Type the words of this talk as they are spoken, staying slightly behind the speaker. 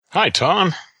Hi,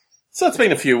 Tom. So it's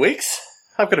been a few weeks.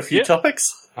 I've got a few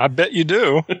topics. I bet you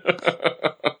do.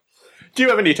 Do you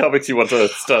have any topics you want to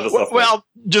start us off with? Well,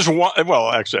 just one.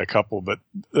 Well, actually, a couple. But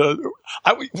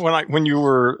when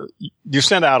you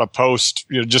sent out a post,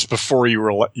 just before you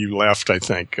left, I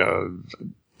think,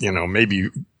 maybe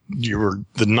you were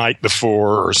the night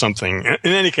before or something.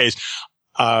 In any case,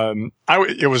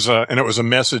 it was a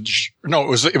message.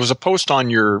 No, it was a post on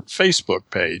your Facebook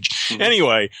page. Mm-hmm.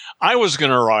 Anyway, I was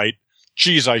going to write,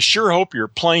 geez, I sure hope your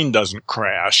plane doesn't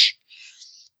crash.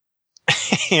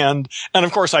 And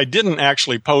of course I didn't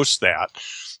actually post that,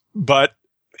 but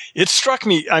it struck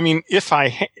me. I mean,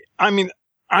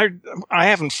 I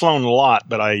haven't flown a lot,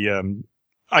 but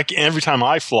every time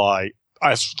I fly,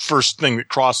 first thing that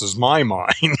crosses my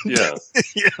mind, yeah.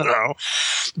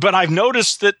 But I've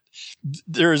noticed that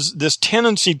there's this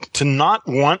tendency to not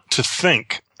want to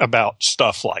think about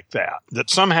stuff like that, that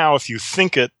somehow if you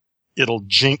think it, it'll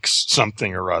jinx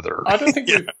something or other. I don't think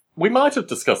we might have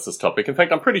discussed this topic. In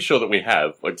fact, I'm pretty sure that we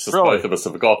have. It's just really? Both of us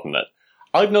have forgotten it.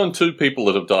 I've known two people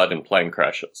that have died in plane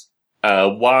crashes.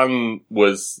 One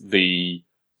was the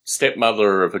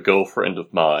stepmother of a girlfriend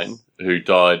of mine who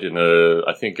died in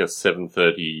I think a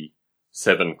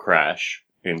 737 crash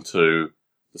into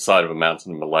the side of a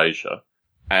mountain in Malaysia.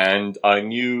 And I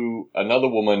knew another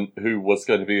woman who was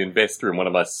going to be an investor in one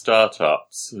of my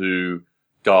startups who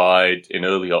died in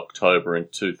early October in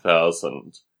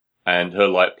 2000. And her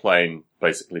light plane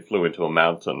basically flew into a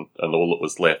mountain, and all that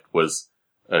was left was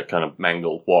a kind of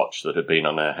mangled watch that had been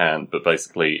on her hand, but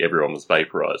basically everyone was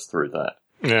vaporized through that.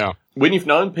 Yeah. When you've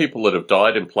known people that have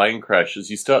died in plane crashes,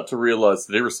 you start to realize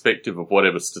that irrespective of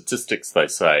whatever statistics they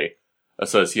say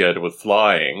associated with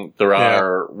flying, there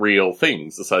are real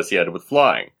things associated with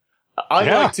flying. I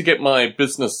like to get my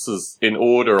businesses in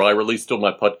order. I released all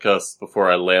my podcasts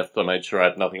before I left. I made sure I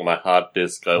had nothing on my hard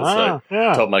disk. I also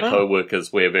told my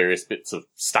coworkers where various bits of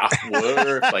stuff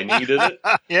were if they needed it.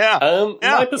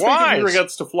 My perspective in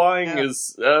regards to flying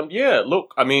is,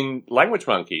 look, I mean, language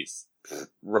monkeys.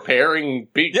 Repairing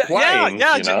big planes,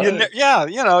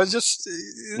 it's just,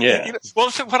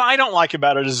 well, what I don't like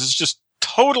about it is it's just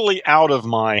totally out of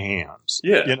my hands.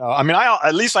 Yeah. I mean,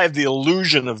 at least I have the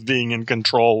illusion of being in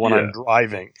control when I'm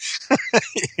driving,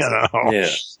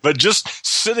 but just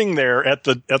sitting there at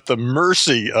the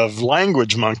mercy of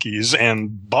language monkeys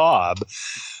and Bob,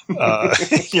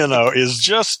 is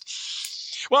just,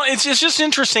 well, it's just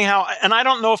interesting how, and I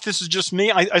don't know if this is just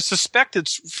me. I suspect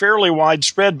it's fairly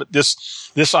widespread, but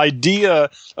this idea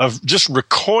of just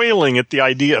recoiling at the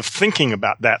idea of thinking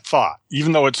about that thought,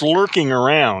 even though it's lurking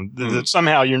around, that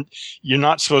somehow you're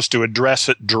not supposed to address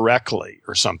it directly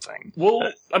or something.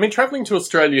 Well, I mean, traveling to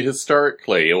Australia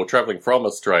historically, or traveling from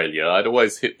Australia, I'd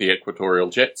always hit the equatorial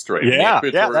jet stream. The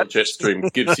equatorial jet stream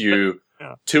gives you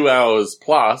 2 hours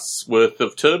plus worth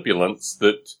of turbulence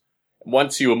that,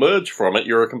 once you emerge from it,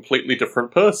 you're a completely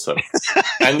different person.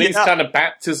 And these kind of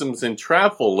baptisms in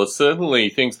travel are certainly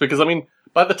things, because, I mean,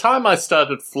 by the time I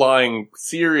started flying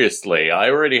seriously,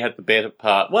 I already had the better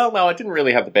part. Well, no, I didn't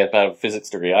really have the better part of a physics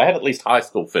degree. I had at least high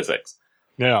school physics.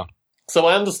 Yeah. So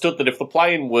I understood that if the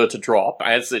plane were to drop,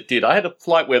 as it did, I had a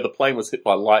flight where the plane was hit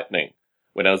by lightning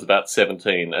when I was about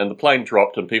 17, and the plane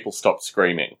dropped and people stopped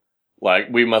screaming. Like,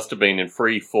 we must have been in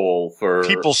free fall for...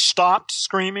 People stopped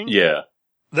screaming? Yeah.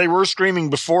 They were screaming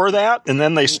before that, and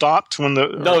then they stopped when the...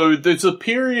 No, there's a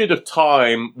period of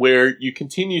time where you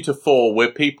continue to fall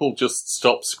where people just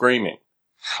stop screaming.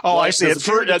 Oh, like, I see. There's a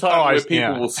period of time where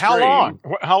people will scream. How long?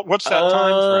 What's that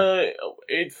time frame?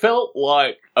 It felt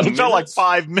like a minute. It felt like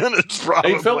 5 minutes,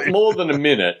 probably. It felt more than a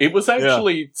minute. It was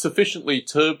actually sufficiently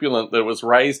turbulent that it was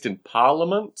raised in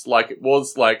Parliament. Like, it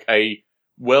was like a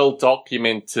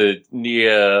well-documented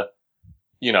near...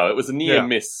 it was a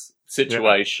near-miss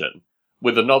situation.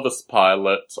 With a novice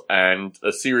pilot and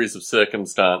a series of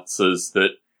circumstances that...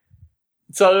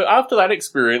 So after that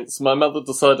experience, my mother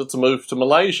decided to move to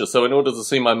Malaysia. So in order to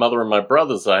see my mother and my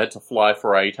brothers, I had to fly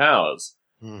for 8 hours.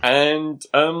 And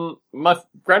my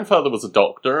grandfather was a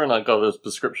doctor, and I got a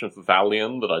prescription for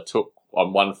Valium that I took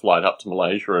on one flight up to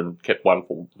Malaysia and kept one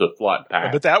for the flight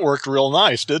back. But that worked real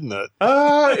nice, didn't it?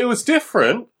 It was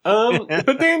different.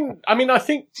 But then, I mean, I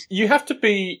think you have to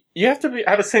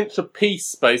have a sense of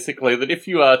peace, basically, that if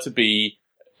you are to be,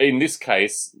 in this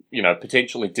case,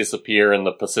 potentially disappear in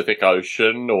the Pacific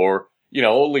Ocean or,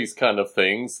 all these kind of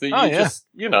things, that just,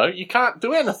 you can't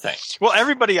do anything. Well,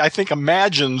 everybody, I think,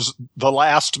 imagines the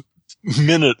last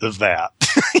minute of that.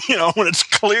 When it's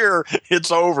clear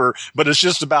it's over, but it's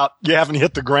just about you haven't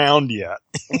hit the ground yet.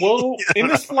 Well, in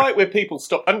this flight where people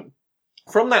stop, and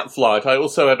from that flight, I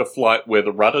also had a flight where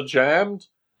the rudder jammed,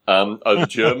 over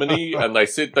Germany, and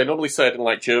they normally say it in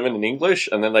like German and English,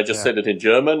 and then they just said it in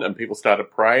German, and people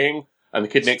started praying, and the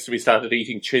kid next to me started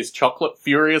eating cheese chocolate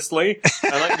furiously.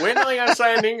 And like, when are they going to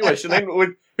say it in English? And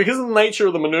then because of the nature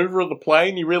of the maneuver of the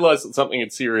plane, you realise that something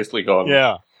had seriously gone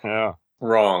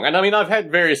wrong. And I mean, I've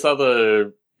had various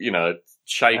other,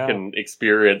 shaken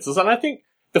experiences, and I think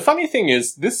the funny thing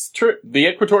is, this trip, the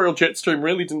equatorial jet stream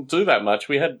really didn't do that much.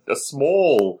 We had a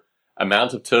small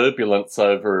amount of turbulence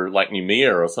over like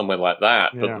Noumea or somewhere like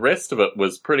that, but the rest of it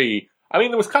was pretty. I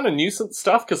mean, there was kind of nuisance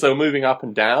stuff because they were moving up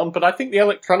and down, but I think the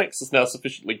electronics is now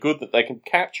sufficiently good that they can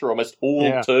capture almost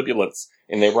all turbulence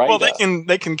in their radar. Well,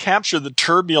 they can capture the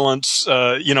turbulence,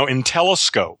 in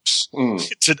telescopes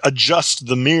to adjust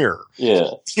the mirror.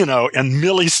 Yeah. In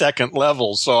millisecond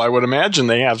levels. So I would imagine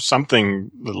they have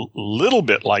something a little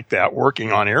bit like that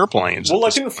working on airplanes. Well, I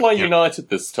didn't fly United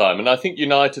this time, and I think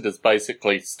United is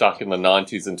basically stuck in the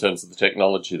 90s in terms of the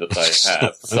technology that they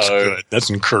have. That's good. That's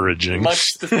encouraging. My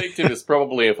perspective is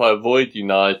probably if I avoid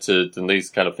United and these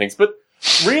kind of things. But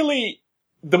really,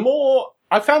 the more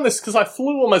I found this because I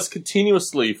flew almost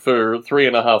continuously for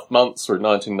 3.5 months through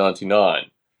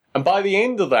 1999. And by the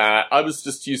end of that, I was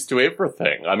just used to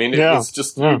everything. I mean, it was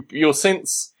just your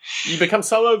sense. You become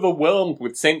so overwhelmed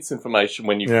with sense information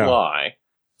when you fly.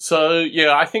 So,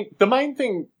 yeah, I think the main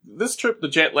thing, this trip, the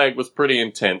jet lag was pretty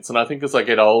intense. And I think as I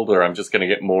get older, I'm just going to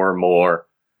get more and more,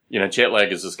 jet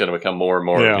lag is just going to become more and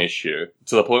more of an issue.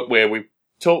 To the point where we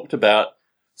talked about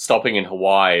stopping in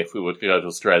Hawaii if we were to go to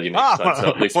Australia next time. So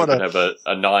at least we could have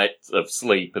a night of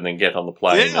sleep and then get on the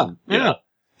plane. Yeah.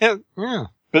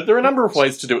 But there are a number of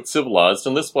ways to do it civilized,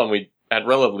 and this one we had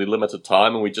relatively limited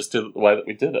time, and we just did it the way that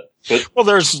we did it. But,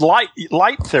 there's light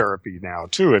therapy now,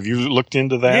 too. Have you looked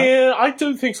into that? Yeah, I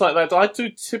do things like that. I do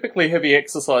typically heavy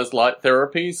exercise light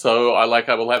therapy, so I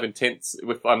will have intense,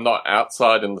 if I'm not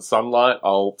outside in the sunlight,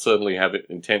 I'll certainly have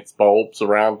intense bulbs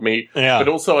around me. Yeah. But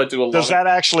also I do a lot Does that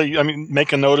actually,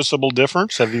 make a noticeable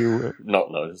difference? Have you?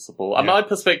 Not noticeable. Yeah. My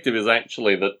perspective is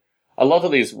actually that a lot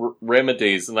of these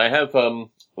remedies, and they have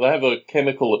a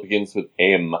chemical that begins with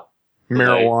M.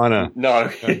 Marijuana.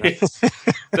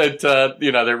 That,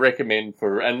 they recommend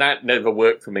and that never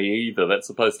worked for me either. That's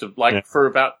supposed to, for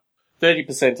about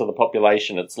 30% of the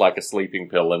population, it's like a sleeping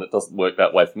pill, and it doesn't work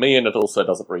that way for me, and it also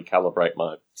doesn't recalibrate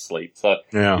my sleep. So,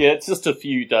 it's just a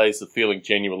few days of feeling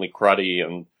genuinely cruddy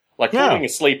and, falling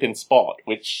asleep in spot,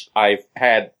 which I've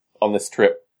had on this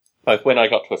trip, both when I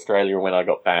got to Australia and when I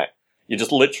got back. You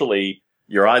just literally,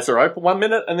 your eyes are open 1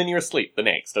 minute and then you're asleep the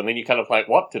next. And then you kind of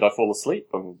what? Did I fall asleep?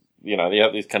 And, you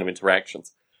have these kind of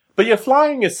interactions. But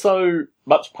flying is so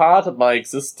much part of my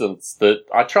existence that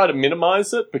I try to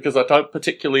minimize it because I don't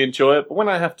particularly enjoy it. But when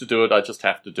I have to do it, I just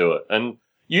have to do it. And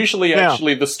usually,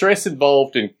 actually, the stress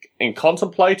involved in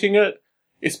contemplating it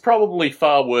is probably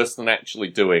far worse than actually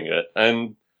doing it.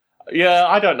 And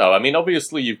I don't know. I mean,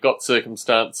 obviously you've got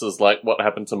circumstances like what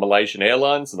happened to Malaysian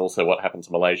Airlines and also what happened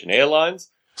to Malaysian Airlines.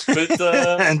 But,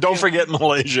 and don't forget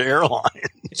Malaysia Airlines.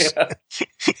 Yeah.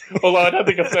 Although I don't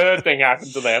think a third thing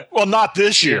happened to them. Well, not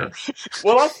this year.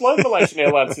 Well, I've flown Malaysian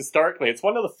Airlines historically. It's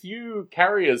one of the few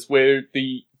carriers where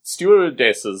the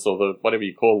stewardesses, or the whatever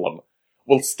you call them,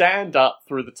 will stand up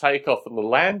through the takeoff and the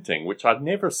landing, which I've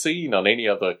never seen on any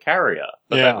other carrier.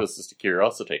 But that was just a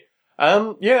curiosity.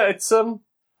 It's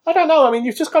I don't know. I mean,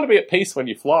 you've just got to be at peace when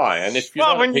you fly, and if you're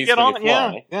not at peace when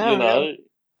you fly,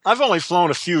 I've only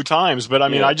flown a few times, but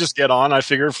I just get on. I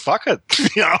figure, fuck it.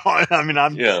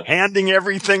 I'm handing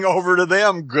everything over to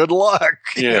them. Good luck.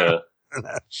 Yeah.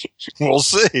 We'll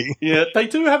see. Yeah, they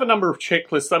do have a number of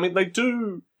checklists. I mean, they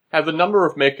do have a number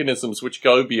of mechanisms which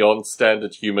go beyond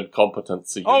standard human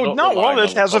competency.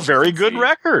 It has a very good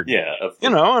record. Yeah.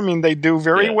 They do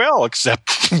very well,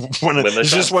 except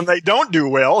when they don't do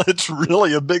well, it's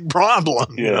really a big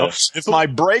problem. Yeah. If my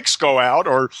brakes go out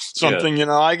or something,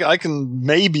 I can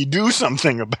maybe do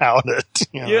something about it.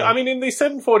 Yeah, I mean, in these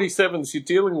 747s, you're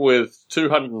dealing with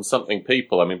 200 and something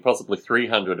people. I mean, possibly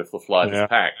 300 if the flight is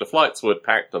packed. The flights were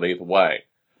packed on either way.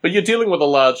 But you're dealing with a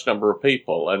large number of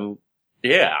people, and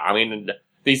I mean,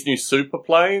 these new super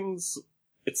planes,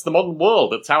 it's the modern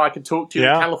world. It's how I can talk to you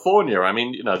in California. I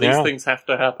mean, these things have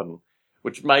to happen,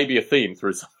 which may be a theme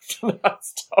through some of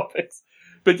tonight's topics.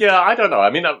 But I don't know. I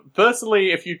mean,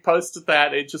 personally, if you'd posted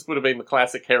that, it just would have been the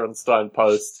classic Heronstone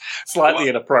post. Slightly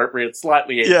inappropriate,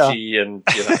 slightly edgy, and,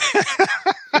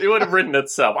 it would have written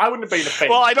itself. I wouldn't have been offended.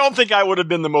 Well, I don't think I would have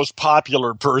been the most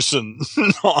popular person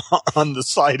on the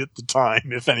site at the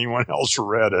time if anyone else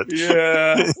read it.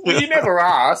 Yeah. Well, you never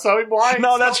are, so why?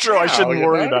 No, that's true. I shouldn't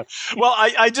worry about it. Well,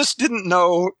 I just didn't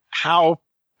know how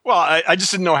Well, I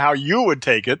just didn't know how you would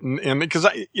take it, and because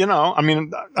I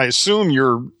assume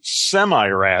you're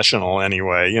semi-rational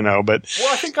anyway, but.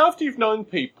 Well, I think after you've known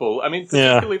people, I mean,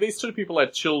 particularly these two people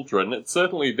had children, and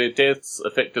certainly their deaths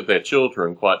affected their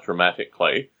children quite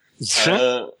dramatically.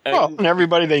 And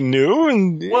everybody they knew,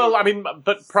 and. Well, I mean,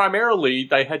 but primarily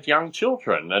they had young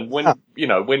children, and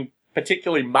when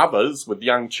particularly mothers with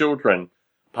young children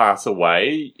pass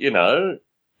away,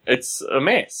 it's a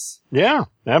mess. Yeah,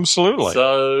 absolutely.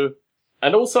 So,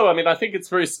 and also, I mean, I think it's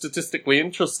very statistically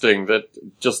interesting that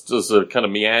just as a kind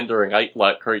of meandering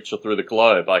ape-like creature through the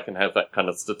globe, I can have that kind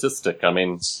of statistic. I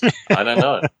mean, I don't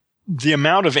know. The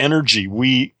amount of energy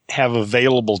we have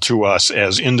available to us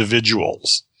as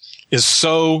individuals is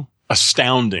so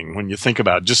astounding when you think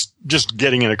about just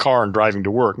getting in a car and driving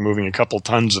to work, moving a couple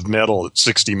tons of metal at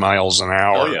 60 miles an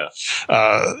hour,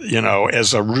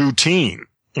 as a routine.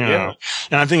 And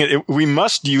I think we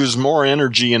must use more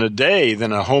energy in a day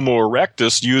than a Homo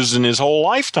erectus used in his whole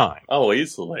lifetime. Oh,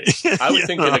 easily. I would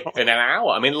think in an hour.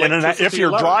 I mean, if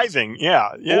you're driving,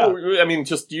 Or, I mean,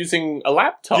 just using a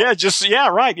laptop. just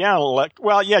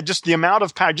the amount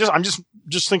of power. I'm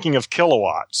just thinking of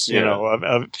kilowatts,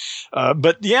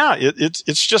 but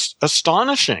it's just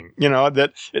astonishing,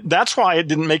 that's why it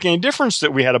didn't make any difference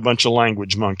that we had a bunch of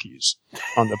language monkeys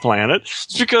on the planet.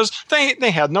 It's because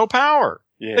they had no power.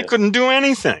 Yeah. They couldn't do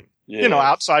anything,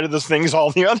 outside of the things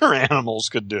all the other animals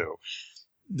could do.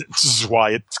 This is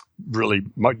why it really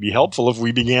might be helpful if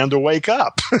we began to wake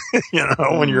up,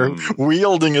 when you're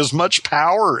wielding as much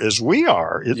power as we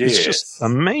are. It's just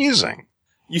amazing.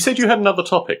 You said you had another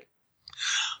topic.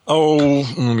 Oh,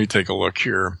 let me take a look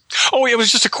here. Oh, it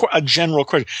was just a general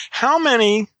question. How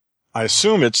many, I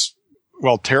assume it's,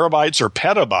 terabytes or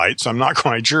petabytes. I'm not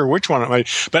quite sure which one it might,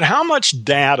 but how much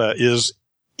data is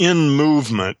in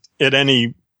movement at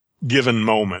any given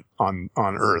moment on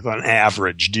Earth on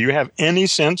average? Do you have any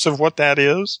sense of what that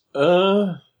is?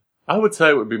 I would say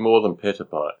it would be more than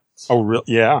petabytes. Oh,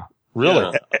 yeah.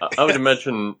 Really? Yeah. I would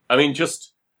imagine, I mean,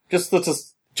 just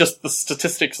the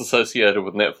statistics associated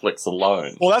with Netflix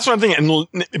alone. Well, that's what I'm thinking.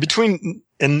 And between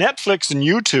Netflix and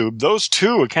YouTube, those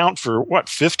two account for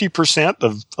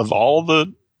 50% of all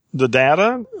the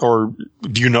data? Or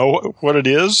do you know what it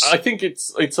is? I think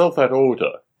it's of that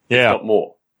order. Yeah. If not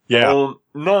more. Yeah.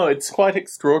 No, it's quite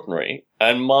extraordinary.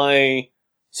 And my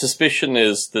suspicion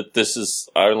is that this is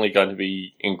only going to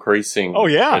be increasing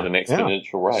at an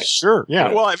exponential rate. Sure.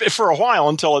 Yeah. Well, if for a while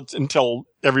until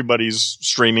everybody's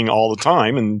streaming all the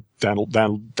time, and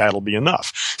that'll be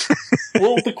enough.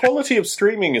 Well, the quality of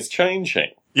streaming is changing.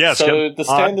 Yes. So the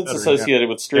standards associated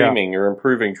with streaming are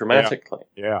improving dramatically.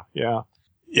 Yeah.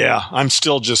 I'm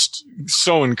still just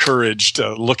so encouraged,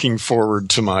 looking forward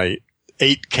to my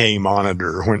 8K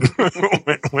monitor when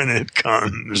it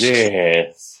comes.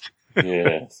 Yes.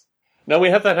 Now we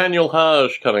have that annual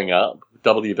Hajj coming up,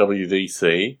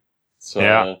 WWDC. So,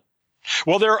 yeah.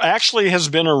 Well, there actually has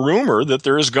been a rumor that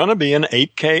there is going to be an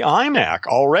 8K iMac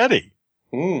already.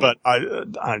 But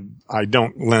I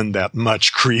don't lend that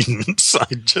much credence. I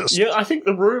think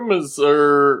the rumors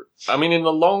are, I mean, in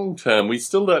the long term, we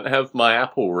still don't have my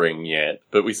Apple Ring yet,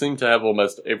 but we seem to have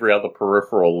almost every other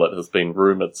peripheral that has been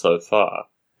rumored so far.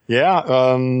 Yeah,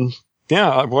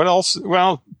 what else?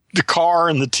 Well, the car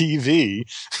and the TV.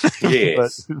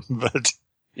 Yes. but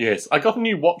yes, I got a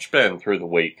new watch band through the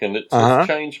week, and it's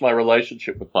changed my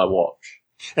relationship with my watch.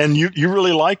 And you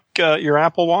really like your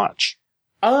Apple Watch?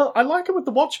 I like it with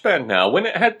the watch band now. When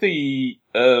it had the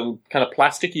kind of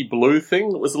plasticky blue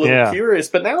thing, that was a little curious,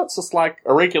 but now it's just like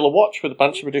a regular watch with a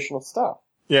bunch of additional stuff.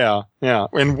 Yeah.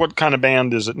 And what kind of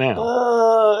band is it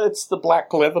now? It's the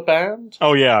black leather band.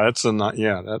 Oh yeah, if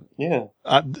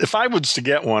I was to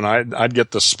get one, I'd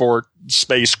get the sport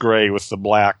space gray with the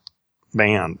black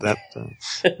band.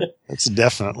 That's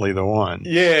definitely the one.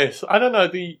 Yes, I don't know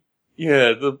the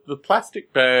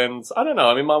plastic bands. I don't know.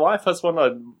 I mean, my wife has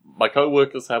one. My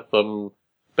co-workers have them.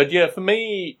 But yeah, for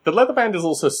me, the leather band is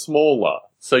also smaller,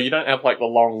 so you don't have like the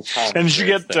long tongue. And did you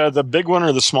get the big one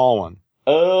or the small one?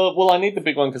 Well, I need the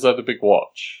big one because I have the big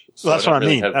watch. So that's what I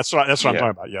mean. That's what I'm talking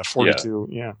about. Yeah, 42.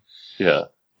 Yeah.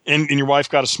 And your wife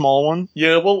got a small one?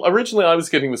 Yeah, well, originally I was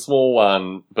getting the small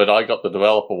one, but I got the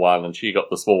developer one, and she got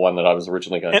the small one that I was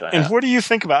originally going to have. And what do you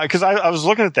think about it? Because I was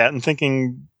looking at that and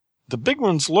thinking, the big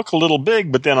ones look a little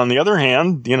big, but then on the other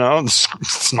hand,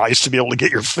 it's nice to be able to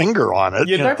get your finger on it.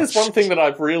 Yeah, that is one thing that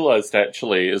I've realized,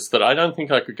 actually, is that I don't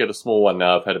think I could get a small one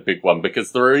now I've had a big one,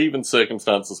 because there are even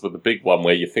circumstances with a big one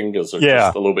where your fingers are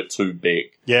just a little bit too big.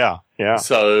 Yeah.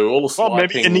 So all the swiping... Well,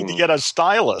 maybe you need to get a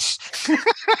stylus.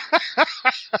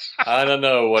 I don't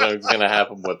know what is going to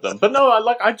happen with them. But no,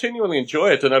 I genuinely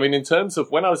enjoy it. And I mean, in terms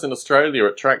of when I was in Australia,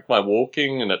 it tracked my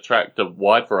walking and it tracked a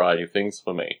wide variety of things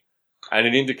for me. And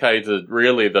it indicated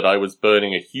really that I was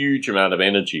burning a huge amount of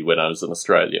energy when I was in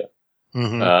Australia,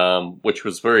 which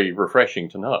was very refreshing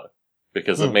to know.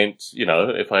 Because it meant,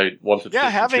 if I wanted fish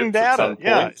having and chips data.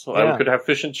 at some point, I could have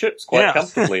fish and chips quite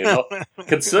comfortably and not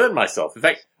concern myself. In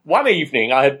fact, one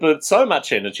evening I had burnt so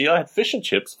much energy, I had fish and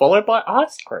chips followed by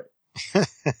ice cream.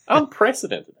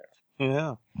 Unprecedented.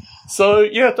 Yeah. So,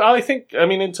 I think,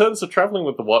 in terms of traveling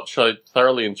with the watch, I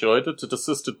thoroughly enjoyed it. It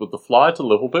assisted with the flight a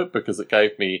little bit because it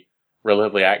gave me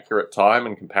relatively accurate time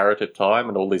and comparative time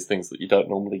and all these things that you don't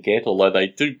normally get, although they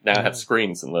do now have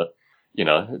screens in the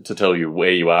to tell you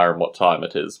where you are and what time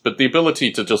it is. But the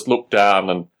ability to just look down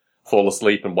and fall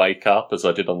asleep and wake up, as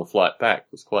I did on the flight back,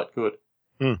 was quite good.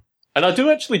 And I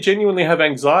do actually genuinely have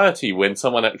anxiety when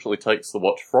someone actually takes the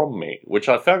watch from me, which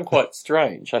I found quite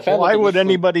strange. Why would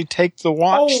anybody take the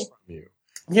watch from you?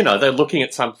 They're looking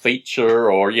at some feature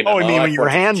or, Oh, I mean when you're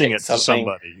handing it to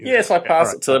somebody. Yes, I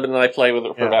pass it to them and they play with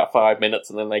it for about 5 minutes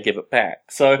and then they give it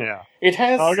back. So it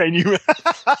has... Okay,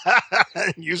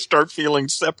 you start feeling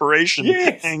separation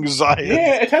anxiety.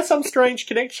 Yeah, it has some strange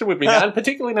connection with me now, and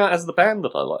particularly now as the band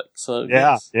that I like. So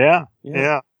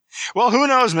Yeah. Well, who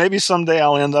knows? Maybe someday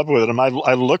I'll end up with them. I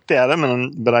looked at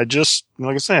them, but I just,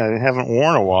 like I say, I haven't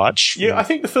worn a watch. Yeah, I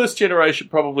think the first generation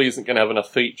probably isn't going to have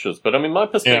enough features. But I mean, my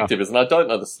perspective is, and I don't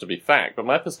know this to be fact, but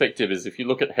my perspective is if you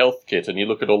look at HealthKit and you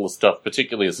look at all the stuff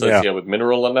particularly associated with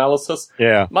mineral analysis,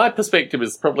 my perspective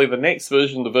is probably the next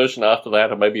version, the version after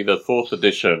that, or maybe the 4th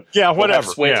edition. Yeah, whatever. Will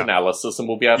have sweat analysis and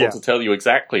we'll be able to tell you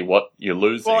exactly what you're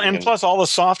losing. Well, and plus all the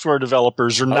software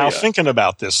developers are now thinking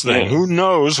about this thing. Who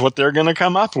knows what they're going to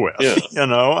come up with? Yeah.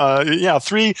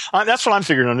 That's what I'm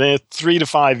figuring. 3 to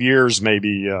 5 years,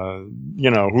 maybe,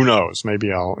 who knows?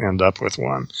 Maybe I'll end up with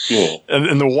one. Yeah.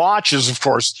 And the watch is, of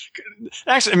course,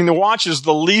 actually, the watch is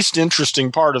the least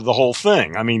interesting part of the whole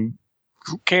thing. I mean,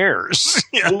 who cares?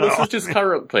 This is just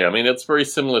currently. It's very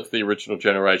similar to the original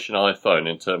generation iPhone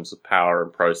in terms of power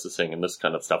and processing and this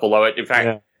kind of stuff. Although, in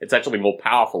fact, it's actually more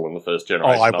powerful than the first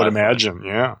generation. Oh, I would iPhone. imagine,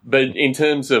 yeah. But in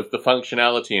terms of the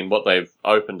functionality and what they've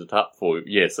opened it up for,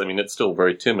 yes, it's still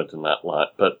very timid in that light,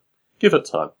 but give it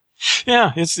time.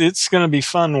 Yeah, it's going to be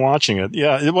fun watching it.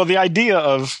 Yeah, well, the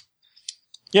idea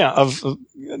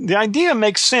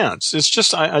makes sense. It's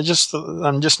just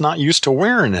I'm just not used to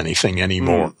wearing anything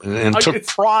anymore, and took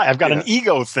pride. I've got an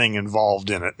ego thing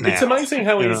involved in it now. It's amazing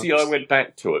how easy I went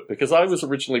back to it because I was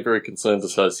originally very concerned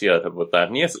associated with that,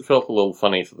 and yes, it felt a little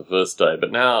funny for the first day,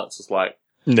 but now it's just like,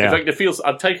 in fact, it feels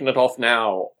I've taken it off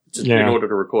now in order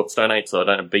to record Stone 8, so I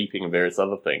don't have beeping and various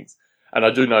other things, and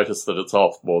I do notice that it's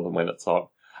off more than when it's on.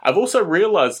 I've also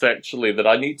realized actually that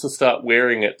I need to start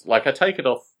wearing it. Like I take it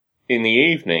off in the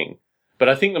evening, but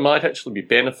I think there might actually be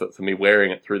benefit for me wearing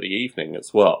it through the evening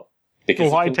as well.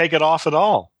 Because why take it off at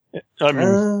all? I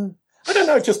don't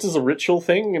know, just as a ritual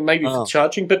thing, and maybe for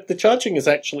charging, but the charging is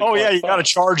actually you got to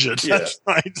charge it. Yeah. That's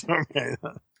right. Okay.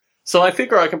 So I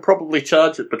figure I can probably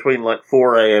charge it between like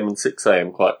 4 a.m. and 6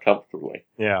 a.m. quite comfortably.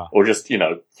 Yeah. Or just,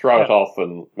 throw it off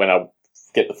and when I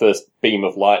get the first beam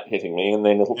of light hitting me, and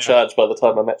then it'll charge by the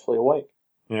time I'm actually awake.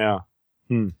 Yeah.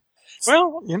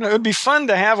 Well, it would be fun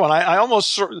to have one. I almost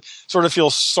sort of feel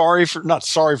not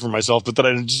sorry for myself, but that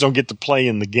I just don't get to play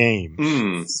in the game.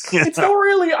 It's not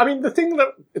really, the thing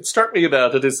that it struck me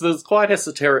about it is that it's quite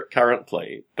esoteric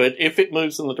currently, but if it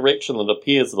moves in the direction that it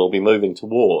appears it'll be moving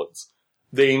towards,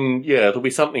 then, it'll be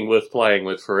something worth playing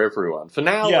with for everyone. For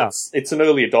now, it's an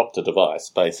early adopter device,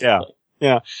 basically.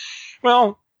 Yeah.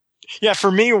 Well,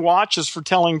 for me, watch is for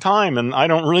telling time, and I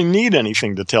don't really need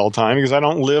anything to tell time because I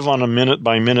don't live on a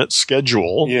minute-by-minute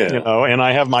schedule, and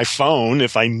I have my phone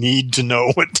if I need to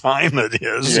know what time it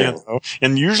is,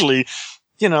 and usually,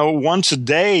 once a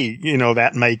day,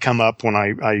 that may come up when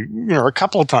I a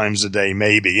couple of times a day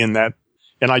maybe, and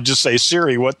I just say,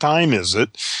 Siri, what time is it?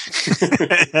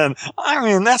 And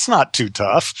that's not too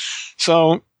tough.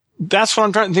 So that's what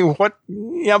I'm trying to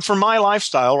think. For my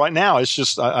lifestyle right now, it's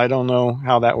just, I don't know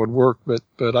how that would work,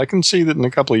 but I can see that in a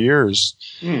couple of years,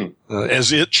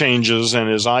 as it changes and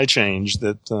as I change,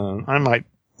 that, I might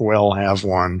well have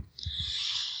one.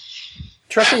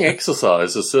 Tracking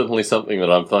exercise is certainly something that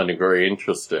I'm finding very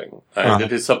interesting. And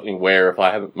it is something where if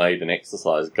I haven't made an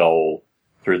exercise goal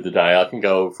through the day, I can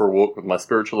go for a walk with my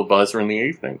spiritual advisor in the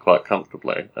evening quite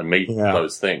comfortably and meet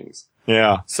those things.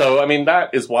 Yeah. So, that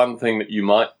is one thing that you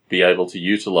might be able to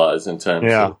utilize in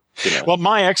terms of, Well,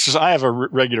 my I have a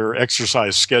regular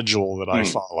exercise schedule that I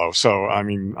follow. So,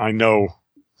 I know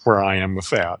where I am with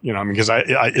that, because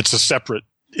it's a separate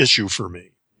issue for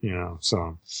me,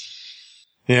 so.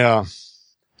 Yeah.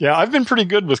 Yeah, I've been pretty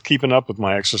good with keeping up with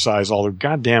my exercise, although,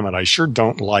 God damn it, I sure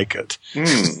don't like it.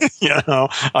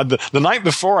 The night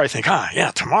before, I think,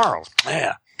 tomorrow.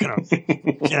 Yeah.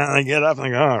 I get up and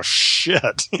think, oh,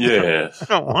 shit. Yes. I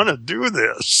don't want to do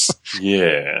this.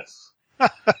 Yes.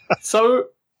 So,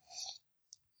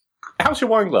 how's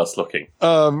your wine glass looking?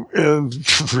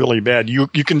 Really bad. You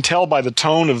can tell by the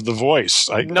tone of the voice.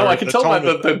 I can tell by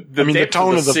the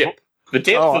tone of the sip. The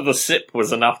depth of the sip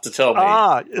was enough to tell me.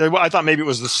 I thought maybe it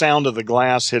was the sound of the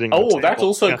glass hitting the table. That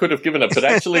also could have given it, but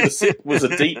actually the sip was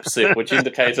a deep sip, which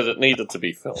indicated it needed to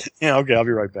be filled. Yeah, okay, I'll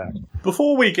be right back.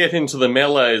 Before we get into the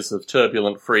melees of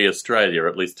turbulent free Australia,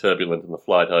 at least turbulent in the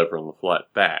flight over and the flight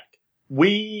back,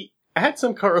 we had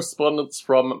some correspondence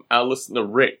from our listener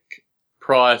Rick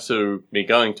prior to me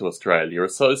going to Australia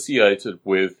associated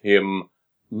with him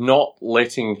not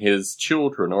letting his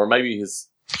children, or maybe his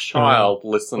child,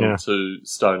 listen to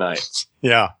Stone Ape.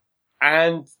 Yeah.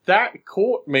 And that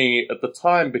caught me at the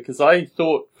time because I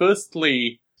thought,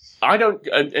 firstly, I don't,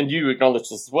 and you acknowledge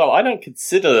this as well, I don't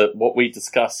consider what we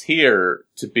discuss here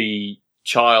to be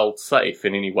child safe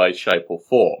in any way, shape or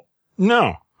form.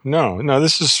 No,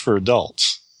 this is for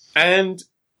adults. And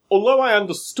although I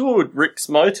understood Rick's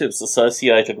motives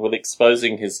associated with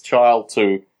exposing his child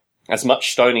to as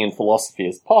much Stonian philosophy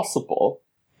as possible,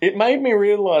 it made me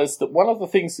realise that one of the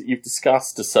things that you've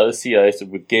discussed associated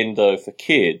with Gendo for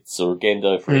kids, or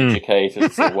Gendo for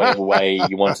educators, or whatever way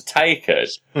you want to take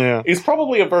it, is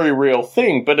probably a very real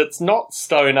thing, but it's not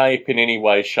Stone Ape in any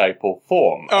way, shape or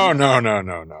form. Oh, no.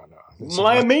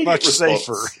 My immediate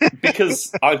response,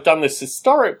 because I've done this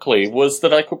historically, was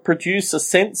that I could produce a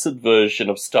censored version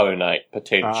of Stone Ape,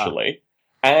 potentially,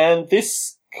 and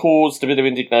this caused a bit of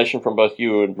indignation from both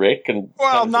you and Rick, and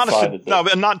not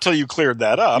until you cleared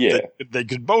that up. Yeah. They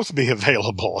could both be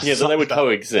available. Yeah, then they would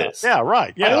coexist. Yeah,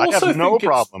 right. Yeah, I have no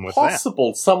problem with that. It's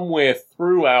possible somewhere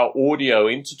through our audio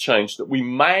interchange that we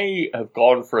may have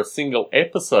gone for a single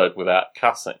episode without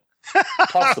cussing.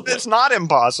 Possibly. It's not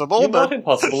impossible. Not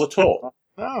impossible at all.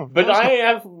 No, but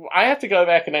I have to go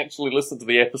back and actually listen to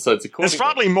the episodes accordingly. It's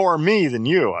probably more me than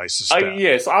you, I suspect.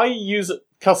 Yes, I use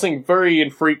cussing very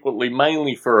infrequently,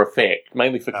 mainly for effect,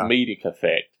 mainly for comedic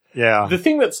effect. Yeah. The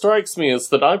thing that strikes me is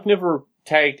that I've never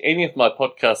tagged any of my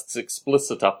podcasts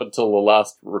explicit up until the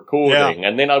last recording,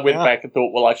 and then I went back and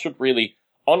thought, well, I should really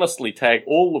honestly tag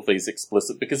all of these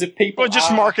explicit, because if people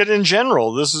just mark it in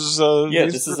general. This is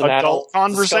this is an adult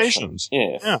conversations.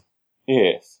 Yes. Yeah.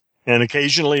 Yes. And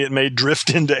occasionally it may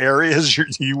drift into areas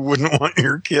you wouldn't want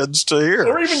your kids to hear.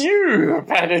 Or even you,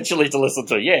 potentially, to listen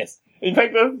to, yes. In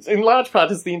fact, in large part,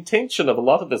 is the intention of a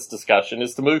lot of this discussion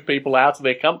is to move people out of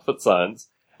their comfort zones.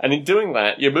 And in doing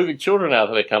that, you're moving children out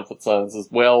of their comfort zones as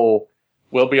well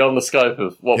beyond the scope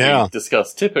of what we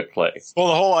discuss typically. Well,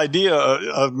 the whole idea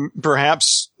of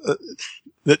perhaps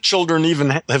that children even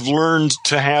have learned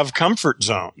to have comfort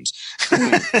zones.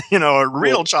 A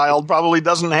real child probably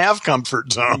doesn't have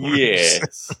comfort zones.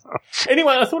 Yes.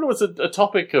 Anyway, I thought it was a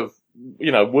topic of,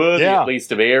 worthy at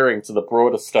least of airing to the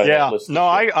broader Stone Ape listenership. No,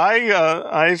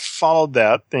 I followed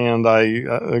that, and I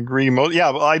agree.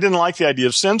 I didn't like the idea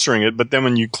of censoring it, but then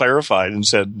when you clarified and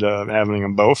said having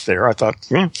them both there, I thought,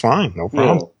 fine, no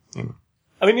problem. Yeah.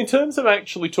 I mean, in terms of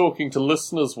actually talking to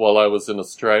listeners while I was in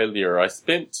Australia, I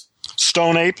spent...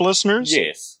 Stone Ape listeners?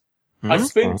 Yes. I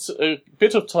spent a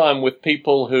bit of time with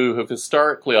people who have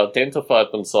historically identified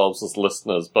themselves as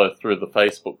listeners, both through the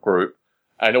Facebook group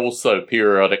and also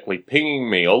periodically pinging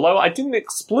me, although I didn't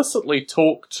explicitly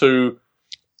talk to,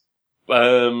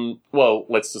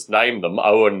 let's just name them,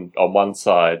 Owen on one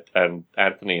side and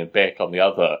Anthony and Beck on the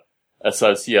other,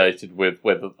 associated with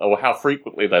whether or how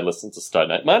frequently they listen to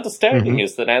Stone Ape. My understanding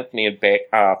is that Anthony and Beck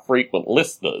are frequent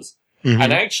listeners.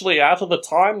 And actually, out of the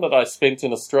time that I spent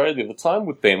in Australia, the time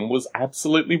with them was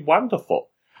absolutely wonderful.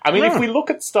 I mean, if we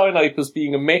look at Stone Ape as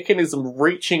being a mechanism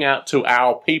reaching out to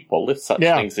our people, if such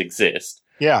things exist,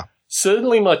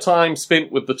 certainly my time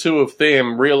spent with the two of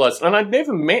them realised, and I'd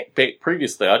never met Beck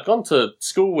previously. I'd gone to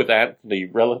school with Anthony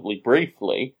relatively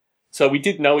briefly, so we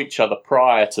did know each other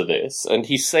prior to this, and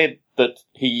he said that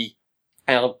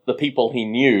out of the people he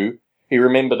knew, he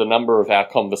remembered a number of our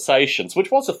conversations, which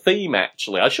was a theme,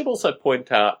 actually. I should also point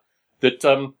out that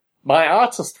my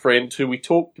artist friend, who we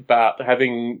talked about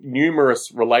having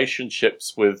numerous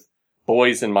relationships with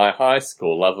boys in my high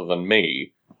school other than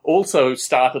me, also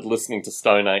started listening to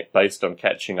Stone Ape based on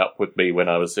catching up with me when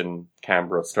I was in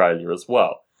Canberra, Australia as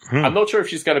well. I'm not sure if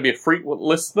she's going to be a frequent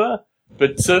listener,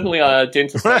 but certainly I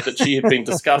identified that she had been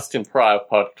discussed in prior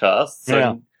podcasts,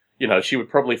 and, she would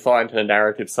probably find her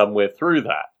narrative somewhere through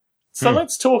that. So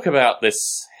let's talk about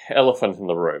this elephant in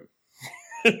the room.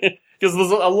 Because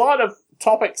there's a lot of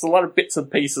topics, a lot of bits and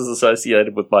pieces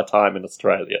associated with my time in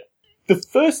Australia. The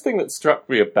first thing that struck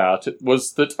me about it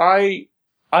was that I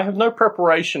have no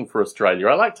preparation for Australia.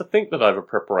 I like to think that I have a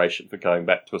preparation for going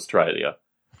back to Australia.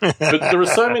 But there are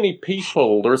so many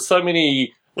people, there are so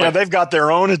many... Yeah, they've got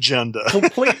their own agenda.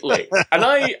 Completely. And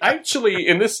I actually,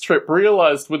 in this trip,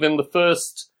 realised within the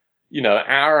first,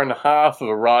 hour and a half of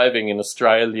arriving in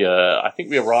Australia, I think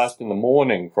we arrived in the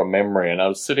morning from memory, and I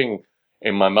was sitting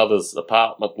in my mother's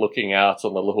apartment looking out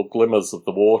on the little glimmers of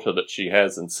the water that she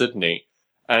has in Sydney,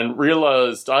 and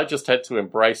realised I just had to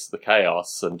embrace the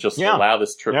chaos and just allow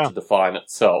this trip to define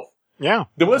itself. Yeah,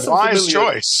 there were some wise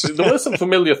choice. There were some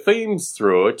familiar themes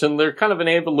through it, and they're kind of an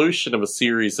evolution of a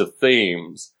series of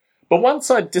themes. But once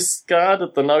I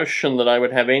discarded the notion that I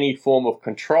would have any form of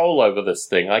control over this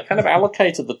thing, I kind of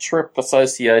allocated the trip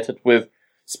associated with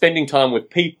spending time with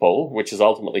people, which is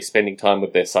ultimately spending time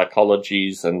with their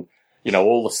psychologies and,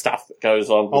 all the stuff that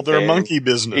goes on with all their monkey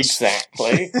business.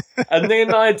 Exactly. And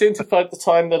then I identified the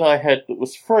time that I had that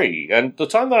was free. And the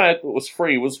time that I had that was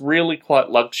free was really quite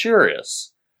luxurious.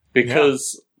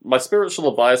 Because my spiritual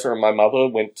advisor and my mother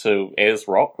went to Ayers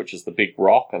Rock, which is the big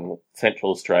rock in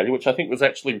Central Australia, which I think was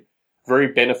actually very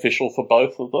beneficial for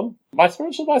both of them. My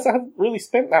spiritual advisor hadn't really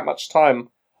spent that much time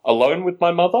alone with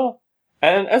my mother.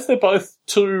 And as they're both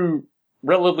two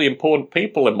relatively important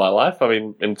people in my life, I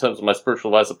mean, in terms of my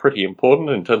spiritual advisor, pretty important.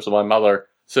 In terms of my mother,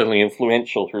 certainly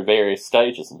influential through various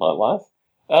stages of my life.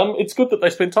 It's good that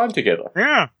they spend time together.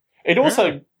 Yeah. It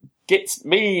also gets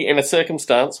me in a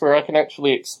circumstance where I can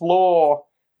actually explore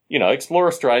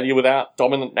Australia without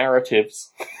dominant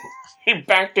narratives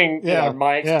impacting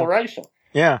my exploration.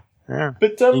 Yeah.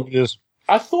 But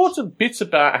I thought a bit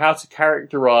about how to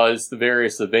characterize the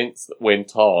various events that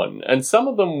went on, and some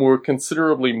of them were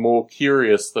considerably more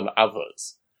curious than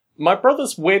others. My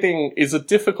brother's wedding is a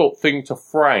difficult thing to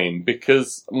frame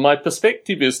because my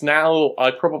perspective is now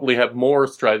I probably have more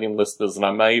Australian listeners, and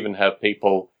I may even have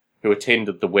people who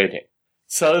attended the wedding.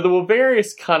 So there were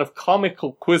various kind of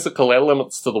comical, quizzical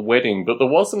elements to the wedding, but there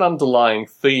was an underlying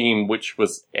theme which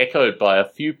was echoed by a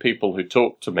few people who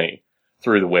talked to me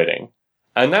through the wedding.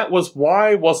 And that was,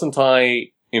 why wasn't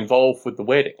I involved with the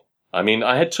wedding? I mean,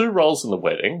 I had two roles in the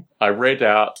wedding. I read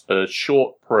out a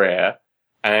short prayer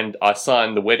and I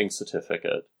signed the wedding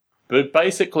certificate. But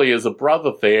basically, as a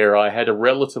brother there, I had a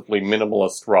relatively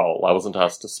minimalist role. I wasn't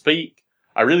asked to speak.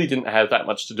 I really didn't have that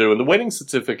much to do, and the wedding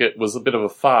certificate was a bit of a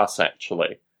farce,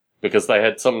 actually, because they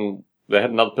had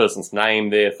another person's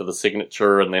name there for the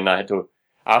signature, and then I had to,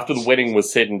 after the wedding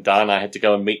was said and done, I had to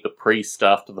go and meet the priest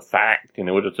after the fact in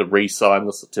order to re-sign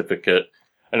the certificate,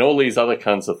 and all these other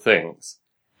kinds of things.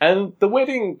 And the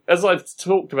wedding, as I've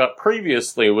talked about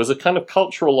previously, was a kind of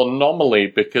cultural anomaly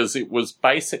because it was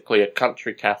basically a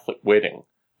country Catholic wedding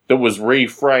that was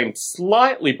reframed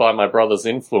slightly by my brother's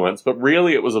influence, but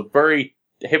really it was a very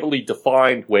heavily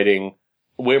defined wedding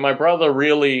where my brother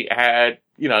really had,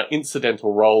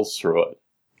 incidental roles through it.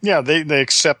 Yeah, they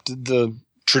accepted the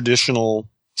traditional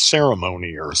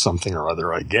ceremony or something or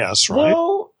other, I guess, right?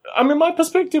 Well, I mean, my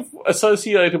perspective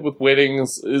associated with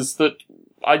weddings is that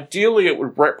ideally it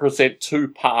would represent two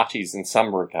parties in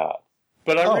some regard.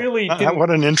 But I really didn't... What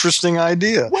an interesting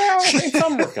idea. Well, in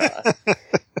some regard.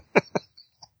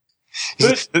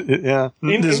 But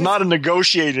there's not a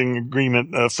negotiating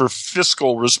agreement for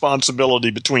fiscal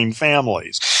responsibility between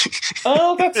families.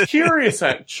 Oh, that's curious,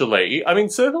 actually. I mean,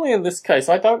 certainly in this case,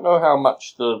 I don't know how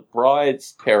much the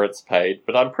bride's parents paid,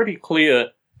 but I'm pretty clear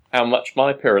how much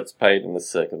my parents paid in this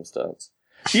circumstance.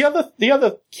 The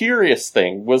other curious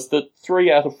thing was that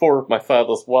 3 out of 4 of my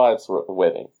father's wives were at the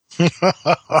wedding.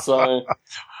 So...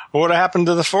 What happened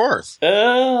to the 4th?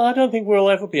 I don't think we'll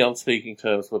ever be on speaking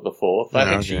terms with the 4th. I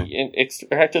think she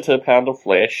extracted her pound of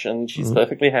flesh, and she's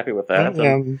perfectly happy with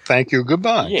that. Thank you.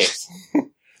 Goodbye. Yes.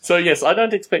 So, yes, I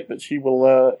don't expect that she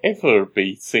will ever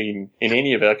be seen in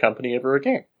any of our company ever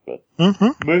again. But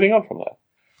moving on from that.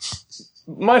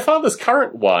 My father's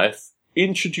current wife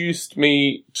introduced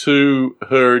me to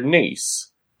her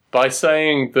niece by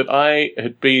saying that I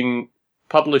had been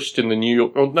published in the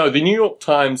New York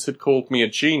Times had called me a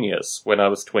genius when I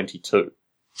was 22,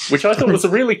 which I thought was a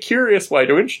really curious way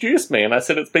to introduce me. And I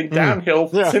said it's been downhill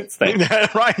since then.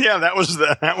 Right? Yeah, that was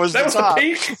the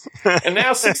peak. And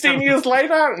now, 16 years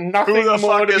later, nothing Who the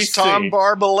more fuck to be is Tom seen.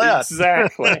 Barbalet?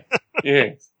 Exactly.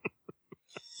 Yes.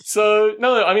 So,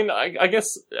 no, I mean, I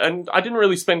guess, and I didn't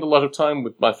really spend a lot of time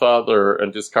with my father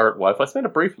and his current wife. I spent a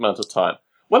brief amount of time.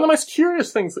 One of the most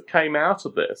curious things that came out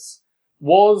of this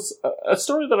was a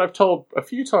story that I've told a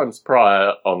few times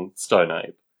prior on Stone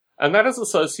Ape. And that is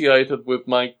associated with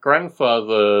my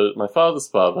grandfather, my father's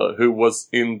father, who was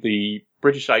in the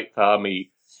British 8th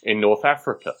Army in North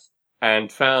Africa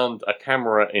and found a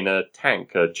camera in a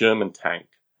tank, a German tank,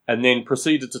 and then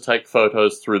proceeded to take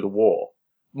photos through the war.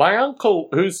 My uncle,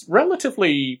 who's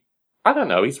relatively,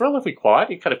 he's relatively quiet.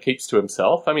 He kind of keeps to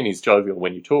himself. I mean, he's jovial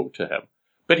when you talk to him.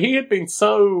 But he had been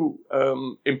so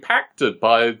impacted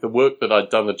by the work that I'd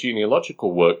done, the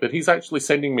genealogical work, that he's actually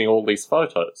sending me all these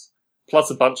photos, plus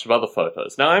a bunch of other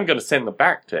photos. Now, I'm going to send them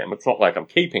back to him. It's not like I'm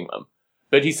keeping them.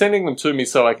 But he's sending them to me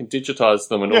so I can digitize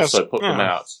them and also put them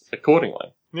out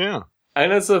accordingly. Yeah.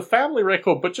 And as a family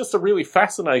record, but just a really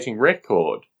fascinating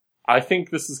record, I think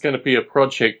this is going to be a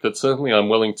project that certainly I'm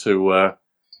willing to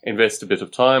invest a bit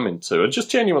of time into. And just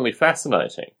genuinely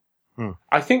fascinating.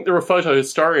 I think there are photo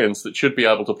historians that should be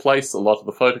able to place a lot of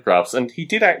the photographs, and he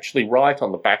did actually write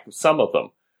on the back of some of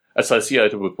them,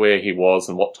 associated with where he was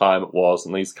and what time it was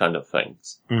and these kind of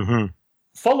things. Mm-hmm.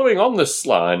 Following on this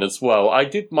line as well, I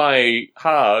did my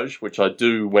Hajj, which I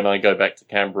do when I go back to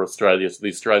Canberra, Australia, to the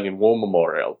Australian War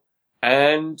Memorial,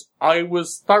 and I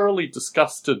was thoroughly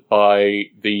disgusted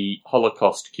by the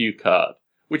Holocaust cue card,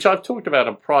 which I've talked about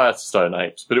in prior Stone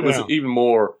Apes, but it was even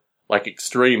more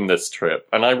extreme this trip.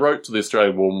 And I wrote to the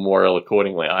Australian War Memorial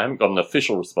accordingly. I haven't got an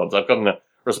official response. I've gotten a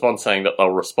response saying that they'll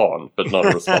respond, but not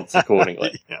a response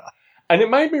accordingly. Yeah. And it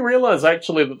made me realize,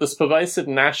 actually, that this pervasive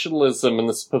nationalism and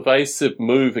this pervasive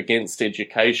move against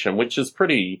education, which is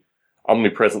pretty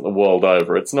omnipresent the world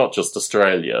over, it's not just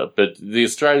Australia, but the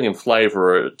Australian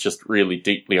flavour just really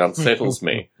deeply unsettles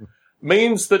me,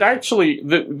 means that actually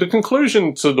the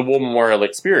conclusion to the War Memorial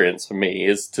experience for me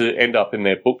is to end up in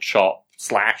their bookshop /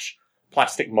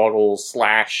 plastic models /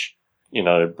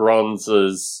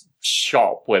 bronzes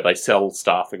shop where they sell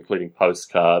stuff, including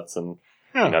postcards and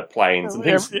planes and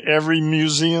things. Every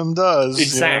museum does.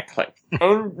 Exactly.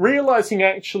 And realizing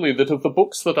actually that of the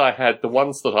books that I had, the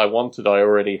ones that I wanted I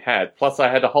already had, plus I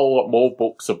had a whole lot more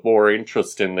books of more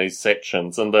interest in these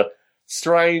sections, and the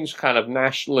strange kind of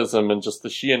nationalism and just the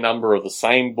sheer number of the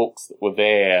same books that were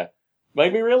there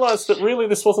made me realize that really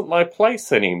this wasn't my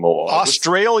place anymore.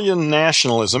 Australian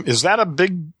nationalism, is that a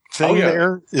big thing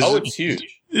there? It's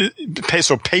huge.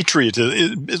 So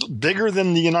patriotism is bigger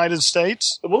than the United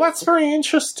States? Well, that's very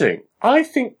interesting. I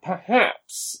think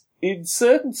perhaps in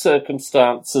certain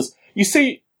circumstances, you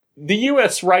see, the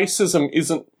US racism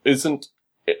it's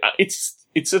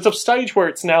at a stage where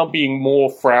it's now being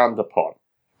more frowned upon.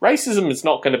 Racism is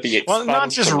not going to be expunged. Well, not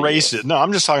just racism. No,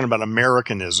 I'm just talking about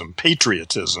Americanism,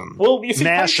 patriotism. Well, you see,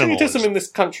 patriotism in this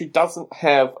country doesn't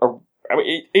have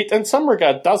it in some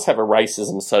regard does have a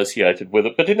racism associated with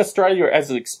it, but in Australia it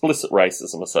has an explicit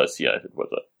racism associated with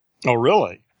it. Oh,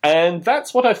 really? And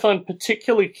that's what I find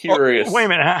particularly curious. Wait a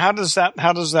minute. How does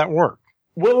that work?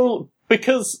 Well,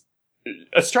 because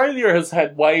Australia has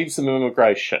had waves of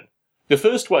immigration. The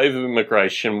first wave of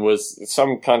immigration was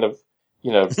some kind of,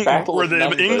 battle of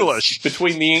numbers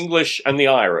between the English and the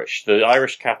Irish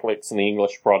Catholics and the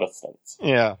English Protestants.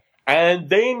 Yeah. And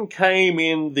then came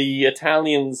in the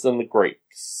Italians and the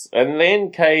Greeks. And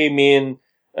then came in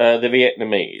the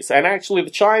Vietnamese. And actually the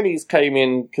Chinese came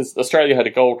in because Australia had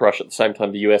a gold rush at the same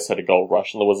time the US had a gold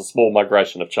rush, and there was a small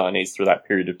migration of Chinese through that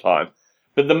period of time.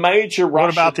 But the major Russian...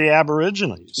 What about the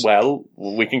Aborigines? Well,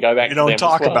 we can go back to them as well. You don't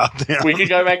talk about them. We can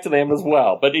go back to them as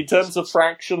well. But in terms of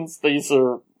fractions, these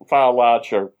are far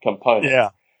larger components. Yeah.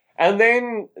 And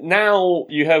then now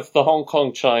you have the Hong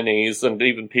Kong Chinese and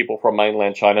even people from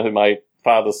mainland China, who my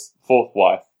father's fourth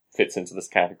wife fits into this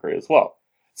category as well.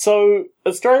 So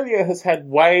Australia has had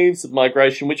waves of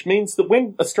migration, which means that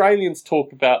when Australians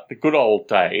talk about the good old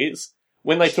days,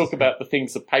 when they talk about the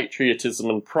things of patriotism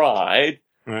and pride,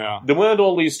 there weren't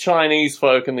all these Chinese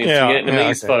folk and these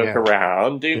Vietnamese folk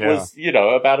around. It was,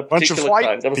 about a particular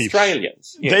kind of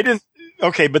Australians. Yes. They didn't.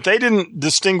 Okay, but they didn't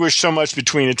distinguish so much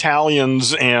between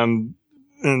Italians and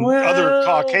other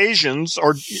Caucasians,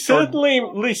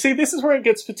 certainly. See, this is where it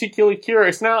gets particularly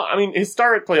curious. Now, I mean,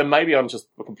 historically, and maybe I'm just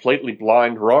completely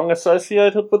blind wrong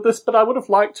associated with this, but I would have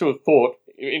liked to have thought,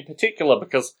 in particular,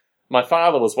 because my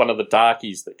father was one of the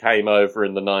darkies that came over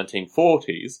in the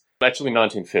 1940s, actually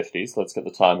 1950s, let's get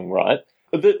the timing right,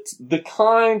 that the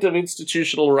kind of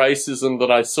institutional racism that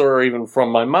I saw even from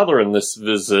my mother in this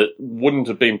visit wouldn't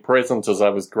have been present as I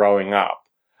was growing up.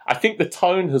 I think the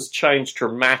tone has changed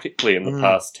dramatically in the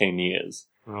past 10 years.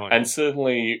 Really? And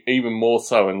certainly even more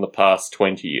so in the past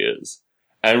 20 years.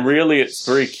 And really, it's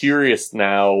very curious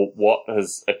now what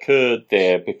has occurred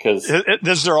there, because...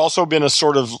 Has there also been a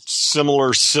sort of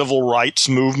similar civil rights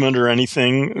movement or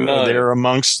anything there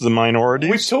amongst the minorities?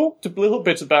 We've talked a little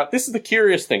bit about... This is the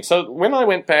curious thing. So when I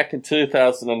went back in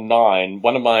 2009,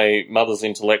 one of my mother's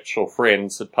intellectual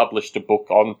friends had published a book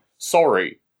on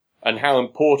Sorry, and how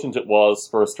important it was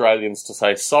for Australians to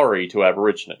say sorry to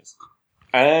Aborigines.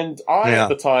 And I, at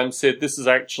the time, said this is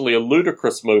actually a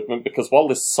ludicrous movement because while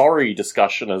this sorry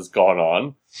discussion has gone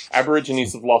on,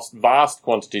 Aborigines have lost vast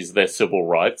quantities of their civil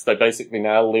rights. They basically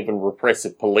now live in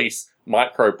repressive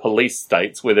micro-police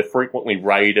states where they're frequently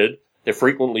raided, they're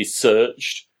frequently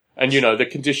searched, and, the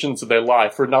conditions of their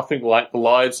life are nothing like the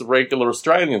lives of regular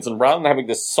Australians. And rather than having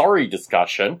this sorry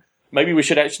discussion, maybe we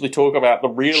should actually talk about the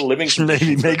real living conditions.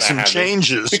 Maybe make some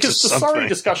changes. Because the sorry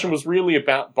discussion was really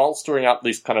about bolstering up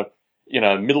these kind of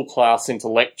middle-class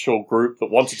intellectual group that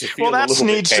wanted to feel a little bit better. Well,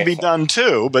 that needs to be done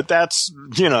too, but that's,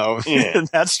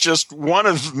 that's just one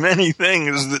of many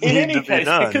things that need to be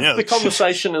done. Because the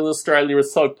conversation in Australia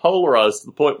is so polarised to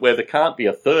the point where there can't be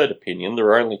a third opinion, there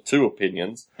are only two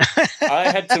opinions, I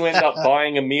had to end up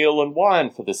buying a meal and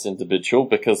wine for this individual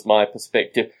because my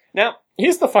perspective... Now,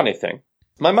 here's the funny thing.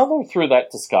 My mother, through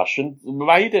that discussion,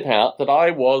 made it out that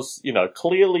I was,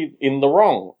 clearly in the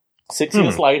wrong. 6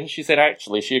 years later, she said,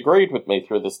 actually, she agreed with me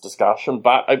through this discussion,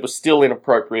 but it was still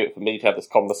inappropriate for me to have this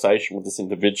conversation with this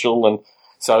individual. And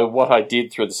so what I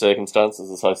did through the circumstances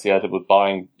associated with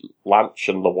buying lunch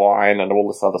and the wine and all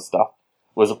this other stuff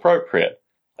was appropriate.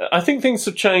 I think things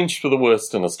have changed for the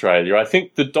worst in Australia. I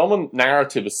think the dominant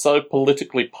narrative is so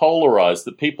politically polarised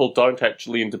that people don't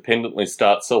actually independently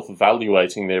start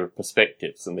self-evaluating their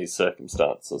perspectives in these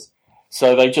circumstances.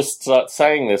 So they just start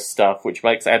saying this stuff, which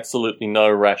makes absolutely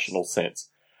no rational sense.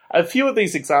 A few of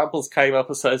these examples came up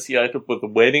associated with the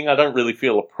wedding. I don't really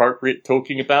feel appropriate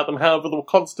talking about them. However, there were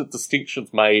constant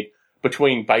distinctions made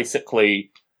between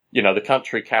basically, the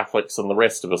country Catholics and the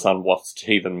rest of us unwashed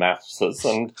heathen masses.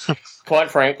 And quite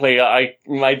frankly, I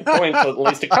made the point on at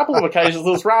least a couple of occasions it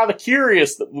was rather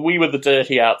curious that we were the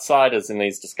dirty outsiders in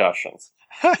these discussions.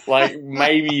 Like,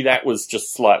 maybe that was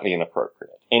just slightly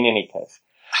inappropriate. In any case.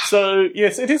 So,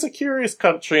 yes, it is a curious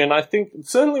country, and I think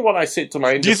certainly what I said to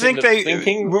my independent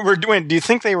thinking... Do you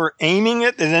think they were aiming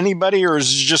it at anybody, or is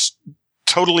it just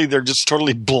they're just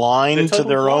totally blind to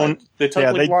their own... They're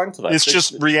totally blind to that. It's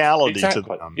just reality to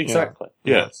them. Exactly,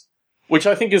 yes. Which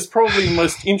I think is probably the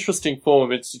most interesting form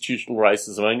of institutional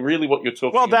racism. I mean, really what you're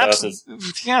talking about is...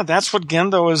 Yeah, that's what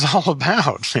Gendo is all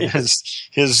about,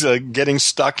 is getting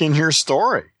stuck in your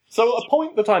story. So a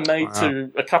point that I made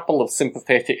to a couple of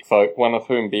sympathetic folk, one of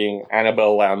whom being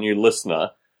Annabelle, our new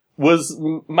listener, was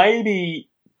maybe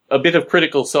a bit of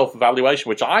critical self-evaluation,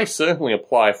 which I certainly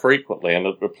apply frequently and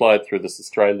have applied through this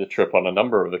Australia trip on a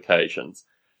number of occasions,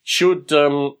 should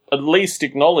at least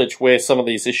acknowledge where some of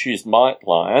these issues might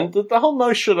lie. And the whole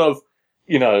notion of,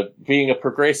 being a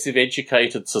progressive,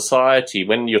 educated society,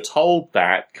 when you're told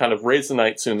that, kind of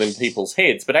resonates in people's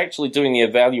heads, but actually doing the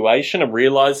evaluation and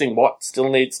realising what still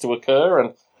needs to occur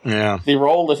and the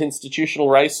role that institutional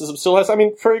racism still has. I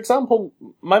mean, for example,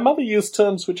 my mother used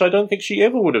terms which I don't think she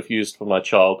ever would have used for my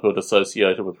childhood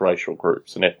associated with racial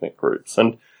groups and ethnic groups.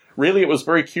 And really it was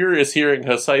very curious hearing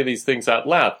her say these things out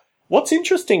loud. What's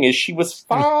interesting is she was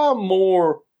far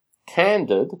more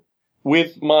candid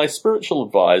with my spiritual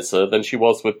advisor than she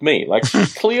was with me. Like, she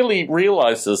clearly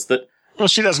realizes that... Well,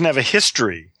 she doesn't have a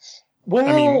history. Well...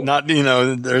 I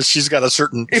mean, she's got a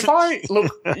certain...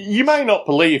 Look, you may not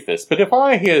believe this, but if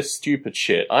I hear stupid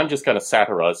shit, I'm just going to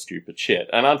satirize stupid shit.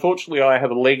 And unfortunately, I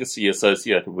have a legacy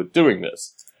associated with doing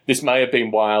this. This may have been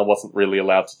why I wasn't really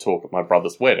allowed to talk at my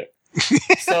brother's wedding.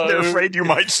 So, they're afraid you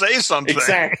might say something.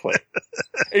 Exactly.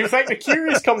 In fact, the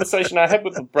curious conversation I had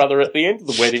with the brother at the end of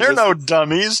the wedding They're no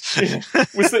dummies.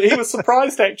 was that he was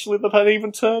surprised actually that I'd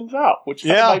even turned up, which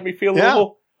kind of made me feel a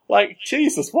little like,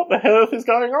 Jesus, what the hell is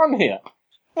going on here?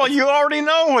 Well, you already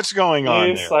know what's going on.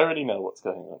 Yes, I already know what's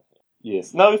going on here.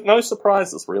 Yes. No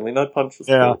surprises, really. No punches.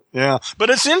 Yeah. But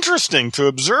it's interesting to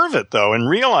observe it, though, and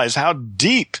realize how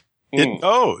deep it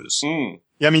goes. Mm.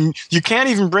 I mean, you can't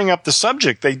even bring up the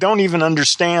subject. They don't even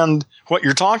understand what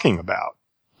you're talking about.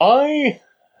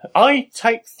 I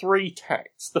take three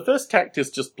tacts. The first tact is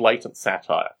just blatant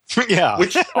satire. Yeah.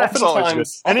 Which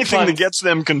oftentimes... Anything that gets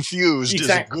them confused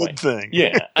is a good thing.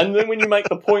 Yeah. And then when you make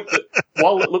the point that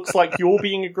while it looks like you're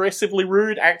being aggressively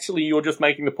rude, actually you're just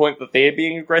making the point that they're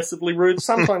being aggressively rude,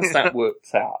 sometimes that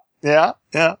works out. Yeah.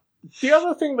 The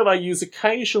other thing that I use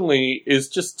occasionally is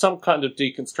just some kind of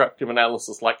deconstructive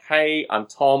analysis, like, hey, I'm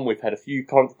Tom, we've had a few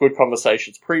good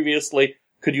conversations previously,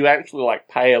 could you actually,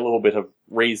 pay a little bit of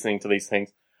reasoning to these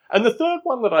things? And the third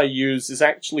one that I use is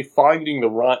actually finding the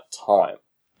right time,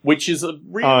 which is a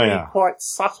really quite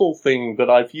subtle thing that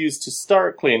I've used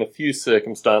historically in a few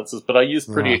circumstances, but I use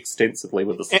pretty extensively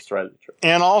with this Australia trip.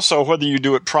 And also whether you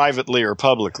do it privately or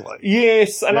publicly.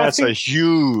 Yes, and that's a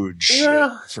huge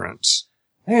difference.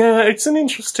 Yeah, it's an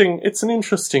interesting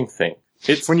thing.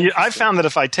 I found that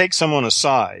if I take someone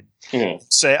aside,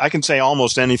 I can say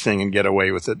almost anything and get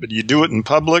away with it, but you do it in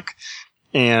public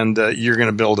and you're going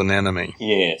to build an enemy.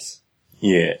 Yes.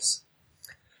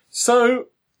 So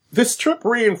this trip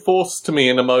reinforced to me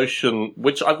an emotion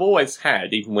which I've always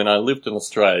had, even when I lived in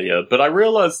Australia, but I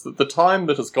realised that the time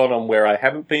that has gone on where I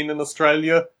haven't been in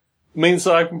Australia means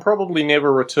that I can probably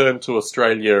never return to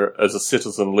Australia as a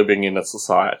citizen living in a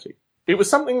society. It was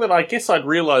something that I guess I'd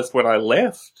realised when I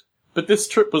left, but this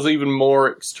trip was even more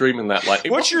extreme in that. Like,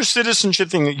 what's your citizenship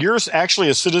thing? You're actually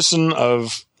a citizen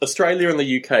of Australia and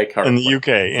the UK currently. In the UK.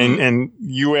 And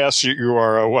US, you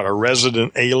are a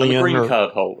resident alien? I'm a green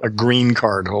card holder. A green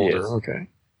card holder, yes. Okay.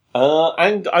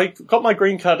 And I got my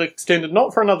green card extended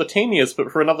not for another 10 years, but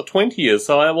for another 20 years,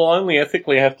 so I will only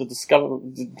ethically have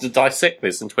to dissect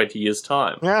this in 20 years'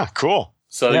 time. Yeah, cool.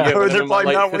 So, there might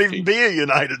not even be a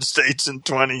United States in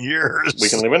 20 years. We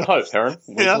can live in hope, Heron.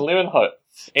 We can live in hope.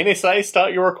 NSA,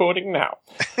 start your recording now.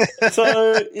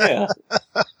 So, yeah.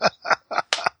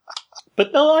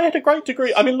 But no, I had a great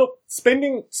degree. I mean, look,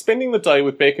 spending the day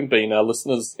with Beck and Bean, our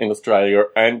listeners in Australia,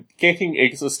 and getting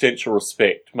existential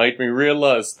respect made me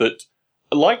realise that,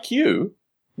 like you,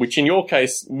 which in your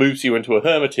case moves you into a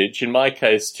hermitage, in my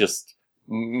case just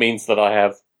means that I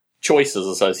have choices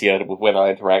associated with when I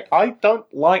interact. I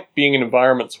don't like being in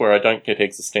environments where I don't get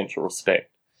existential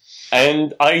respect.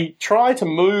 And I try to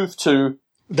move to...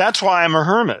 That's why I'm a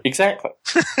hermit. Exactly.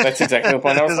 That's exactly the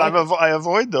point I was making. I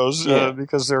avoid those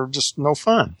because they're just no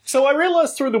fun. So I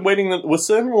realised through the wedding that there were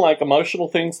certain emotional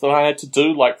things that I had to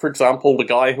do. Like, for example, the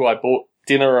guy who I bought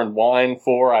dinner and wine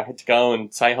for, I had to go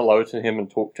and say hello to him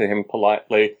and talk to him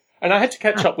politely. And I had to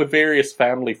catch up with various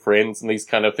family friends and these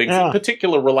kind of things, in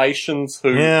particular relations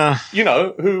who,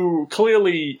 who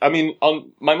clearly, I mean,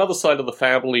 on my mother's side of the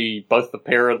family, both the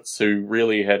parents who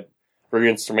really had very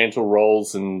instrumental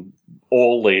roles in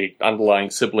all the underlying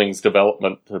siblings'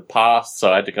 development had passed,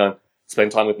 so I had to go and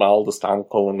spend time with my oldest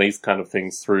uncle and these kind of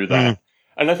things through that.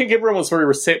 And I think everyone was very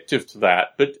receptive to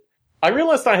that, but I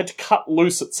realised I had to cut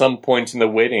loose at some point in the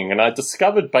wedding, and I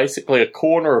discovered basically a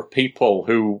corner of people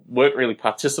who weren't really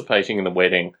participating in the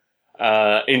wedding,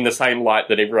 in the same light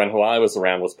that everyone who I was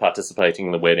around was participating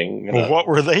in the wedding. Well, what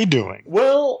were they doing?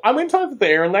 Well, I went over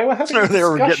there and they were having a discussion. They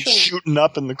were getting shooting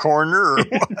up in the corner or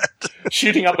what?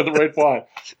 Shooting up with the red wine.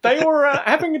 They were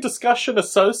having a discussion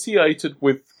associated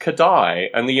with Kadai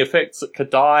and the effects that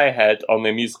Kadai had on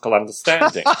their musical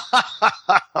understanding.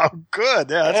 Oh,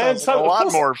 good. Yeah, that sounds a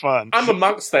lot more fun. I'm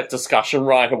amongst that discussion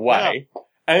right away. Yeah.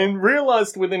 And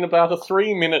realised within about a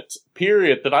 3-minute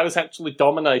period that I was actually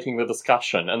dominating the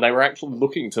discussion, and they were actually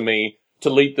looking to me to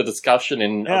lead the discussion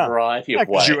in a variety of ways.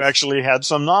 Because you actually had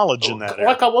some knowledge in that area.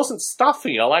 Like, I wasn't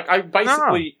stuffy. I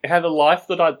basically had a life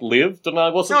that I'd lived, and I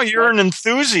wasn't... No, you're an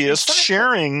enthusiast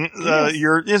sharing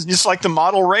it's like the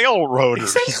model railroader.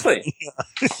 Exactly.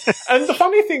 And the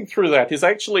funny thing through that is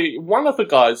actually one of the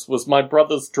guys was my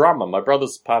brother's drummer. My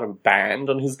brother's part of a band,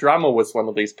 and his drummer was one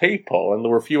of these people, and there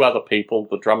were a few other people,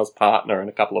 the drummer's partner and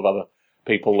a couple of other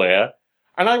people there.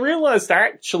 And I realised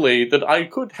actually that I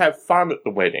could have fun at the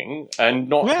wedding and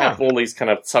not have all these kind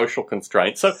of social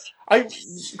constraints. So I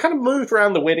kind of moved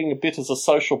around the wedding a bit as a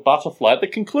social butterfly. At the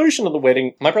conclusion of the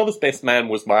wedding, my brother's best man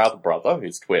was my other brother,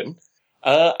 who's twin.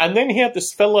 And then he had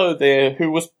this fellow there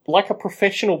who was like a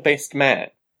professional best man,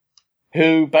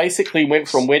 who basically went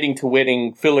from wedding to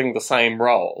wedding filling the same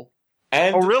role.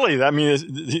 And oh, really? I mean,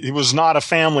 it was not a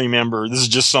family member. This is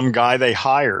just some guy they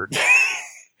hired.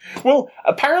 Well,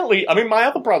 apparently, I mean, my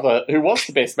other brother, who was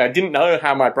the best man, didn't know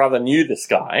how my brother knew this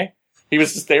guy. He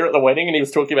was just there at the wedding, and he was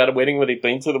talking about a wedding that he'd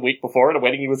been to the week before and a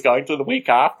wedding he was going to the week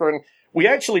after, and we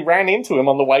actually ran into him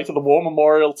on the way to the War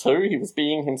Memorial too. He was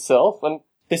being himself, and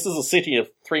this is a city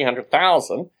of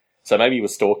 300,000, so maybe he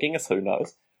was stalking us, who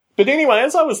knows. But anyway,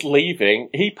 as I was leaving,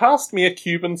 he passed me a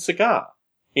Cuban cigar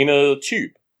in a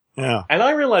tube. Yeah. And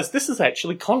I realised this is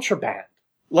actually contraband.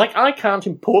 Like, I can't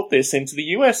import this into the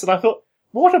US, and I thought,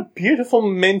 what a beautiful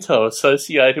memento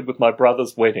associated with my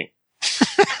brother's wedding.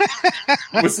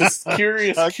 Was this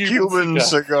curious Cuban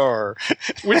cigar.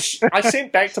 Which I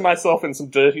sent back to myself in some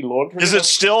dirty laundry. Is it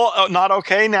still not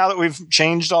okay now that we've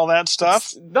changed all that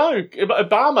stuff? No,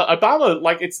 Obama,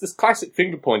 like, it's this classic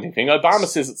finger pointing thing. Obama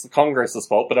says it's the Congress's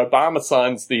fault, but Obama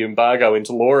signs the embargo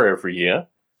into law every year.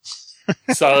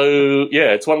 So,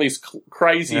 yeah, it's one of these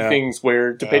crazy things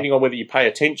where, depending on whether you pay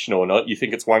attention or not, you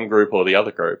think it's one group or the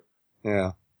other group.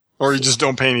 Yeah. Or you just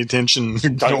don't pay any attention.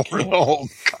 Don't the whole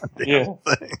goddamn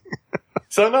thing.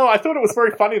 So, no, I thought it was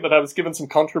very funny that I was given some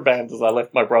contraband as I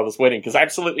left my brother's wedding, because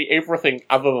absolutely everything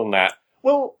other than that,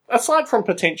 well, aside from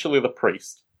potentially the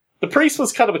priest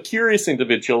was kind of a curious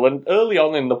individual, and early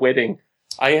on in the wedding,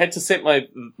 I had to set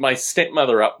my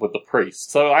stepmother up with the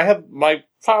priest. So I have my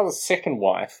father's second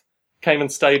wife came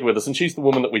and stayed with us, and she's the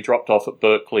woman that we dropped off at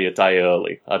Berkeley a day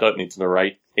early. I don't need to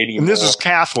narrate any more. And this is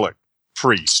Catholic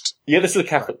priest. Yeah, this is a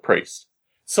Catholic priest.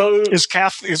 So is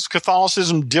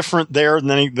Catholicism different there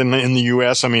than in the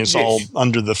U.S.? I mean, it's all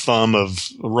under the thumb of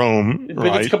Rome, right?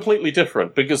 But it's completely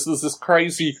different because there's this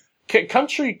crazy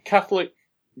country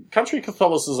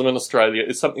Catholicism in Australia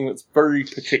is something that's very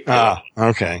particular. Ah,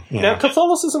 okay. Yeah. Now,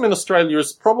 Catholicism in Australia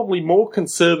is probably more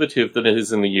conservative than it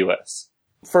is in the US.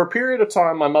 For a period of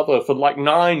time, for like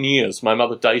 9 years, my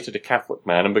mother dated a Catholic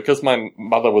man, and because my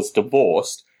mother was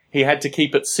divorced, he had to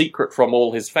keep it secret from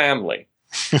all his family.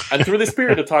 And through this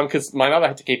period of time, because my mother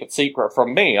had to keep it secret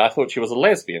from me, I thought she was a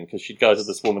lesbian because she'd go to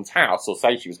this woman's house, or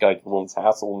say she was going to the woman's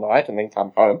house all night and then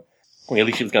come home.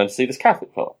 Really, she was going to see this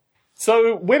Catholic fellow.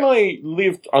 So when I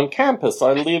lived on campus,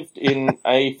 I lived in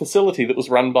a facility that was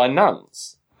run by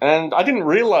nuns. And I didn't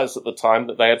realize at the time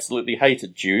that they absolutely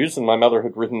hated Jews, and my mother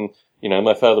had written,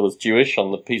 my father was Jewish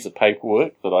on the piece of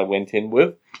paperwork that I went in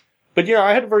with. But yeah,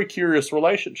 I had a very curious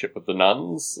relationship with the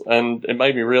nuns, and it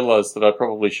made me realize that I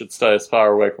probably should stay as far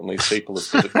away from these people as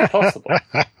physically possible.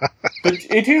 But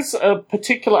it is a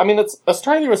particular,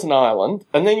 Australia is an island,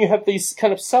 and then you have these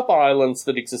kind of sub-islands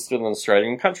that exist within Australia,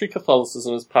 and country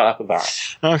Catholicism is part of that.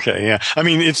 Okay, yeah. I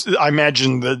mean, I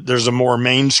imagine that there's a more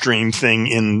mainstream thing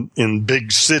in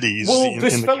big cities, in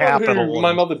the capital. Who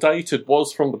my mother dated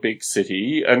was from the big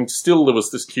city, and still there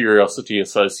was this curiosity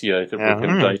associated with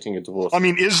him dating a divorced. I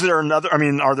mean,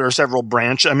 are there several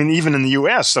branches? I mean, even in the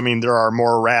U.S., there are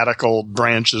more radical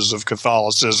branches of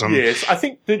Catholicism. Yes, I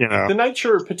think the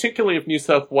nature, particularly of New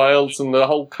South Wales and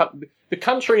the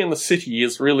country and the city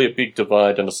is really a big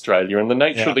divide in Australia, and the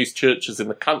nature of these churches in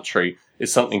the country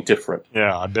is something different.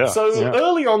 Yeah, I bet. So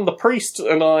early on, the priest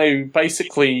and I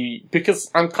basically, because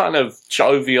I'm kind of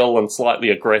jovial and slightly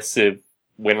aggressive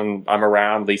when I'm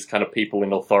around these kind of people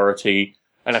in authority,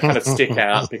 and I kind of stick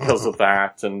out because of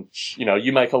that, and,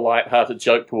 you make a light-hearted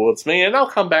joke towards me, and I'll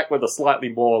come back with a slightly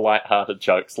more light-hearted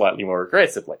joke, slightly more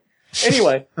aggressively.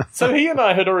 Anyway, so he and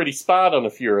I had already sparred on a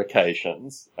few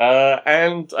occasions,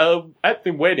 and at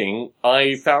the wedding,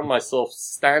 I found myself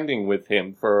standing with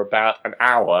him for about an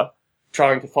hour,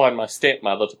 trying to find my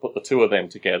stepmother to put the two of them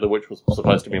together, which was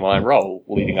supposed to be my role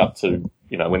leading up to,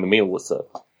 when the meal was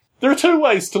served. There are two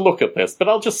ways to look at this, but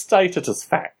I'll just state it as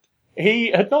fact.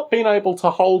 He had not been able to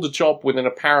hold a job within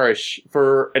a parish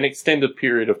for an extended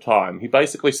period of time. He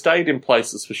basically stayed in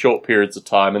places for short periods of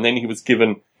time, and then he was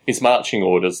given his marching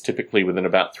orders, typically within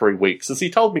about 3 weeks, as he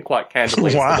told me quite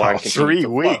candidly. Wow, 3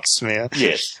 weeks, man.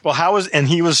 Yes. Well,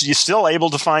 he was still able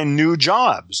to find new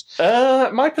jobs?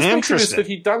 My perspective is that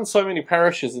he'd done so many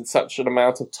parishes in such an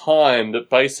amount of time that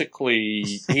basically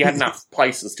he had enough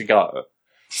places to go.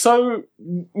 So,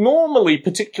 normally,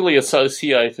 particularly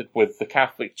associated with the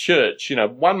Catholic Church,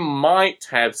 one might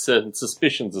have certain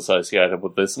suspicions associated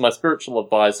with this. My spiritual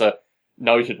advisor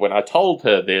noted when I told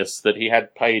her this that he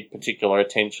had paid particular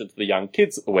attention to the young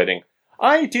kids at the wedding.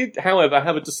 I did, however,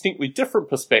 have a distinctly different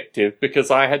perspective because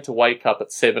I had to wake up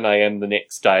at 7 a.m. the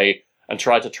next day and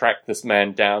try to track this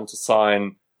man down to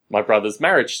sign my brother's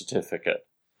marriage certificate.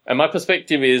 And my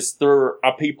perspective is there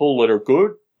are people that are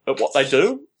good at what they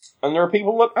do, and there are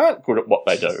people that aren't good at what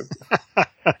they do.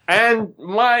 And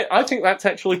I think that's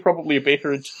actually probably a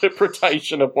better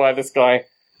interpretation of why this guy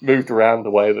moved around the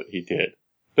way that he did.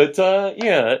 But,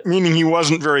 Meaning he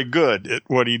wasn't very good at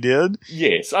what he did?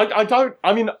 Yes. I would want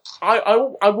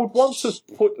to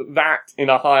put that in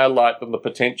a higher light than the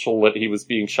potential that he was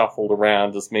being shuffled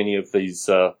around as many of these,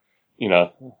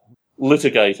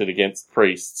 litigated against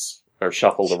priests are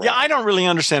shuffled around. Yeah, I don't really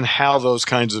understand how those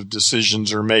kinds of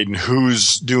decisions are made and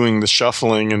who's doing the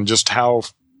shuffling and just how,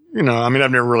 I've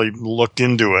never really looked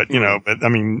into it, but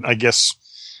I guess,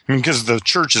 because the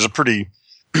church is a pretty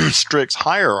strict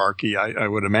hierarchy, I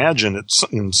would imagine it's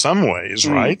in some ways,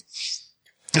 right?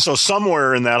 So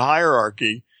somewhere in that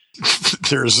hierarchy,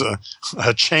 there's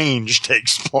a change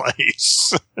takes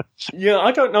place. Yeah,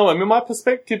 I don't know. My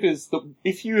perspective is that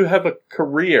if you have a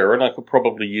career, and I could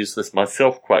probably use this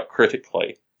myself quite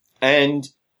critically, and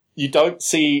you don't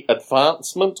see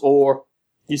advancement or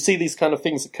you see these kind of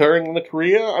things occurring in the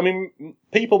career,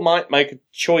 people might make a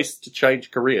choice to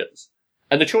change careers.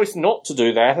 And the choice not to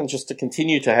do that and just to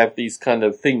continue to have these kind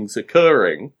of things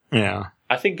occurring,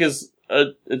 I think is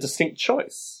a distinct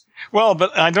choice. Well,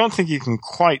 but I don't think you can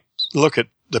quite look at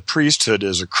the priesthood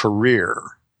as a career.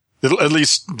 At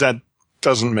least that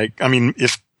doesn't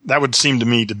if that would seem to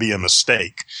me to be a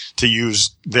mistake to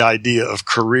use the idea of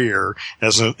career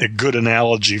as a good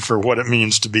analogy for what it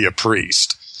means to be a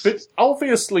priest. But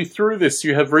obviously through this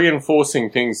you have reinforcing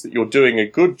things that you're doing a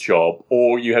good job,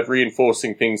 or you have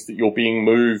reinforcing things that you're being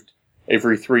moved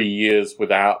every 3 years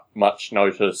without much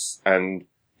notice, and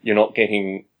you're not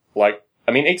getting, like,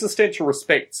 I mean, existential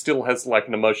respect still has, like,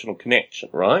 an emotional connection,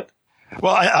 right?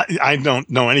 Well, I don't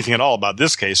know anything at all about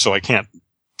this case, so I can't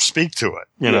speak to it,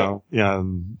 you know. Yeah.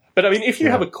 But I mean, if you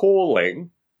have a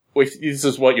calling, if this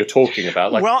is what you're talking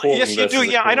about, like, well, yes, you do.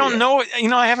 Yeah, I don't know. You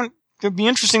know, I haven't. It'd be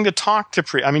interesting to talk to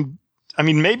I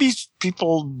mean, maybe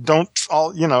people don't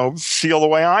all, feel the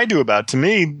way I do about it. To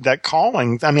me, that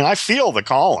calling, I mean, I feel the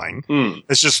calling.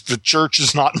 It's just the church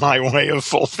is not my way of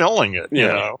fulfilling it, you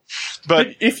know.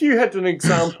 But if you had an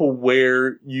example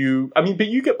where but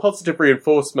you get positive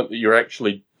reinforcement that you're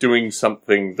actually doing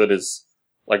something that is,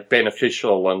 like,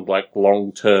 beneficial and, like,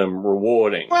 long-term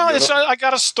rewarding. Well, I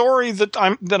got a story that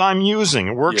I'm using.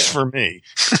 It works for me.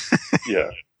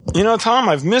 Yeah. You know, Tom,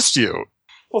 I've missed you.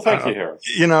 Well, thank you, Harris.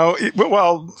 You know,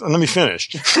 well, let me finish.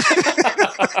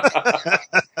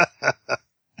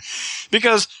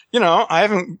 Because, I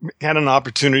haven't had an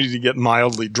opportunity to get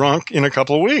mildly drunk in a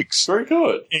couple of weeks. Very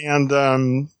good. And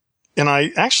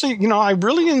I actually, I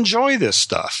really enjoy this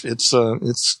stuff. It's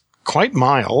quite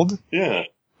mild. Yeah.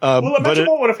 Well, imagine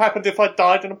what would have happened if I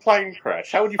died in a plane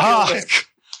crash. How would you feel then?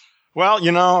 Well,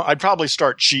 I'd probably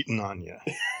start cheating on you.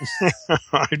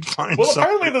 I'd find something.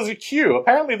 Apparently there's a queue.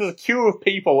 Apparently there's a queue of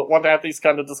people that want to have these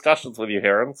kind of discussions with you,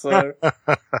 Heron. So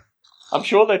I'm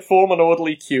sure they'd form an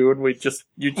orderly queue, and you'd just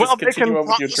continue on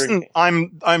with your drinking.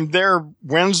 I'm there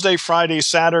Wednesday, Friday,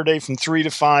 Saturday from 3 to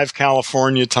 5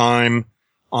 California time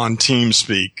on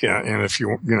TeamSpeak. And if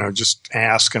you just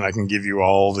ask and I can give you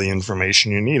all the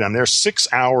information you need. I'm there 6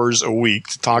 hours a week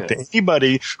to talk to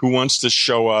anybody who wants to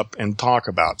show up and talk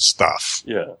about stuff.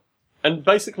 Yeah. And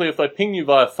basically, if they ping you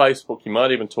via Facebook, you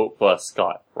might even talk via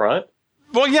Skype, right?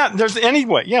 Well, yeah,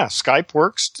 Skype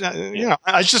works.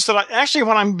 It's just that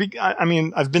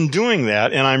I've been doing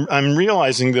that, and I'm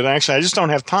realizing that actually I just don't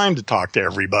have time to talk to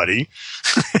everybody,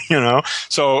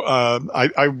 So,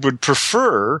 I would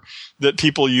prefer that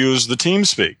people use the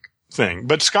TeamSpeak thing,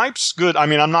 but Skype's good. I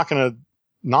mean, I'm not going to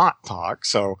not talk.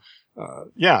 So,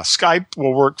 Skype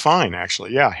will work fine,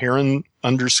 actually. Yeah.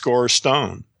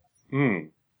 Heron_Stone.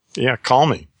 Yeah. Call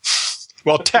me.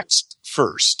 Well, text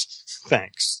first.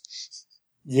 Thanks.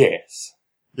 Yes.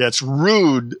 Yeah, it's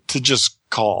rude to just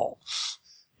call.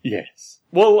 Yes.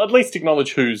 Well, at least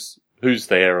acknowledge who's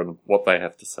there and what they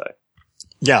have to say.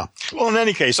 Yeah. Well, in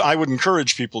any case, I would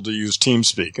encourage people to use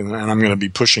TeamSpeak, and I'm going to be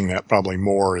pushing that probably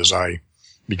more as I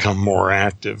become more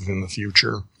active in the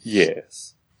future.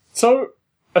 Yes. So,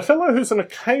 a fellow who's an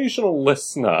occasional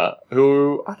listener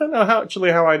who, I don't know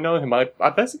how I know him. I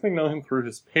basically know him through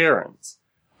his parents.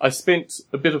 I spent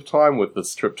a bit of time with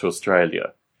this trip to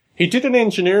Australia. He did an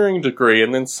engineering degree,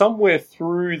 and then somewhere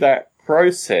through that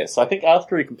process, I think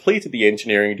after he completed the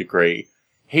engineering degree,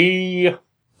 he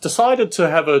decided to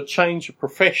have a change of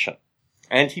profession,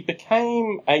 and he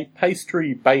became a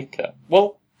pastry baker.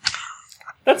 Well,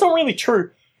 that's not really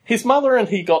true. His mother and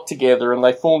he got together and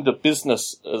they formed a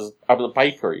business as a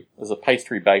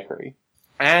pastry bakery.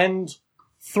 And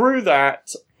through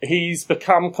that, he's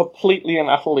become completely and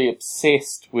utterly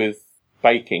obsessed with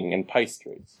baking and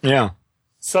pastries. Yeah.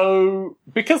 So,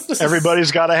 because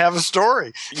everybody's got to have a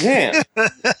story. Yeah.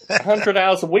 100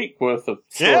 hours a week worth of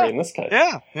story in this case.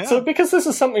 Yeah. So, because this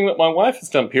is something that my wife has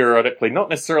done periodically, not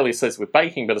necessarily associated with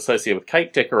baking, but associated with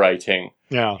cake decorating.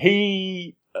 Yeah.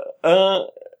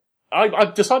 I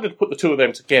decided to put the two of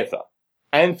them together.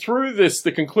 And through this,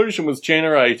 the conclusion was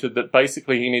generated that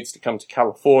basically he needs to come to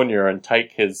California and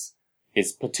take his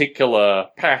particular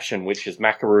passion, which is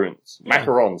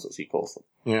macarons, as he calls them.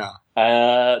 Yeah.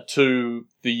 To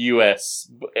the US.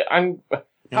 And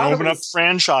open up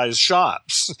franchise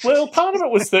shops. Well, part of it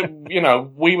was that,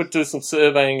 we would do some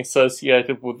surveying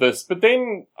associated with this, but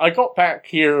then I got back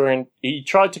here and he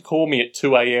tried to call me at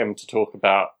 2 a.m. to talk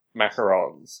about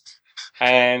macarons.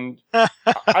 And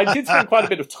I did spend quite a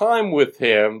bit of time with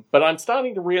him, but I'm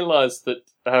starting to realize that,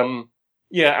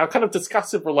 our kind of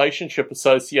discussive relationship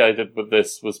associated with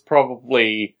this was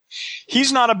probably...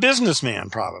 He's not a businessman,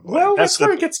 probably. Well, that's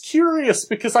where it gets curious,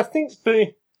 because I think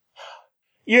it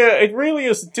really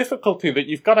is a difficulty that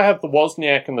you've got to have the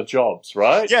Wozniak and the Jobs,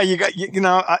 right? Yeah,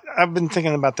 I've been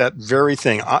thinking about that very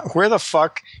thing. Where the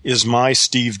fuck is my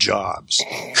Steve Jobs?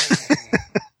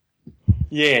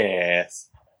 Yes.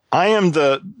 I am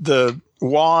the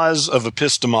Woz of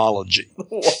epistemology.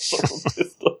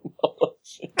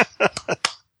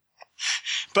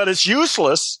 But it's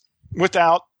useless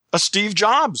without a Steve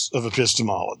Jobs of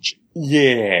epistemology.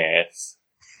 Yes.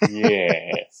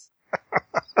 Yes.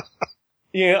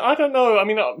 Yeah, I don't know. I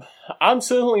mean, I'm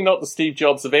certainly not the Steve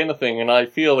Jobs of anything, and I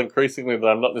feel increasingly that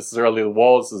I'm not necessarily the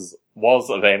Woz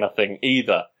of anything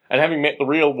either. And having met the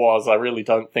real Woz, I really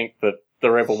don't think that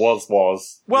there ever was.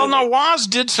 Well, really. no, Woz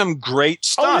did some great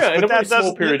stuff. Oh, yeah, in but a very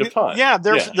small period of time. Yeah,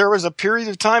 there was a period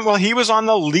of time. Well, he was on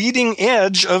the leading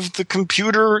edge of the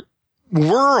computer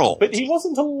world. But he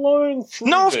wasn't alone through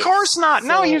No, of this. course not.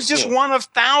 No, he was just one of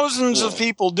thousands of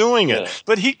people doing it. Yeah.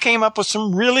 But he came up with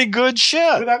some really good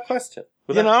shit. Without question.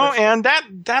 And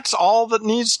that's all that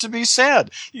needs to be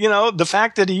said. The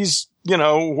fact that he's,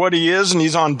 what he is and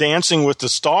he's on Dancing with the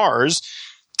Stars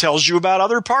tells you about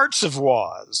other parts of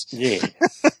Woz. Yeah.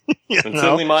 And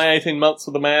certainly my 18 months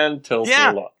with the man tells me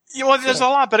a lot. Well, there's a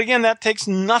lot, but again, that takes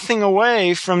nothing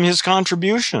away from his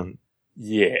contribution.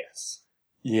 Yes.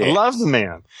 I love the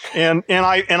man. And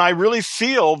I really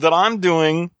feel that I'm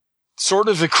doing sort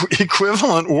of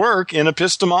equivalent work in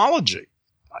epistemology.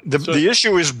 The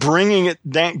issue is bringing it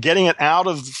down, getting it out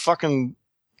of the fucking,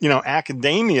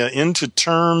 academia into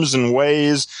terms and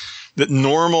ways that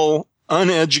normal,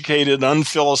 uneducated,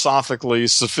 unphilosophically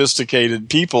sophisticated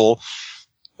people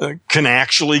can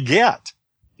actually get.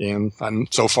 And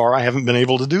so far I haven't been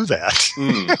able to do that.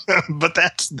 But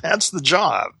that's the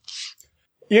job.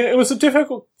 Yeah, it was a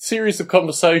difficult series of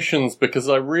conversations because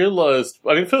I realized,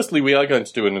 firstly, we are going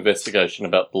to do an investigation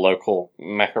about the local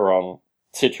macaron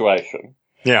situation.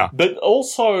 Yeah. But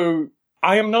also,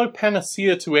 I am no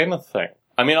panacea to anything.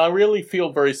 I really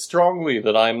feel very strongly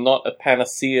that I am not a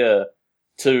panacea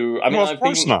to... of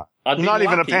course not. You're not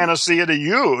even a panacea to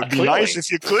you. It'd be nice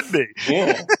if you could be.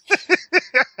 Yeah.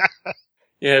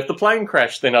 Yeah, if the plane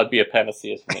crashed, then I'd be a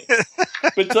panacea to me.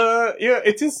 But,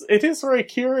 it is very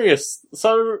curious.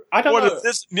 So, I don't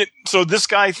know. So this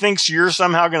guy thinks you're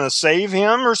somehow going to save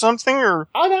him or something? Or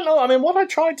I don't know. What I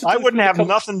tried to do... I wouldn't have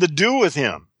nothing to do with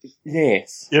him.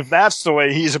 Yes. If that's the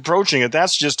way he's approaching it,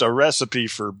 that's just a recipe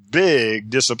for big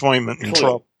disappointment and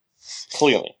trouble.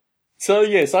 Clearly. So,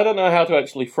 yes, I don't know how to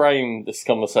actually frame this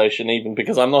conversation even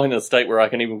because I'm not in a state where I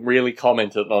can even really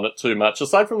comment on it too much.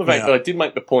 Aside from the fact that I did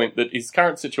make the point that his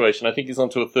current situation, I think he's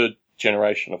onto a third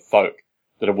generation of folk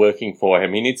that are working for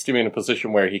him. He needs to be in a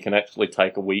position where he can actually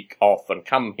take a week off and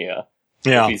come here.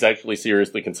 Yeah. If he's actually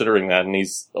seriously considering that, and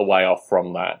he's a way off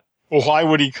from that. Well, why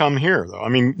would he come here, though?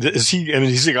 Has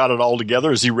he got it all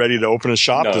together? Is he ready to open a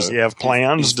shop? No, does he have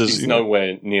plans? He's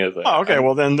nowhere near that. Oh, okay.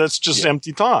 Well, then that's just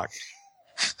empty talk.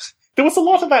 There was a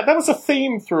lot of that. That was a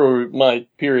theme through my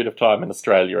period of time in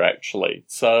Australia, actually.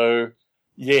 So,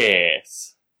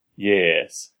 yes.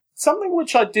 Something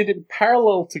which I did in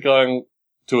parallel to going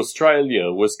to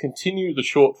Australia was continue the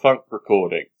short funk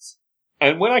recordings.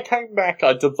 And when I came back,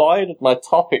 I divided my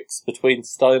topics between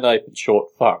Stone Ape and short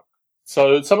funk.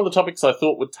 So some of the topics I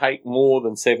thought would take more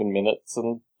than 7 minutes,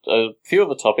 and a few of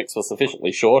the topics were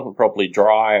sufficiently short and probably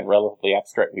dry and relatively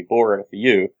abstractly boring for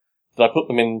you, that I put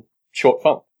them in short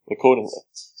funk accordingly.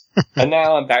 And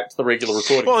now I'm back to the regular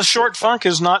recording. Well, short funk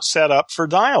is not set up for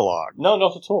dialogue. No,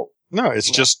 not at all. No,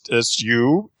 it's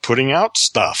you putting out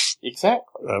stuff.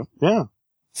 Exactly. Yeah.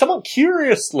 Somewhat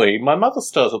curiously, my mother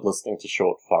started listening to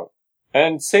short funk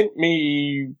and sent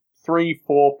me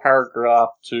 3-4 paragraph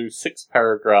to 6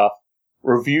 paragraph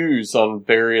reviews on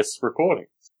various recordings.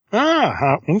 Ah,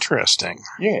 how interesting.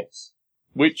 Yes.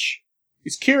 Which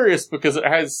is curious because it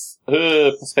has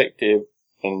her perspective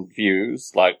and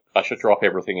views, like I should drop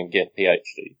everything and get a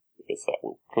PhD, because that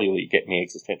will clearly get me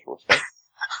existential respect.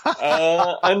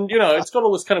 And, it's got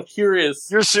all this kind of curious...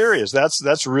 You're serious.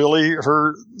 That's really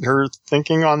her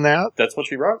thinking on that? That's what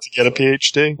she wrote. To get a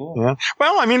PhD? Yeah.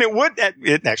 Well,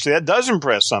 that does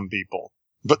impress some people.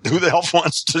 But who the hell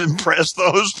wants to impress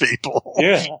those people?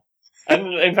 Yeah.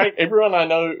 And in fact, everyone I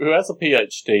know who has a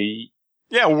PhD...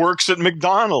 Yeah, works at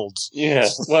McDonald's. Yeah,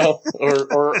 well,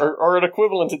 or an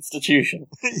equivalent institution.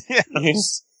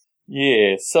 Yes.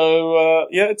 Yeah, so,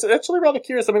 it's actually rather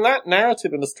curious. That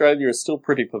narrative in Australia is still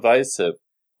pretty pervasive.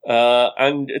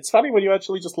 And it's funny when you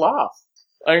actually just laugh.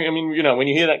 When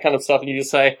you hear that kind of stuff and you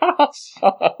just say, ha ha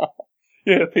ha,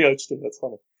 yeah, PhD, that's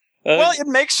funny. Well, it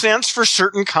makes sense for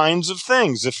certain kinds of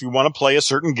things. If you want to play a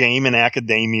certain game in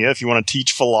academia, if you want to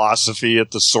teach philosophy at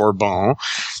the Sorbonne,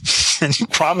 then you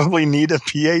probably need a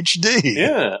PhD.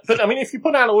 Yeah. But, if you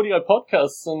put out audio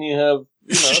podcasts and you have,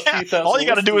 a few thousand... all you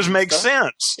got to do is make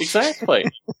sense. Exactly.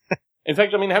 In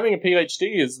fact, having a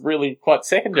PhD is really quite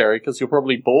secondary because you'll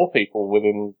probably bore people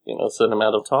within, a certain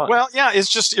amount of time. Well, yeah, it's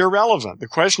just irrelevant. The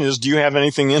question is, do you have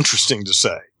anything interesting to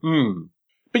say?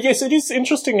 But yes, it is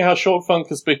interesting how short funk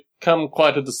has become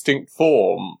quite a distinct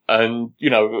form, and,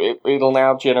 it'll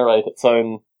now generate its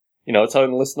own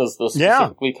listeners that are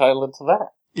specifically tailored to that.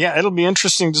 Yeah, it'll be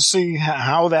interesting to see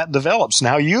how that develops and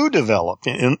how you develop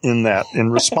in that,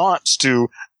 in response to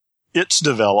its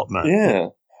development. Yeah.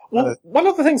 Well, one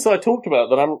of the things that I talked about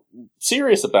that I'm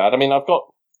serious about, I mean, I've got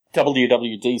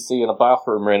WWDC and a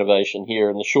bathroom renovation here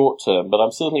in the short term, but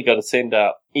I'm certainly going to send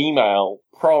out email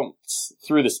prompts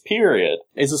through this period,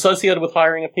 is associated with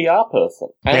hiring a PR person.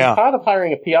 And part of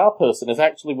hiring a PR person is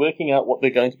actually working out what they're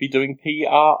going to be doing PR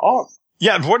on.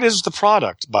 Yeah, what is the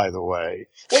product, by the way?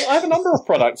 Well, I have a number of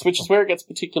products, which is where it gets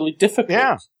particularly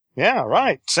difficult. Yeah,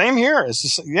 right. Same here. It's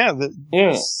just,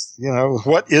 you know,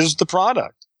 what is the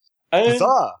product? I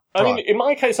mean, in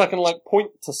my case, I can, like,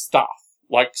 point to stuff.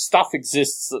 Like, stuff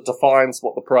exists that defines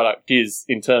what the product is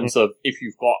in terms of if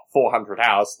you've got 400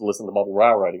 hours to listen to model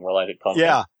railroading related content.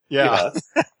 Yeah.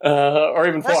 You know, or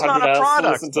even 400 hours to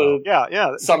listen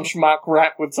to some schmuck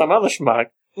rap with some other schmuck.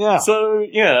 Yeah. So,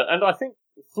 and I think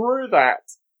through that,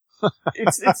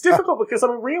 it's difficult because, I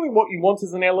mean, really what you want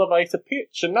is an elevator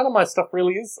pitch, and none of my stuff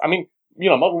really is. I mean, you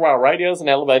know, model rail radio is an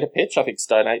elevator pitch. I think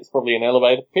Stone 8 is probably an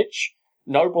elevator pitch.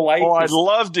 Noble 8 I'd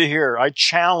love to hear. I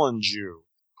challenge you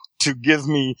to give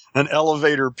me an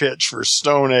elevator pitch for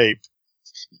Stone Ape.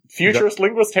 Futurist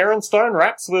linguist Heron Stone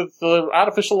raps with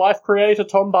artificial life creator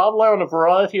Tom Bardlow on a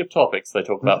variety of topics. They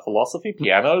talk about philosophy,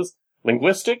 pianos,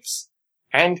 linguistics,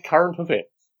 and current events.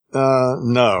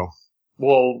 No.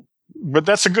 Well, but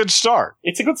that's a good start.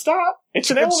 It's a good start. It's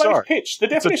an elevator pitch. The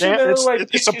definition of an elevator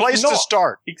pitch is it's a place to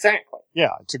start. Exactly. Yeah,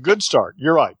 it's a good start.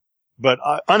 You're right. But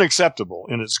unacceptable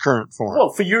in its current form.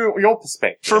 Well, for your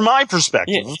perspective. For my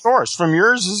perspective, yes. Of course. From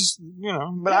yours is, you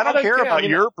know, but I don't care about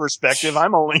your perspective.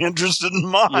 I'm only interested in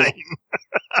mine.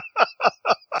 Yeah.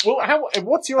 Well,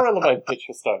 what's your elevator pitch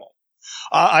for Stone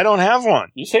Ape? I don't have one.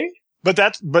 You see? But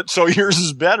so yours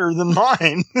is better than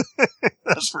mine.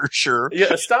 That's for sure.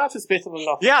 Yeah, a start is better than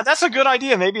nothing. Yeah, that's a good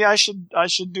idea. Maybe I should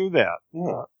do that.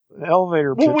 Yeah.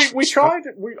 Elevator pitch. Well, we tried.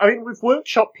 We've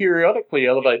workshopped periodically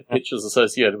elevator pitches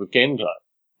associated with Gendo.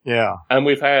 Yeah, and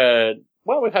we've had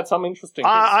some interesting.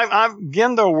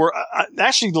 Gendo.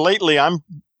 Actually lately. I'm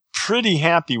pretty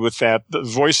happy with that. The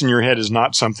voice in your head is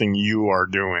not something you are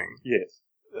doing. Yes,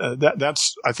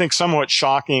 that's I think somewhat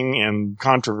shocking and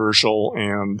controversial,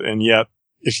 and yet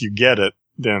if you get it,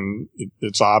 then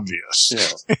it's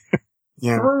obvious. Yeah.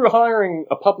 Yeah. Through hiring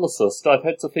a publicist, I've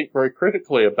had to think very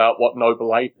critically about what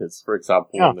Noble Ape is, for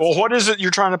example. Yeah. Well, what is it you're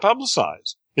trying to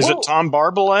publicize? Is it Tom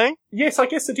Barbalet? Yes, I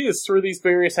guess it is, through these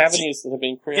various avenues that have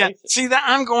been created. Yeah, see, that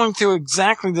I'm going through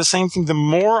exactly the same thing. The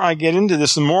more I get into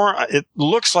this, the more it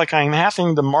looks like I'm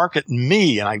having to market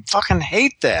me, and I fucking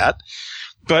hate that.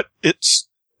 But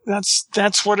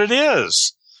that's what it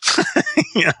is.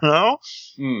 You know?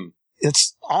 Mm.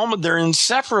 They're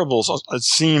inseparables, it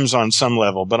seems, on some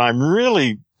level, but I'm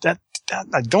really,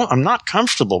 I'm not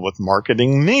comfortable with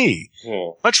marketing me.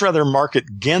 Yeah. Much rather market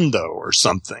Gendo or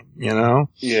something, you know?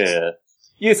 Yeah.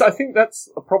 Yes, I think that's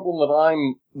a problem that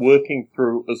I'm working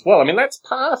through as well. I mean, that's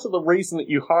part of the reason that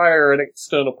you hire an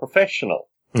external professional.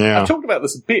 Yeah. I've talked about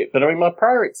this a bit, but I mean, my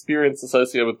prior experience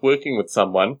associated with working with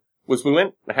someone was we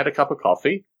went and had a cup of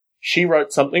coffee. She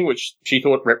wrote something which she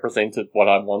thought represented what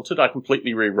I wanted. I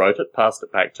completely rewrote it, passed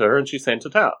it back to her, and she sent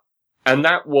it out. And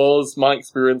that was my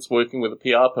experience working with a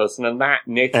PR person, and that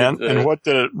netted... And what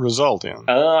did it result in?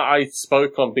 I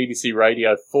spoke on BBC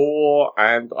Radio 4,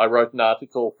 and I wrote an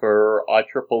article for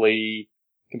IEEE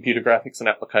Computer Graphics and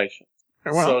Applications.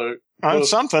 Well,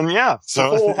 something, yeah.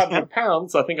 So for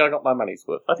 £400, I think I got my money's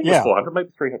worth. I think it was 400, maybe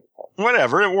 300 pounds.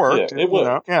 Whatever, it worked. Yeah, it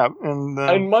worked. Yeah,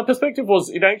 and my perspective was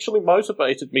it actually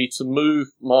motivated me to move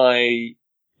my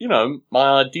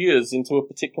ideas into a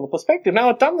particular perspective.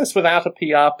 Now, I've done this without a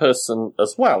PR person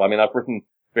as well. I mean, I've written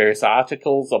various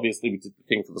articles. Obviously, we did the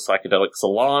thing for the Psychedelic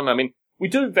Salon. I mean, we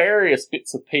do various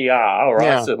bits of PR, or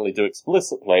I certainly do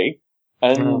explicitly,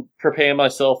 and prepare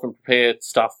myself and prepare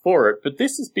stuff for it. But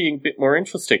this is being a bit more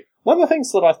interesting. One of the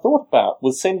things that I thought about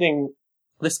was sending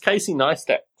this Casey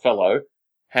Neistat fellow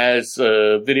has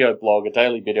a video blog, a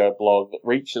daily video blog that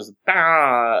reaches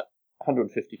about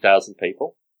 150,000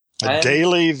 people. A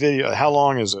daily video. How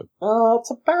long is it?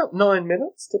 It's about 9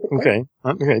 minutes, typically.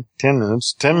 Okay. 10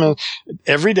 minutes. 10 minutes.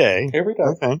 Every day. Every day.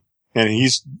 Okay. And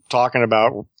he's talking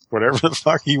about whatever the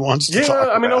fuck he wants to talk about.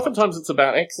 Yeah, I mean, oftentimes it's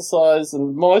about exercise,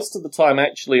 and most of the time,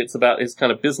 actually, it's about his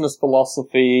kind of business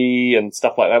philosophy and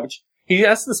stuff like that, which he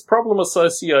has this problem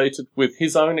associated with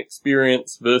his own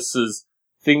experience versus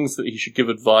things that he should give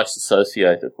advice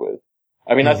associated with.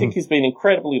 I mean, I think he's been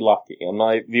incredibly lucky, and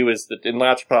my view is that in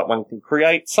large part one can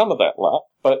create some of that luck,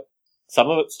 but some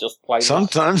of it's just plain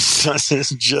sometimes it's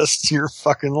just you're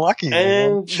fucking lucky.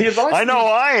 And the advice I know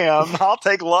I am. I'll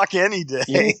take luck any day.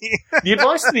 The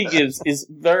advice that he gives is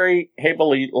very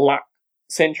heavily luck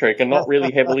centric and not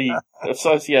really heavily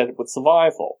associated with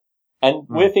survival. And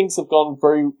where things have gone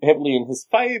very heavily in his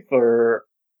favor,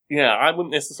 I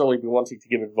wouldn't necessarily be wanting to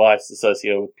give advice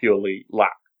associated with purely luck.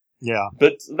 Yeah.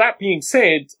 But that being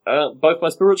said, both my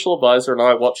spiritual advisor and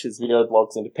I watch his video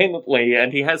blogs independently,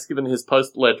 and he has given his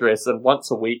postal address, and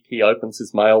once a week he opens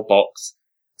his mailbox.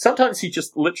 Sometimes he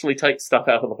just literally takes stuff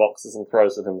out of the boxes and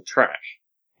throws it in the trash.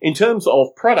 In terms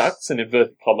of products, in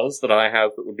inverted commas, that I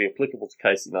have that would be applicable to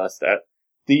Casey Neistat,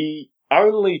 the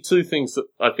only two things that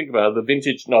I think about are the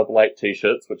vintage Noble Ape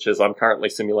t-shirts, which is I'm currently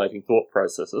simulating thought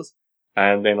processes,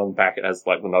 and then on the back it has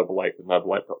like the Noble Ape with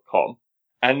nobleape.com.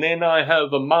 And then I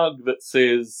have a mug that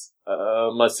says,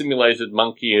 my simulated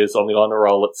monkey is on the honor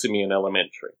roll at Simeon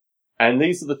Elementary. And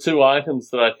these are the two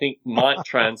items that I think might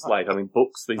translate. I mean,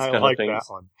 books, these kind of things.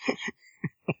 That one.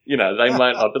 They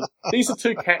might not. But these are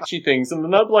two catchy things. And the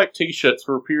Noble Ape t-shirts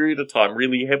for a period of time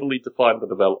really heavily defined the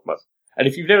development. And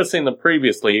if you've never seen them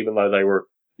previously, even though they were,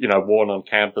 worn on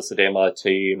campus at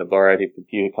MIT and a variety of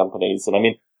computer companies, and I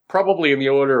mean, probably in the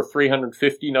order of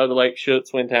 350 Noble Ape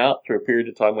shirts went out through a period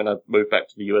of time when I moved back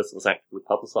to the US and was actively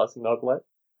publicizing Noble Ape.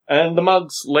 And the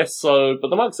mugs less so, but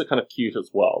the mugs are kind of cute as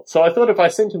well. So I thought if I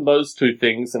sent him those two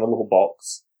things in a little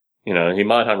box, he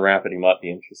might unwrap it, he might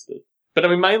be interested. But I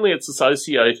mean, mainly it's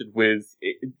associated with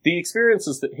the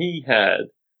experiences that he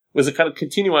had was a kind of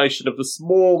continuation of the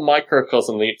small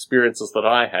microcosm, the experiences that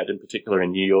I had, in particular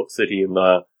in New York City in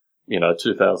the,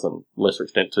 2000, lesser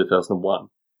extent 2001.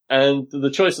 And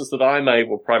the choices that I made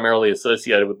were primarily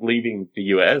associated with leaving the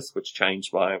US, which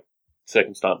changed my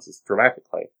circumstances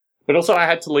dramatically. But also I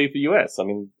had to leave the US. I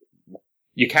mean,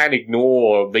 you can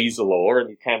ignore visa law and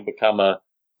you can become a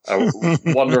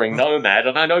wandering nomad.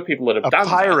 And I know people that have done that. A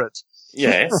pirate.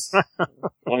 Yes.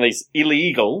 One of these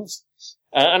illegals.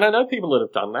 And I know people that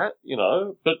have done that,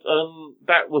 but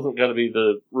that wasn't going to be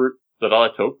the route that I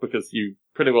took because you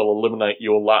pretty well eliminate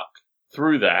your luck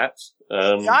through that.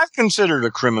 I've considered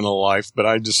a criminal life, but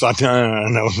I decided,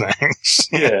 no thanks.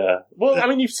 Yeah. Well, I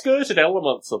mean, you've skirted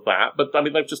elements of that, but I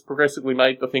mean, they've just progressively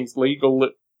made the things legal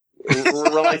that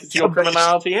related to your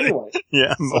criminality anyway.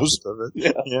 Yeah, most of it.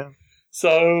 Yeah.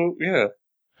 So, yeah.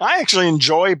 I actually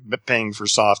enjoy paying for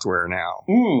software now.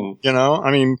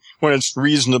 I mean, when it's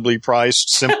reasonably priced,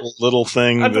 simple little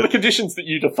thing. Under the conditions that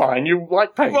you define, you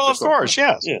like paying for software. Well, of course,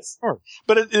 yes. Yes. Of course.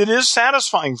 But it is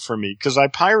satisfying for me because I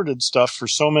pirated stuff for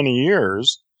so many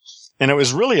years and it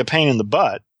was really a pain in the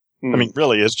butt. I mean,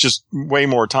 really, it's just way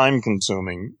more time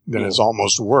consuming than it's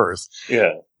almost worth.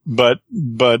 Yeah. But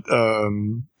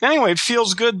anyway, it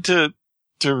feels good to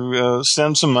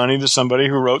send some money to somebody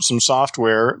who wrote some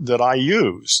software that I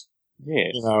use.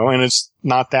 Yes. And it's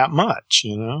not that much,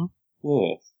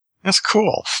 Yes. That's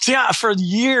cool. See, for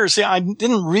years, I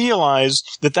didn't realize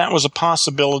that was a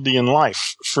possibility in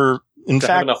life to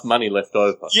have enough money left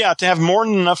over. Yeah, to have more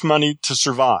than enough money to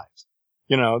survive.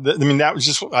 That was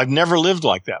just, I've never lived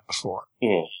like that before.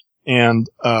 Yeah. And,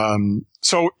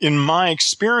 so in my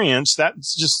experience, that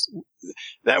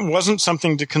wasn't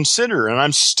something to consider. And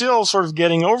I'm still sort of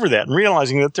getting over that and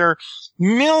realizing that there are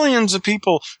millions of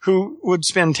people who would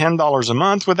spend $10 a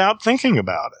month without thinking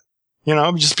about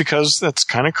it, just because that's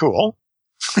kind of cool,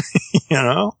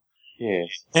 Yes.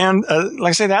 And, like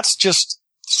I say, that's just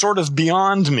sort of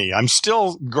beyond me. I'm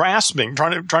still grasping,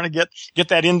 trying to get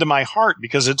that into my heart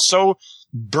because it's so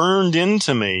burned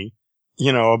into me,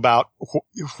 about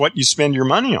what you spend your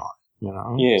money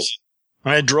on, Yes.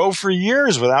 I drove for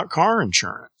years without car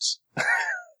insurance.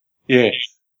 Yes.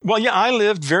 Well, yeah, I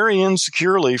lived very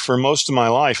insecurely for most of my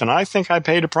life, and I think I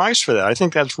paid a price for that. I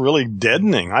think that's really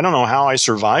deadening. I don't know how I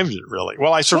survived it, really.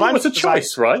 Well, I survived. Well, it was a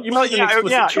choice, right? You made an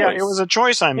explicit choice. Yeah, it was a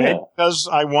choice I made because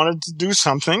I wanted to do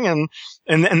something, and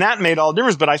that made all the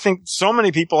difference. But I think so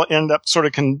many people end up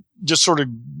just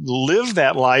live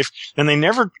that life, and they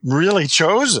never really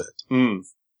chose it.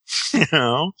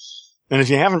 And if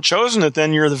you haven't chosen it,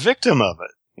 then you're the victim of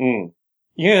it.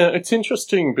 Yeah, it's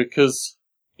interesting because,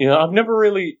 I've never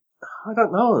really, I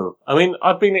don't know. I mean,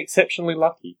 I've been exceptionally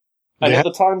lucky. And at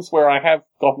the times where I have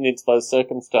gotten into those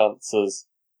circumstances,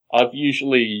 I've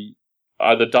usually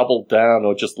either doubled down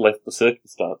or just left the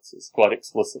circumstances quite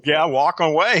explicitly. Yeah, walk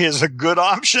away is a good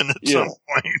option at some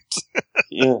point.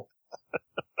 Yeah.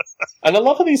 And a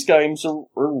lot of these games are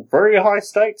very high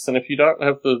stakes, and if you don't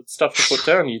have the stuff to put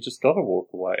down, you just gotta walk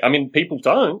away. I mean, people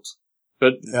don't,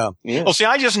 but... Yeah. Well, see,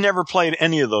 I just never played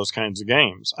any of those kinds of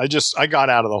games. I got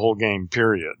out of the whole game,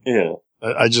 period. Yeah.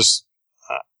 I just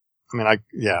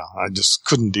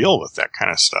couldn't deal with that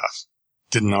kind of stuff.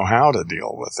 Didn't know how to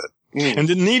deal with it. And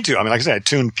didn't need to. I mean, like I said, I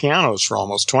tuned pianos for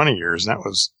almost 20 years, and that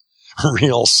was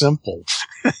real simple.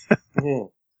 Yeah.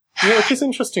 Yeah, it's just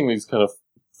interesting, these kind of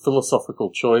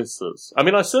philosophical choices. I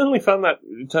mean, I certainly found that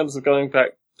in terms of going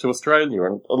back to Australia,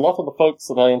 and a lot of the folks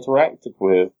that I interacted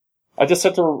with, I just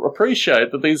had to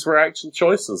appreciate that these were actual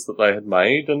choices that they had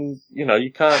made, and, you know,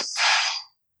 you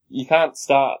can't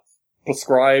start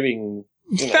prescribing.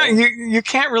 You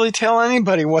can't really tell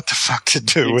anybody what the fuck to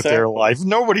do with their life.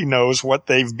 Nobody knows what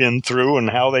they've been through and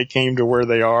how they came to where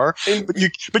they are.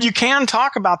 But you can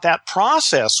talk about that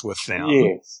process with them.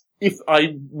 Yes. If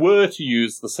I were to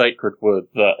use the sacred word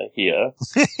here,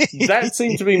 that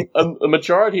seemed to be a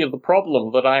majority of the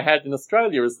problem that I had in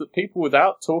Australia, is that people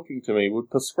without talking to me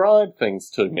would prescribe things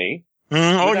to me.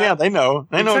 Oh yeah, they know.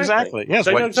 They know exactly. Yes,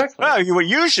 they know exactly. Well, what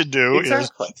you should do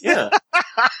is yeah,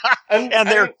 and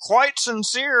they're quite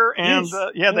sincere, and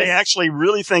they actually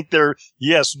really think they're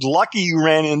lucky you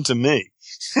ran into me.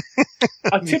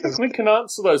 I typically can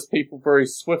answer those people very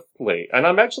swiftly, and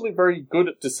I'm actually very good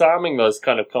at disarming those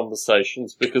kind of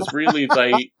conversations, because really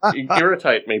they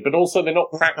irritate me, but also they're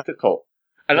not practical.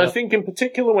 And I think in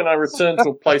particular when I return to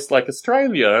a place like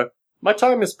Australia, my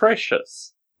time is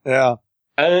precious. Yeah.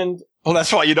 And well,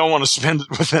 that's why you don't want to spend it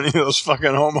with any of those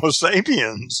fucking Homo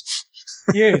sapiens.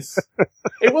 Yes.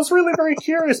 It was really very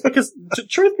curious, because,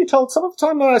 truth be told, some of the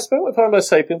time that I spent with Homo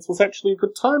sapiens was actually a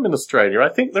good time in Australia. I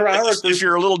think there are... If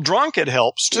you're a little drunk, it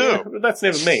helps, too. Yeah, but that's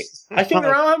never me. I think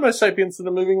there are Homo sapiens that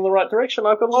are moving in the right direction.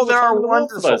 I've got a little time in the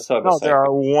world for those Homo sapiens. There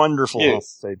are wonderful Homo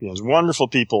sapiens. Wonderful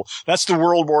people. That's the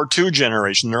World War II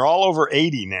generation. They're all over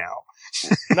 80 now.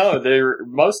 No,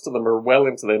 most of them are well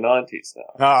into their 90s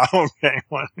now. Ah, okay.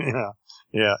 Well,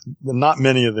 yeah. Not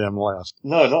many of them left.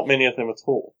 No, not many of them at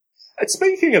all. And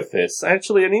speaking of this,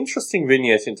 actually an interesting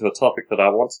vignette into a topic that I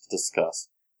wanted to discuss.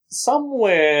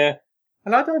 Somewhere,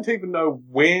 and I don't even know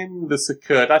when this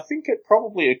occurred, I think it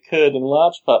probably occurred in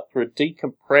large part through a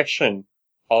decompression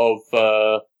of,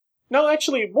 no,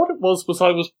 actually what it was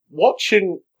I was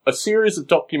watching a series of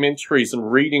documentaries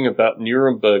and reading about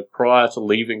Nuremberg prior to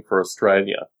leaving for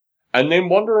Australia. And then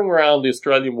wandering around the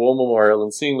Australian War Memorial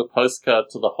and seeing the postcard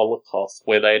to the Holocaust,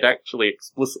 where they had actually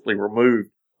explicitly removed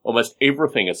almost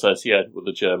everything associated with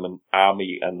the German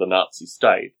army and the Nazi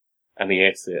state, and the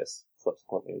SS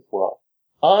subsequently as well.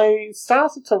 I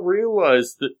started to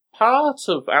realize that part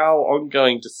of our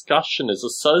ongoing discussion is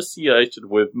associated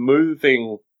with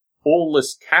moving all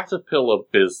this caterpillar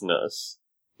business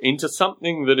into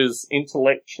something that is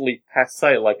intellectually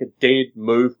passé, like a dead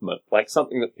movement, like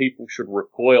something that people should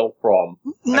recoil from.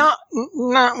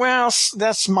 Well,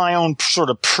 that's my own sort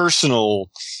of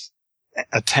personal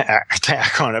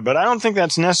attack on it, but I don't think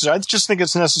that's necessary. I just think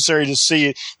it's necessary to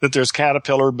see that there's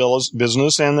caterpillar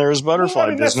business and there's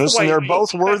butterfly business, and they're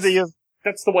both worthy of...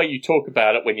 That's the way you talk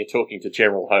about it when you're talking to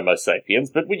general Homo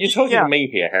sapiens, but when you're talking to me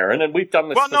here, Heron, and we've done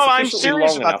this for I'm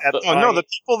serious about that. The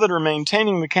people that are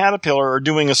maintaining the caterpillar are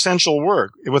doing essential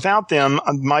work. Without them,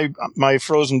 my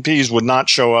frozen peas would not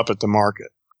show up at the market.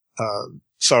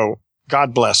 So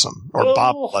God bless them, or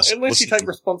Bob bless them. Unless you take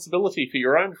responsibility for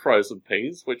your own frozen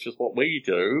peas, which is what we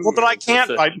do. Well, but I can't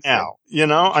right now, you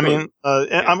know? True.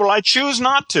 I mean, I choose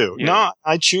not to. Yeah. No,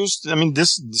 I choose,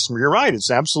 you're right, it's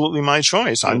absolutely my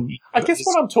choice. I guess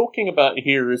what I'm talking about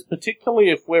here is particularly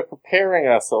if we're preparing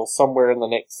ourselves somewhere in the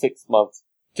next 6 months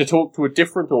to talk to a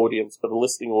different audience, but a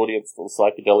listening audience to the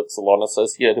Psychedelic Salon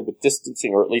associated with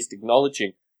distancing or at least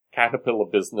acknowledging caterpillar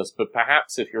business, but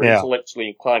perhaps if you're intellectually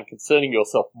inclined, concerning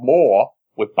yourself more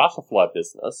with butterfly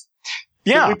business,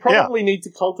 we probably need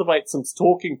to cultivate some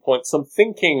talking points, some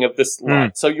thinking of this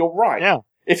light. So you're right. Yeah.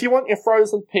 If you want your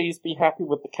frozen peas, be happy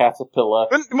with the caterpillar.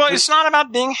 Well, it's not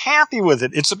about being happy with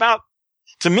it. It's about,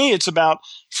 to me,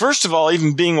 first of all,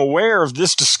 even being aware of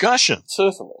this discussion.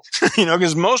 Certainly.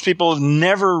 Because most people have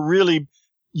never really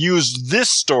used this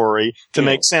story to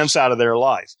make sense out of their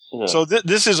life. Yeah. So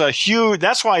this is a huge,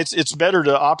 that's why it's better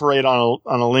to operate on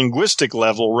a linguistic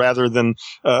level rather than,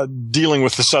 dealing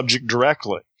with the subject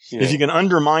directly. Yeah. If you can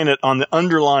undermine it on the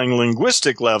underlying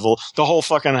linguistic level, the whole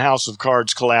fucking house of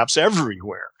cards collapse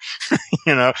everywhere.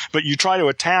 But you try to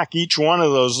attack each one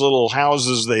of those little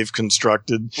houses they've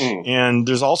constructed, and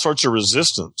there's all sorts of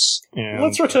resistance. And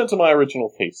let's return to my original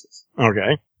thesis.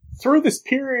 Okay. Through this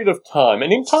period of time,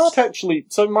 and in part actually,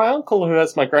 so my uncle who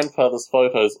has my grandfather's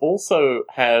photos also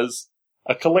has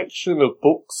a collection of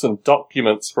books and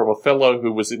documents from a fellow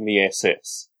who was in the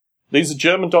SS. These are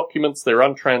German documents, they're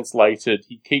untranslated,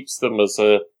 he keeps them as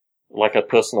a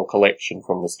personal collection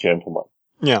from this gentleman.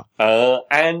 Yeah.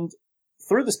 And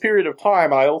through this period of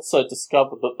time, I also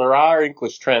discovered that there are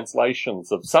English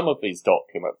translations of some of these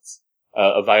documents,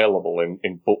 available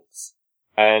in books.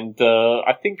 And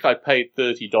I think I paid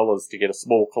 $30 to get a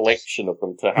small collection of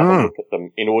them to have a look at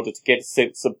them in order to get a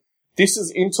sense of this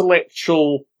is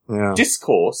intellectual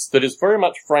discourse that is very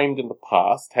much framed in the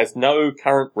past, has no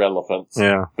current relevance.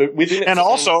 Yeah. But within and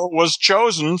also was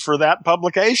chosen for that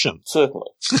publication. Certainly.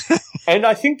 And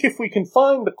I think if we can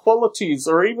find the qualities,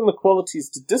 or even the qualities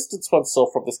to distance oneself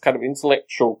from this kind of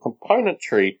intellectual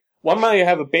componentry, one may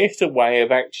have a better way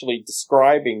of actually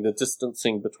describing the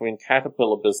distancing between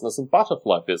caterpillar business and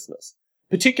butterfly business.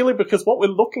 Particularly because what we're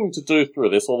looking to do through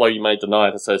this, although you may deny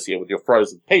it associated with your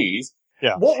frozen peas,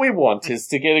 what we want is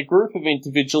to get a group of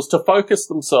individuals to focus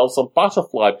themselves on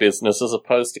butterfly business as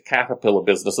opposed to caterpillar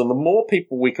business. And the more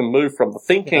people we can move from the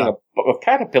thinking of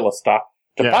caterpillar stuff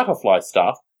to butterfly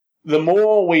stuff, the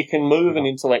more we can move an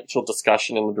intellectual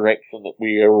discussion in the direction that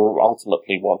we are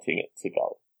ultimately wanting it to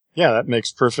go. Yeah, that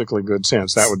makes perfectly good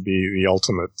sense. That would be the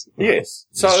ultimate. Yes.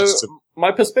 So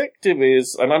my perspective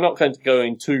is, and I'm not going to go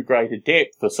in too great a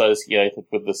depth associated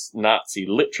with this Nazi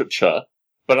literature,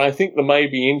 but I think there may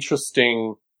be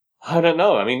interesting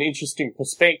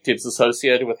perspectives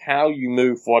associated with how you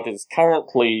move what is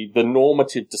currently the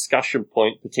normative discussion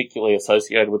point, particularly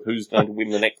associated with who's going to win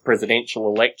the next presidential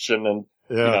election and,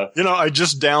 I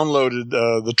just downloaded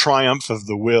The Triumph of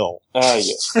the Will. Ah,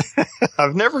 yes.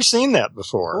 I've never seen that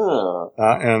before.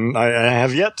 And I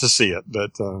have yet to see it,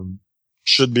 but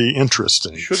should be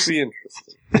interesting. Should be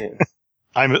interesting, yes.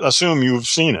 I assume you've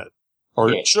seen it.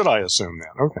 Or should I assume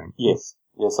that? Okay. Yes.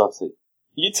 Yes, I've seen it.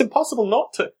 It's impossible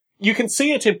not to. You can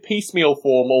see it in piecemeal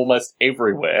form almost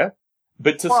everywhere,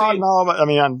 but to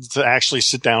to actually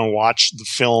sit down and watch the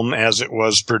film as it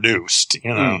was produced,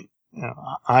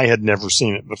 I had never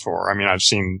seen it before. I mean, I've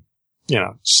seen,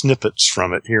 snippets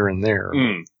from it here and there,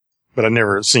 but I've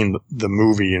never seen the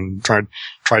movie and tried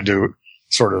to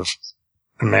sort of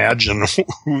imagine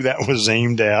who that was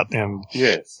aimed at and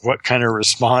what kind of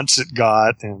response it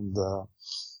got. And,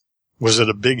 was it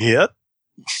a big hit?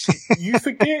 You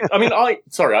forget,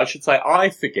 I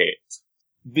forget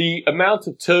the amount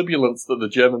of turbulence that the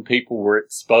German people were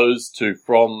exposed to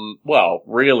from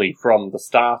the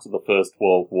start of the First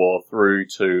World War through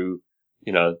to,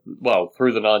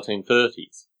 through the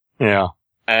 1930s. Yeah.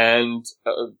 And,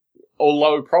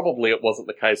 although probably it wasn't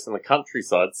the case in the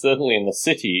countryside, certainly in the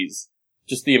cities,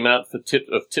 just the amount of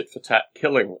tit-for-tat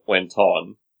killing that went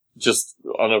on, just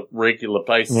on a regular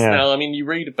basis. Yeah. Now, you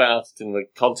read about it in the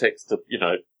context of,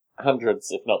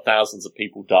 hundreds, if not thousands of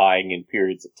people dying in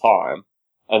periods of time.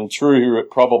 And true,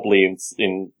 probably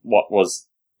in what was,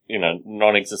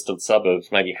 non-existent suburbs,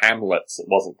 maybe hamlets, it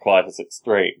wasn't quite as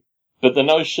extreme. But the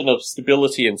notion of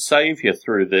stability and saviour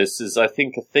through this is, I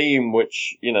think, a theme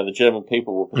which, the German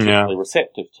people were particularly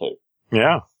receptive to.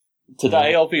 Yeah.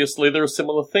 Today, obviously, there are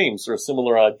similar themes, there are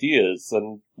similar ideas,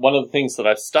 and one of the things that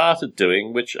I've started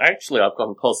doing, which actually I've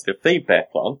gotten positive feedback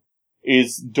on,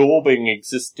 is daubing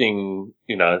existing,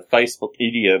 Facebook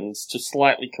idioms to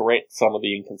slightly correct some of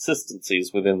the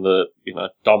inconsistencies within the,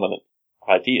 dominant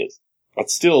ideas.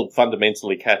 It's still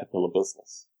fundamentally caterpillar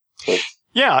business. But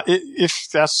yeah, if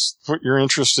that's what you're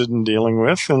interested in dealing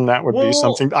with, then that would be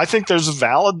something. I think there's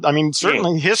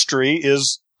certainly history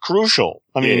is crucial.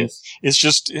 It's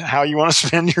just how you want to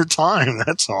spend your time.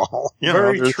 That's all.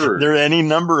 Very true. There are any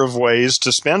number of ways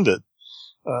to spend it.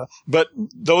 But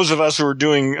those of us who are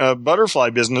doing butterfly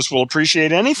business will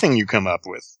appreciate anything you come up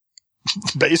with.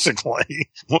 Basically,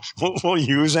 we'll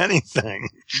use anything.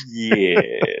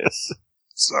 Yes.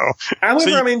 So,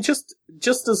 however,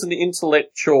 just as an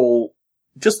intellectual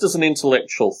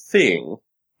thing,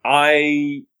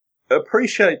 I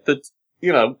appreciate that,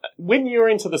 when you're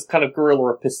into this kind of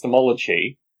guerrilla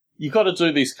epistemology, you got to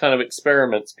do these kind of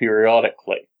experiments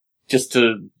periodically, just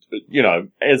to,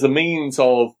 as a means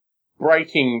of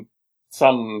breaking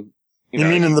some, You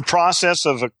mean in the process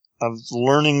of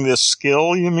learning this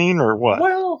skill, you mean, or what?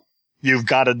 Well, you've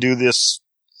got to do this.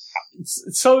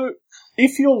 So,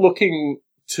 if you're looking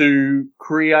to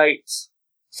create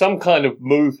some kind of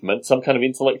movement, some kind of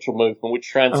intellectual movement which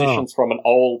transitions from an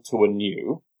old to a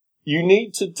new, you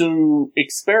need to do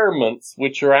experiments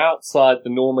which are outside the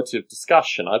normative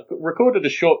discussion. I've recorded a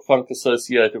short funk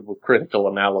associated with critical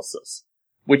analysis,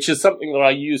 which is something that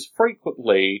I use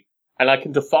frequently, and I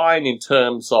can define in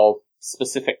terms of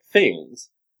specific things.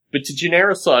 But to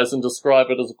genericize and describe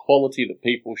it as a quality that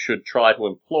people should try to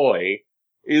employ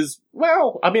is,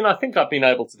 I think I've been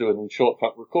able to do it in short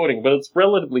funk recording, but it's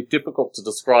relatively difficult to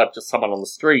describe to someone on the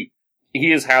street.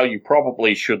 Here's how you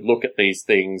probably should look at these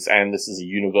things, and this is a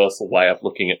universal way of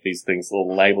looking at these things that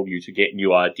will enable you to get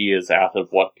new ideas out of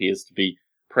what appears to be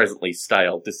presently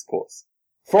stale discourse.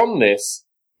 From this,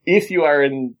 if you are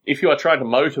trying to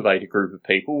motivate a group of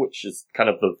people, which is kind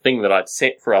of the thing that I've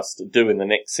set for us to do in the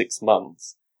next 6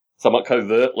 months, somewhat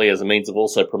covertly as a means of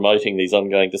also promoting these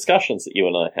ongoing discussions that you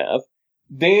and I have,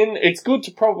 then it's good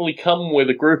to probably come with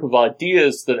a group of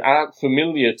ideas that aren't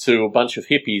familiar to a bunch of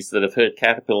hippies that have heard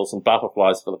caterpillars and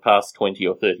butterflies for the past 20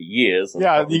 or 30 years.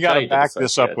 Yeah, you got to back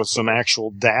this up with some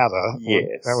actual data.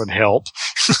 Yes. That would help.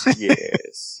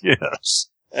 Yes. Yes.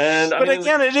 But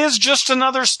again, it is just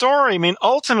another story. I mean,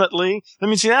 ultimately,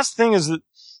 see, that's the thing is that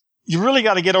you really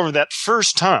got to get over that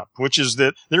first hump, which is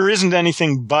that there isn't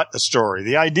anything but a story.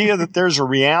 The idea that there's a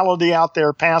reality out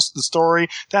there past the story,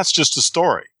 that's just a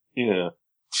story. Yeah.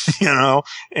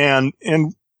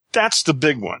 And that's the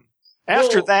big one.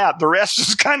 After that, the rest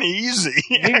is kind of easy.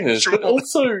 Yes, but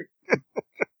also,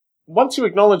 once you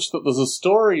acknowledge that there's a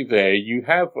story there, you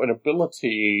have an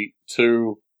ability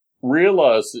to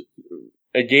realize that,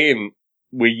 again,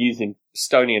 we're using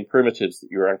Stonian primitives that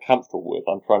you're uncomfortable with.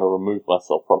 I'm trying to remove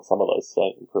myself from some of those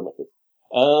Stonian primitives.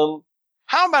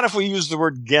 How about if we use the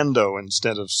word Gendo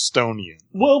instead of Stonian?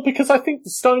 Well, because I think the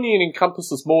Stonian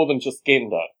encompasses more than just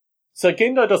Gendo. So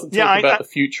Gendo doesn't talk about the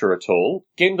future at all.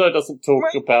 Gendo doesn't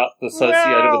talk about the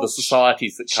associated with the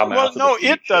societies that come out of the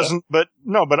future. It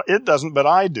doesn't, but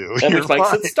I do. And which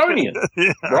makes it Stonian,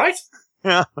 right?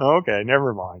 Yeah, okay,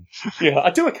 never mind. Yeah,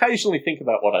 I do occasionally think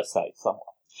about what I say somewhat.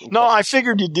 No, I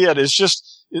figured you did. It's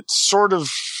just, it sort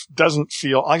of doesn't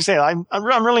feel, like I say, I'm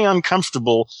really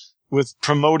uncomfortable with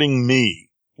promoting me.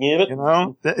 Yeah,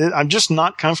 but I'm just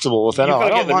not comfortable with that. You've got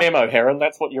to get the memo, Heron.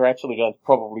 That's what you're actually going to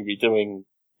probably be doing.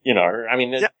 Yeah,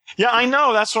 I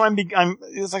know. That's what I'm,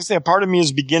 as I say, a part of me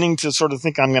is beginning to sort of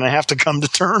think I'm going to have to come to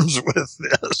terms with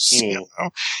this,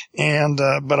 And,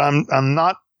 but I'm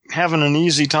not having an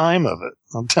easy time of it.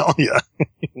 I'll tell you.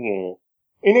 In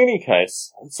any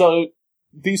case, so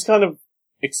these kind of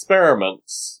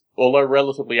experiments, although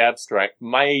relatively abstract,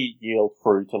 may yield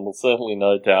fruit and will certainly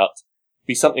no doubt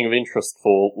be something of interest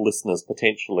for listeners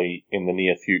potentially in the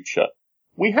near future.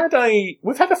 We've had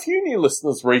a few new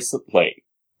listeners recently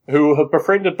who have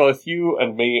befriended both you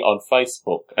and me on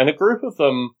Facebook, and a group of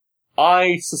them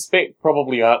I suspect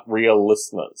probably aren't real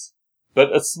listeners,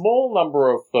 but a small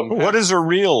number of them. What is a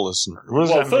real listener? What does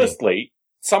that mean? Firstly,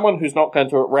 someone who's not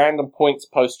going to at random points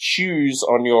post shoes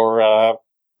on your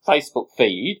Facebook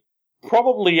feed,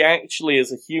 probably actually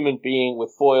is a human being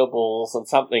with foibles and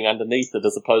something underneath it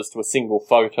as opposed to a single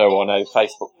photo on a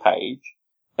Facebook page.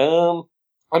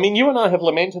 You and I have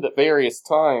lamented at various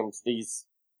times these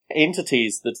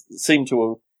entities that seem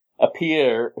to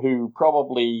appear who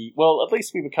probably, at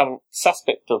least we become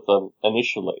suspect of them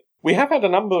initially. We have had a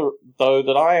number, though,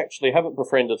 that I actually haven't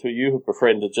befriended who you have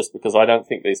befriended just because I don't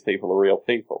think these people are real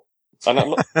people. And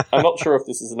I'm not sure if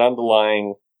this is an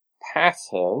underlying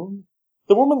pattern.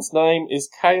 The woman's name is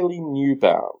Kaylee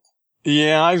Newbound.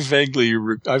 Yeah,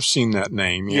 I've seen that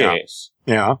name. Yeah. Yes.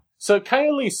 Yeah. So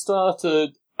Kaylee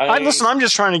started. I'm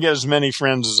just trying to get as many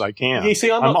friends as I can. You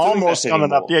see, I'm almost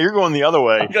coming up. Yeah, you're going the other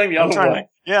way. I'm going the other way.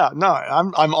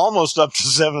 I'm almost up to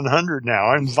 700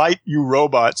 now. I invite you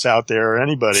robots out there,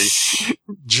 anybody,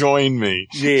 join me.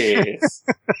 Yes.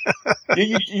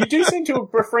 you do seem to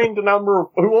have befriend a number of,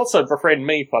 who also befriend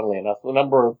me, funnily enough, a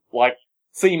number of,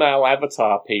 female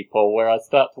avatar people where I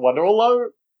start to wonder, although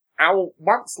our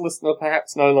once listener,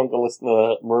 perhaps no longer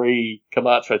listener, Marie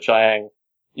Camacho Chiang,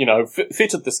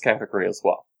 fitted this category as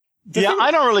well. I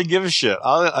don't really give a shit.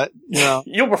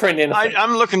 You'll befriend anything.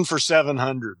 I'm looking for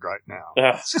 700 right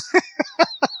now.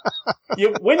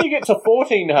 When you get to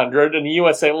 1400 and the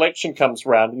US election comes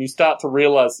around and you start to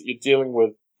realize that you're dealing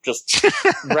with just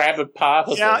rabid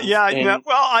partisans. Yeah.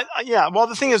 Well,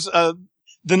 the thing is,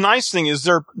 the nice thing is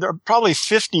there are probably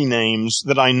 50 names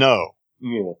that I know.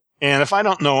 Yeah. And if I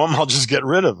don't know them, I'll just get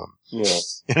rid of them.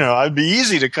 Yeah. It'd be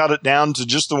easy to cut it down to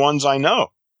just the ones I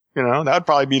know. That'd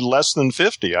probably be less than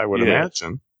 50, I would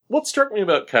imagine. What struck me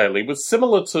about Kaylee was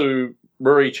similar to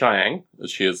Marie Chiang, as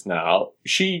she is now.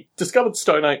 She discovered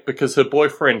Stone Ape because her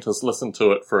boyfriend has listened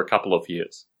to it for a couple of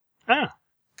years. Ah.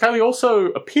 Kaylee also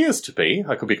appears to be,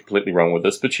 I could be completely wrong with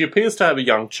this, but she appears to have a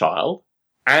young child.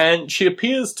 And she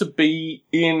appears to be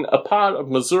in a part of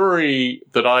Missouri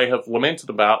that I have lamented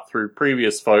about through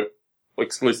previous folk,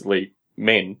 exclusively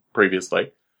men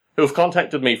previously, who have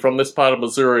contacted me from this part of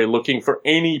Missouri looking for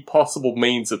any possible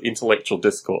means of intellectual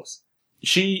discourse.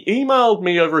 She emailed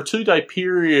me over a 2-day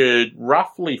period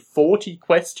roughly 40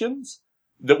 questions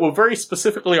that were very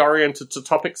specifically oriented to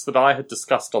topics that I had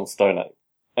discussed on Stone Ape.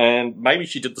 And maybe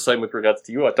she did the same with regards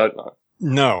to you, I don't know.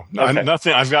 No, okay.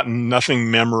 Nothing. I've got nothing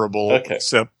memorable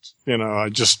except, I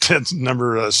just had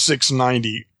number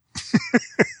 690.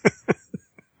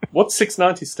 What's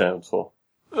 690 stand for?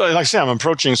 Like I say, I'm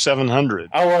approaching 700.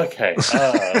 Oh, okay.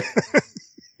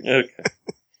 Okay.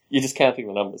 You're just counting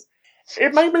the numbers.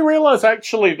 It made me realize,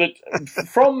 actually, that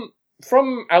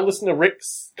from our listener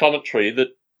Rick's commentary that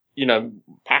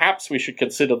perhaps we should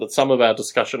consider that some of our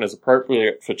discussion is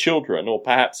appropriate for children, or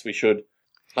perhaps we should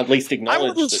at least acknowledge I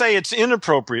wouldn't say it's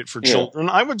inappropriate for children.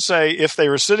 I would say if they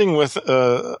were sitting with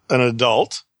an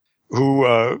adult who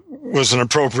was an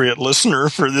appropriate listener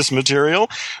for this material,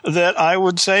 that I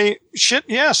would say, shit,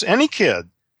 yes, any kid.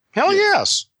 Hell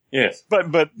yes. Yes.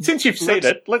 But since you've said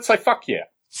it, let's say fuck yeah.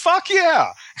 Fuck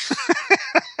yeah.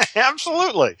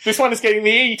 Absolutely. This one is getting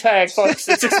the E tag, folks.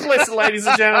 It's explicit, ladies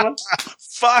and gentlemen.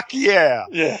 Fuck yeah.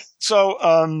 Yeah. So,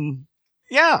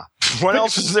 yeah. What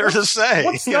else is there to say?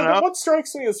 What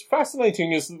strikes me as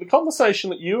fascinating is that the conversation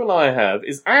that you and I have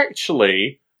is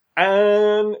actually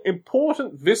an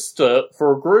important vista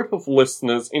for a group of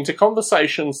listeners into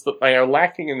conversations that they are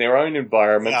lacking in their own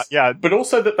environments, but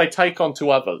also that they take on to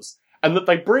others, and that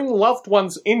they bring loved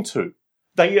ones into.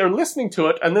 They are listening to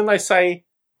it, and then they say,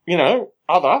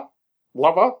 other,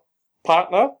 lover,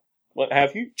 partner, what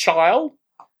have you, child,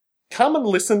 come and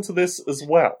listen to this as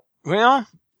well. Well,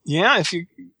 yeah, if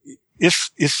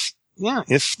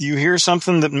you hear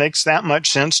something that makes that much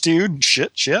sense to you,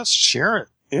 just share it.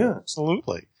 Yeah.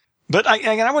 Absolutely. But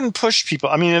I wouldn't push people.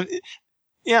 I mean,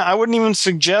 I wouldn't even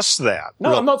suggest that.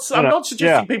 No, I'm not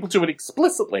suggesting people do it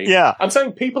explicitly. Yeah. I'm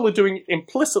saying people are doing it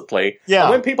implicitly. Yeah.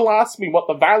 And when people ask me what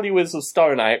the value is of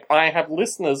Stone Ape, I have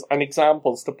listeners and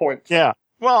examples to point to. Yeah.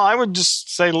 Well, I would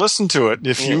just say listen to it.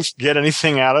 If you get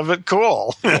anything out of it,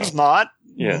 cool. If not,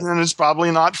 then it's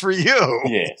probably not for you.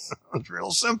 Yes. It's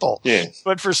real simple. Yes.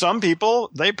 But for some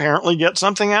people, they apparently get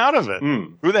something out of it.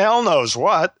 Who the hell knows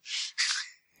what?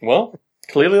 Well,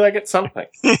 clearly they get something.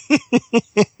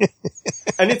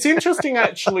 And it's interesting,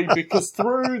 actually, because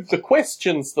through the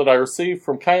questions that I received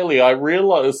from Kaylee, I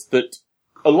realized that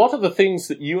a lot of the things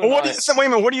that you and wait a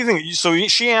minute, what do you think? So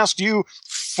she asked you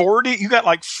 40, you got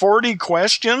like 40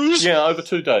 questions? Yeah, over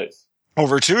 2 days.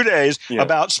 Over 2 days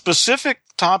about specific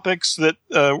topics that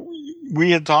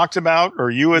we had talked about or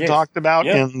you had talked about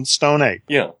in Stone Ape.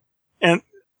 Yeah. And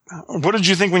what did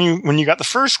you think when you got the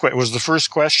first question? Was the first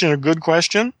question a good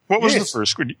question? What was the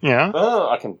first? Yeah.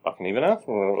 I can even ask.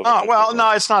 Oh, well,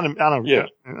 no, it's not. I don't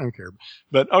care.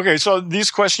 But okay, so these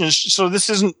questions. So this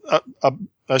isn't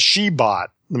a she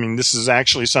bot. I mean, this is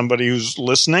actually somebody who's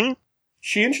listening.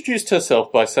 She introduced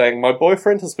herself by saying, "My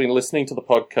boyfriend has been listening to the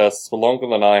podcasts for longer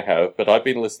than I have, but I've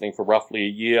been listening for roughly a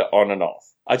year on and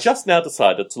off. I just now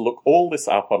decided to look all this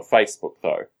up on Facebook,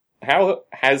 though. How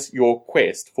has your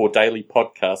quest for daily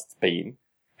podcasts been?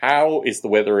 How is the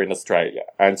weather in Australia?"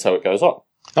 And so it goes on.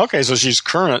 Okay, so she's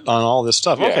current on all this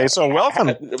stuff. Yeah. Okay, so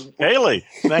welcome, Haley.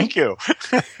 Thank you.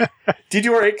 Did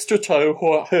your extra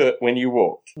toe hurt when you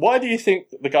walked? Why do you think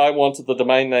the guy wanted the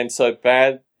domain name so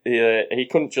bad he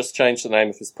couldn't just change the name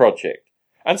of his project?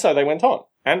 And so they went on,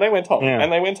 and they went on,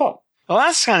 and they went on. Well,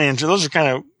 that's kind of interesting. Those are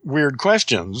kind of weird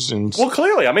questions. And well,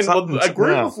 clearly, I mean, a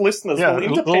group of listeners will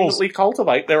independently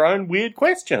cultivate their own weird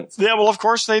questions. Yeah, well, of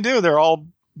course they do. They're all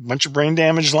a bunch of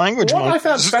brain-damaged language. What I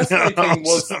found fascinating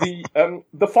was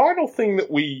the final thing that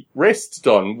we rested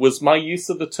on was my use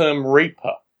of the term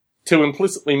Reaper to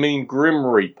implicitly mean Grim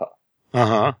Reaper.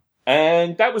 Uh-huh.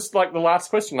 And that was like the last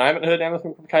question. I haven't heard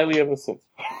anything from Kaylee ever since.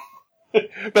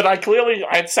 But I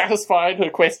had satisfied her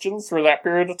questions for that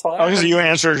period of time. Oh, so you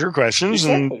answered her questions,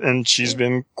 and she's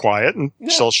been quiet, and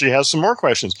so she has some more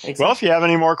questions. Exactly. Well, if you have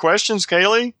any more questions,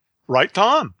 Kaylee, write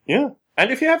Tom. Yeah. And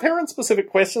if you have Heron-specific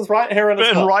questions, write Heron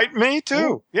as well. And write me,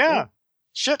 too. Yeah.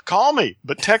 Shit, call me,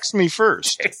 but text me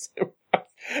first.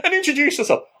 And introduce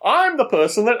yourself. I'm the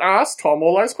person that asked Tom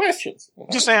all those questions.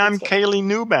 Just say, I'm Kaylee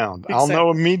Newbound. Exactly. I'll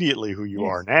know immediately who you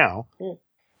are now. Yeah.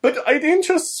 But it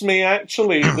interests me,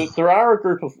 actually, that there are a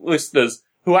group of listeners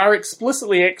who are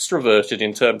explicitly extroverted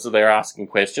in terms of their asking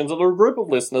questions, and there are a group of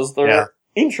listeners that are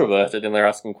introverted in their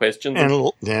asking questions. And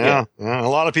a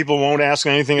lot of people won't ask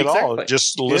anything at all.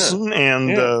 Just listen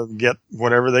and get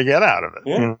whatever they get out of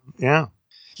it. Yeah.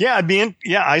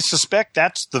 I suspect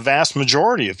that's the vast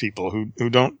majority of people who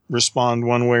don't respond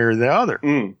one way or the other.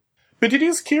 Mm. But it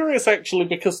is curious, actually,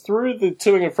 because through the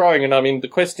toing and froing, and I mean, the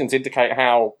questions indicate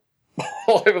how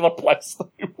all over the place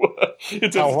they were.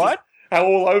 How what? How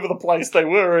all over the place they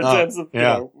were in terms of, you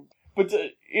know. But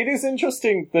it is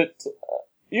interesting that,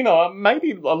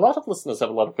 maybe a lot of listeners have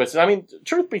a lot of questions. I mean,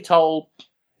 truth be told,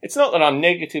 it's not that I'm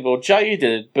negative or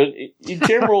jaded, but in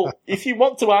general, if you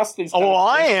want to ask these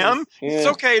I am. Yeah. It's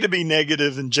okay to be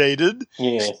negative and jaded.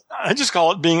 Yeah. I just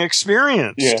call it being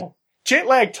experienced. Yeah.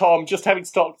 Jet-lag Tom, just having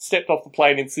stepped off the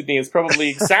plane in Sydney, is probably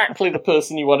exactly the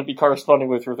person you want to be corresponding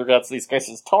with regards to these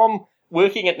questions. Tom,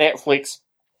 working at Netflix,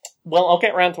 well, I'll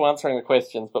get around to answering the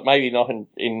questions, but maybe not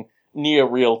in near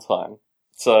real time.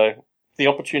 So, the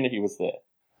opportunity was there.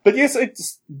 But yes,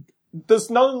 there's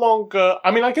no longer...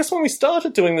 I mean, I guess when we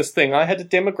started doing this thing, I had a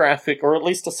demographic, or at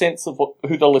least a sense of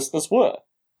who the listeners were.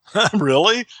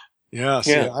 Really? Yeah.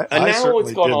 See, Yeah. And now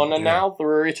it's gone on, and now there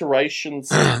are iterations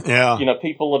of,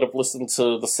 people that have listened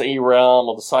to the C Realm,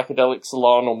 or the Psychedelic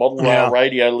Salon, or Model Rail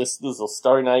Radio listeners, or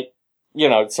Stone Ape,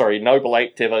 Noble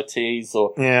Ape devotees,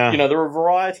 or, there are a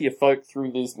variety of folk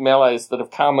through these melees that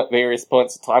have come at various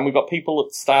points in time. We've got people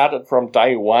that started from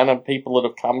day one, and people that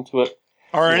have come to it.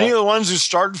 Are any of the ones who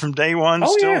started from day one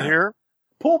still here?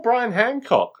 Paul Brian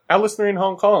Hancock, our listener in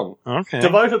Hong Kong. Okay.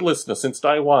 Devoted listener since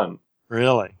day one.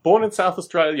 Really? Born in South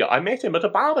Australia. I met him at a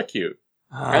barbecue.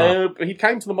 He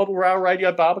came to the Model Rail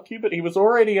Radio barbecue, but he was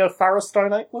already a thorough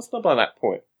Stone Ape listener by that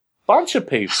point. Bunch of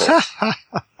people.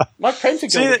 Mike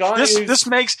Pentagon, the guy this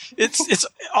makes it's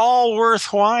all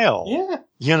worthwhile.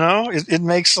 Yeah. It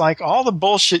makes like all the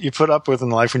bullshit you put up with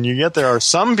in life. When you get there are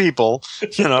some people,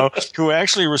 who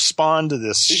actually respond to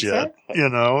this shit.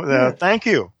 Thank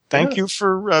you. Thank you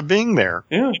for being there.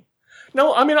 Yeah.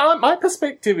 No, I mean, my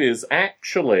perspective is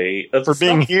actually... For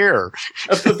being here.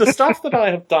 The stuff that I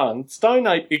have done, Stone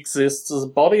Ape exists as a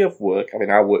body of work, I mean,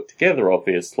 our work together,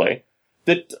 obviously,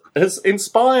 that has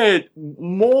inspired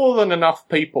more than enough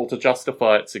people to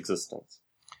justify its existence.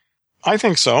 I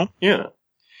think so. Yeah.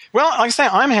 Well, like I say,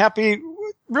 I'm happy...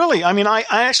 Really, I mean, I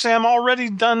actually am already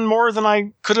done more than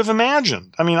I could have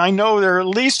imagined. I mean, I know there are at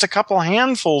least a couple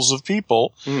handfuls of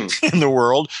people in the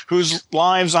world whose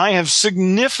lives I have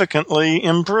significantly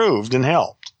improved and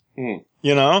helped. I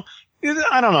don't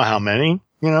know how many,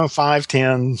 5,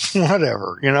 10,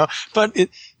 whatever, but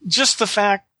just the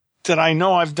fact that I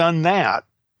know I've done that.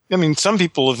 I mean, some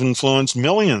people have influenced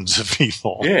millions of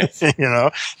people,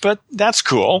 but that's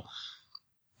cool.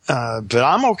 But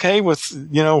I'm okay with,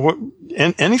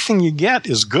 anything you get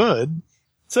is good.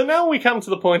 So now we come to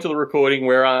the point of the recording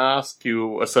where I ask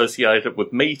you associated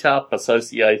with Meetup,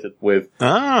 associated with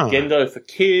Gendo for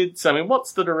Kids. I mean,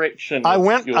 what's the direction? I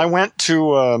went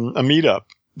to a meetup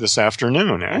this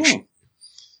afternoon, actually.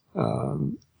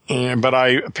 But I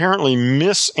apparently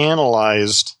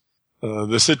misanalyzed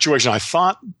the situation. I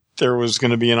thought there was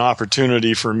going to be an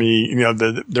opportunity for me,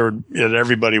 that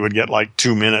everybody would get like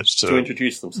 2 minutes to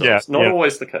introduce themselves. Not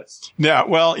always the case. Yeah,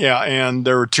 well, and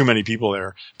there were too many people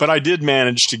there. But I did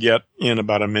manage to get in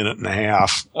about a minute and a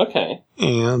half. Okay.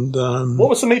 And what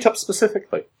was the meetup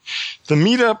specifically? The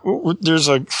meetup, there's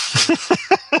a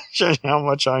show you how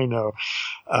much I know.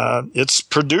 It's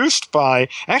produced by,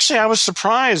 actually I was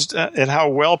surprised at how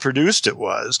well produced it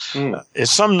was.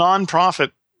 It's some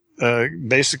nonprofit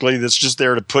basically that's just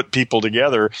there to put people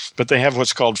together, but they have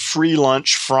what's called Free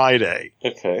Lunch Friday.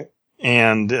 Okay.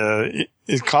 And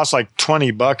it costs like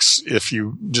 $20 if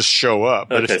you just show up.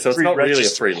 But okay, so it's not really a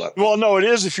free lunch. Well, no, it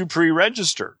is if you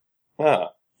pre-register.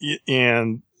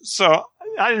 And so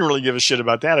I didn't really give a shit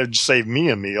about that. It'd save me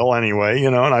a meal anyway,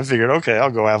 and I figured, okay, I'll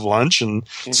go have lunch and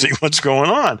see what's going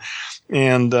on.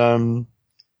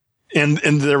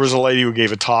 And there was a lady who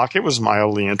gave a talk. It was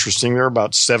mildly interesting. There were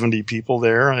about 70 people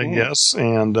there, I guess.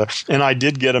 And I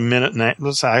did get a minute and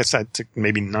I took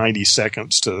maybe 90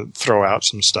 seconds to throw out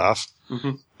some stuff.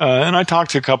 And I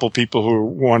talked to a couple people who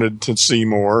wanted to see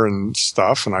more and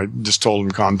stuff. And I just told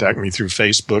them contact me through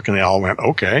Facebook and they all went,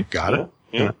 okay, got it.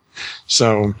 Yeah.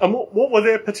 So. And what were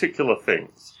their particular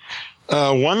things?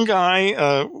 One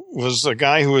guy, was a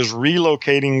guy who was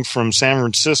relocating from San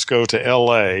Francisco to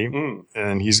LA,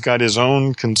 and he's got his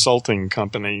own consulting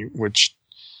company, which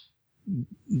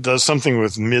does something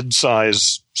with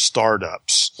mid-size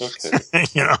startups. Okay.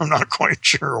 I'm not quite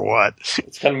sure what.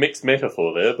 It's kind of mixed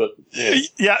metaphor there, but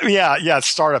yeah.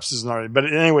 Startups is not, but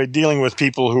anyway, dealing with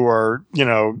people who are,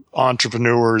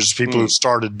 entrepreneurs, people who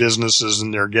started businesses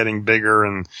and they're getting bigger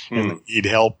and need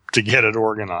help to get it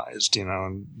organized,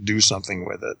 and do something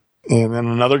with it. And then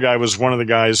another guy was one of the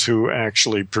guys who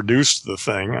actually produced the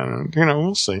thing. And,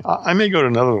 we'll see. I may go to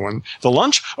another one. The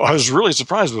lunch, I was really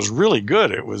surprised, was really good.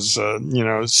 It was,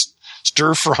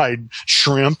 stir-fried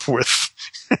shrimp with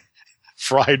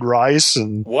fried rice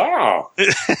and... Wow.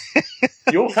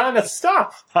 Your kind of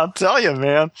stuff. I'll tell you,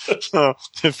 man. So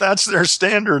if that's their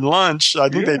standard lunch, I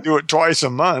think they do it twice a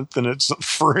month and it's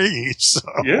free. So.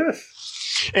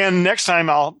 Yes. And next time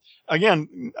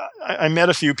I met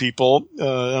a few people,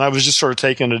 and I was just sort of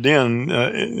taking it in.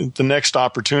 The next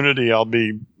opportunity, I'll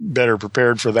be better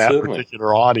prepared for that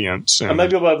particular audience. And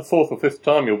maybe by the fourth or fifth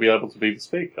time, you'll be able to be the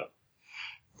speaker.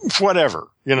 Whatever,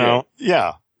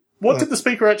 yeah. What did the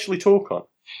speaker actually talk on?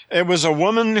 It was a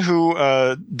woman who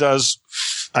does,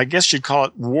 I guess you'd call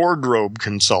it wardrobe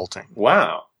consulting.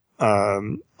 Wow.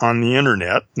 On the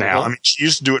internet now. I mean, she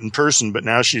used to do it in person, but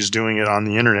now she's doing it on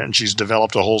the internet, and she's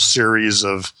developed a whole series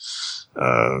of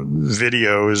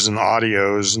videos and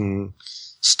audios and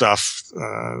stuff,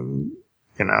 And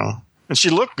she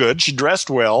looked good. She dressed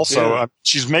well, so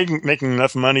she's making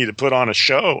enough money to put on a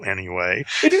show anyway.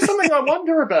 It is something I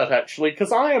wonder about, actually,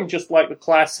 because I am just like the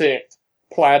classic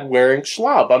plaid-wearing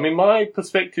schlub. I mean, my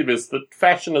perspective is that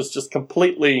fashion has just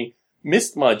completely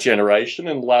missed my generation,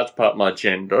 in large part my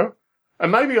gender.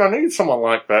 And maybe I need someone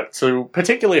like that to,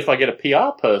 particularly if I get a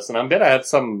PR person, I'm better have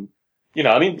some,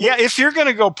 Yeah, if you're going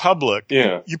to go public,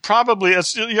 you probably,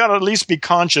 you got to at least be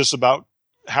conscious about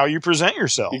how you present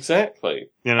yourself. Exactly.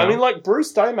 I mean, like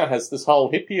Bruce Damer has this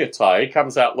whole hippie attire. He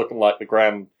comes out looking like the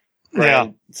grand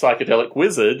psychedelic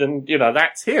wizard, and,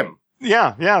 that's him.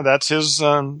 Yeah, that's his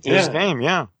game,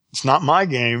 yeah. It's not my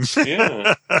game.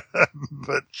 Yeah.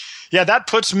 But, that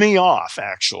puts me off,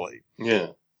 actually. Yeah.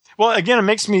 Well, again, it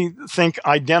makes me think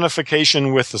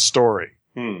identification with the story.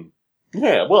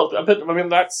 Yeah, well, but, I mean,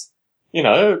 that's,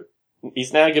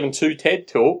 he's now given 2 TED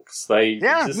Talks.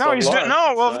 That's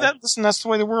the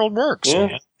way the world works.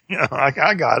 Yeah. Man.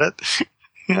 I got it.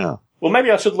 Yeah. Well,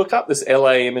 maybe I should look up this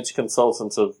LA image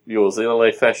consultant of yours, the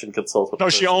LA fashion consultant. No,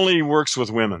 she only works with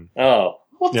women. Oh.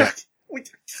 What yeah.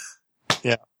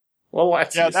 Yeah. Well,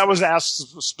 that was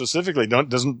asked specifically.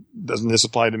 Doesn't this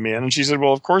apply to men? And she said,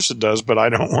 "Well, of course it does, but I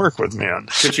don't work with men."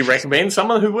 Could you recommend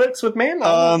someone who works with men?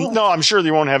 No, I'm sure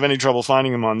they won't have any trouble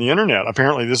finding them on the internet.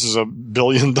 Apparently, this is a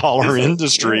billion-dollar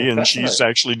industry, and she's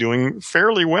actually doing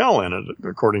fairly well in it,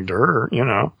 according to her.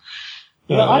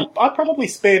 I probably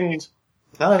spend,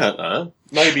 I don't know,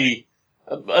 maybe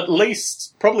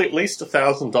probably at least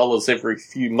 $1,000 every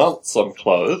few months on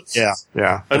clothes. Yeah.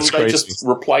 And they just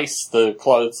replace the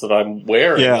clothes that I'm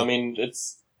wearing. Yeah. I mean,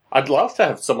 I'd love to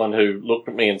have someone who looked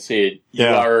at me and said, you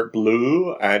are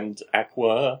blue and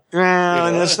aqua. Yeah,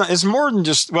 and it's more than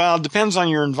just, it depends on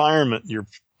your environment you're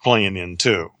playing in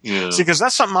too. Yeah. See, because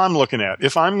that's something I'm looking at.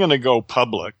 If I'm going to go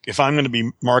public, if I'm going to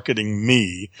be marketing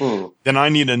me, then I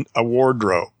need a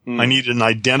wardrobe. I need an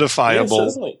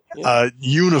identifiable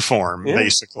uniform,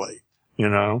 basically,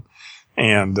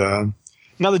 And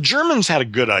now the Germans had a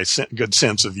good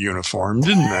sense of uniform,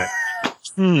 didn't they?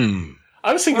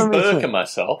 I was thinking burqa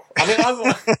myself. I mean,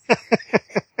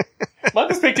 my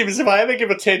perspective is if I ever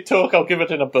give a TED Talk, I'll give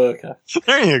it in a burqa.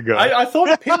 There you go. I thought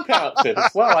a pimp outfit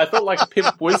as well. I thought like a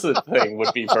pimp wizard thing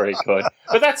would be very good.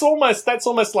 But that's almost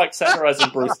like satirizing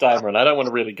Bruce Damer, and I don't want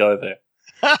to really go there.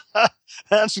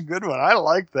 That's a good one. I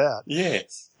like that.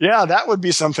 Yes. Yeah, that would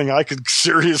be something I could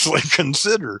seriously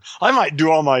consider. I might do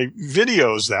all my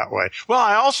videos that way. Well,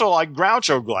 I also like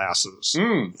Groucho glasses.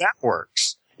 That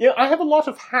works. Yeah, I have a lot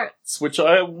of hats, which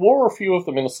I wore a few of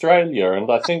them in Australia, and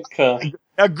I think... a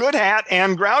good hat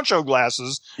and Groucho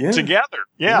glasses together.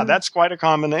 Yeah, that's quite a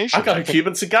combination. I got a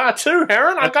Cuban cigar too,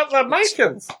 Heron. I got the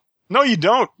Makins. No, you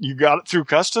don't. You got it through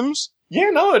customs? Yeah,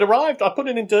 no, it arrived. I put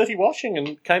it in dirty washing and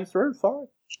it came through fine.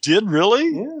 Did really?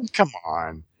 Yeah. Come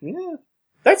on. Yeah.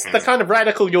 That's the kind of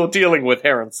radical you're dealing with,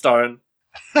 Heron Stone.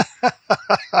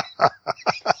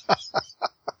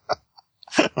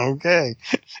 Okay.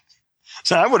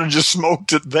 So I would have just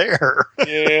smoked it there.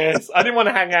 Yes. I didn't want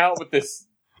to hang out with this.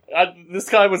 This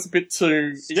guy was a bit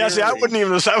too... Yeah, see, I would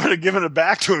have given it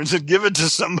back to him and said, give it to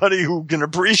somebody who can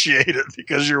appreciate it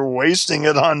because you're wasting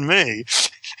it on me.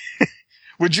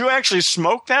 Would you actually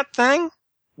smoke that thing?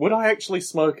 Would I actually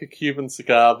smoke a Cuban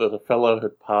cigar that a fellow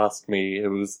had passed me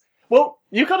who was... Well,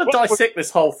 you've got to dissect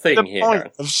this whole thing here. The point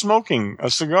of smoking a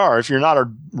cigar, if you're not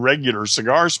a regular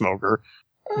cigar smoker,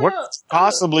 what could you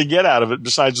possibly get out of it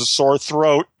besides a sore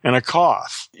throat and a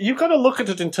cough? You've got to look at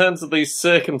it in terms of these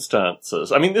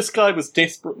circumstances. I mean, this guy was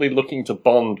desperately looking to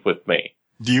bond with me.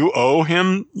 Do you owe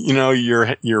him,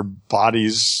 your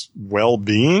body's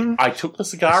well-being? I took the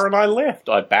cigar and I left.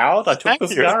 I bowed, I took the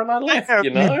cigar and I left,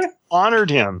 You honored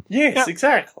him. Yes,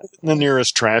 exactly. In the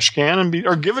nearest trash can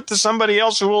or give it to somebody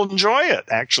else who will enjoy it.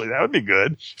 Actually, that would be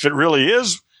good. If it really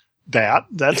is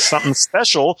that's something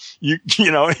special. Well,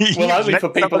 only for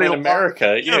people in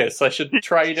America, yes. I should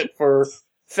trade it for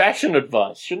fashion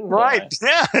advice, shouldn't I? Right,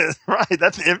 yeah, right.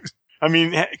 That's it. I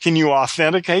mean, can you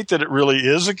authenticate that it really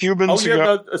is a Cuban cigar? Yeah,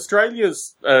 no,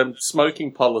 Australia's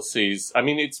smoking policies, I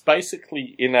mean, it's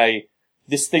basically in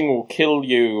this thing will kill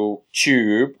you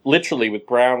tube, literally with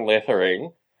brown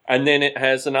lettering, and then it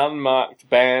has an unmarked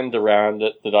band around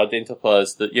it that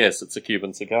identifies that, yes, it's a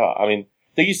Cuban cigar. I mean,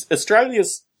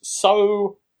 Australia's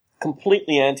so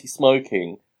completely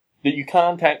anti-smoking that you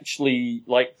can't actually,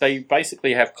 they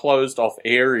basically have closed off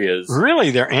areas. Really?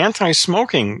 They're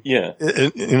anti-smoking? Yeah.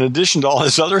 In addition to all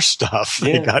this other stuff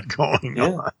they got going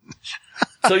on.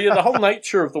 So, the whole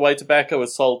nature of the way tobacco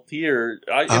is sold here,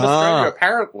 in Australia,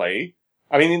 apparently,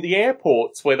 I mean, in the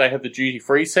airports where they have the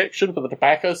duty-free section for the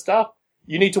tobacco stuff,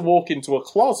 you need to walk into a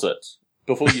closet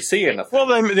before you see anything. Well,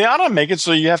 they ought to make it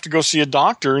so you have to go see a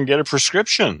doctor and get a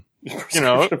prescription.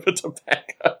 For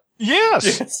tobacco.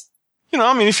 Yes.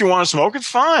 I mean, if you want to smoke it,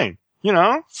 fine.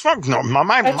 Fuck no.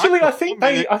 Actually, I think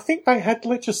they had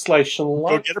legislation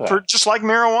like that. Just like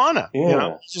marijuana.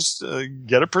 Yeah. Just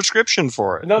get a prescription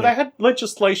for it. No, they had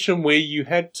legislation where you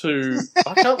had to.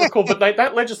 I can't recall, but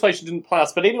that legislation didn't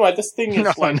pass. But anyway, this thing is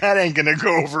that ain't gonna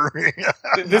go over.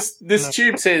 This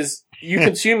tube says you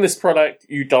consume this product,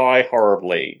 you die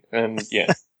horribly, and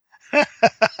yeah.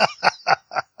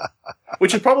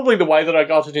 Which is probably the way that I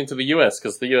got it into the US,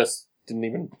 because the US didn't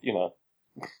even,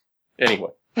 Anyway.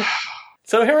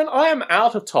 So, Heron, I am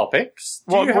out of topics.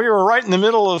 We were right in the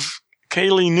middle of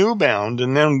Kaylee Newbound,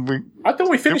 and then I thought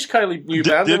we finished Kaylee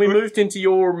Newbound, then we moved into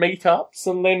your meetups,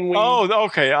 and then we... Oh,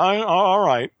 okay. All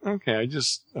right. Okay,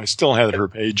 I still had her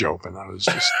page open. I was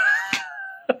just...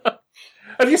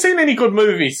 Have you seen any good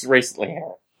movies recently,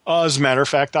 Heron? As a matter of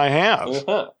fact, I have.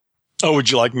 Uh-huh. Oh, would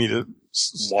you like me to...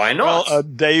 Why not? Well,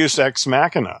 Deus Ex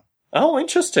Machina. Oh,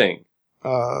 interesting.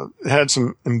 Had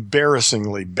some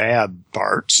embarrassingly bad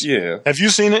parts. Yeah. Have you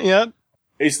seen it yet?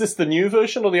 Is this the new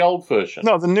version or the old version?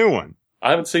 No, the new one.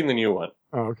 I haven't seen the new one.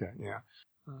 Oh, okay, yeah.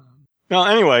 Well,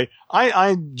 anyway,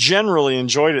 I generally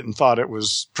enjoyed it and thought it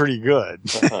was pretty good.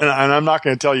 Uh-huh. And I'm not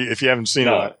going to tell you, if you haven't seen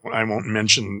it, I won't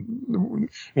mention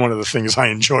one of the things I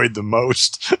enjoyed the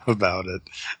most about it.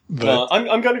 But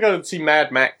I'm going to go see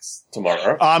Mad Max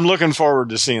tomorrow. I'm looking forward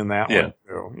to seeing that one,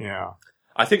 too. Yeah.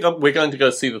 I think we're going to go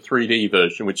see the 3D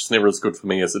version, which is never as good for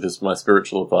me as it is for my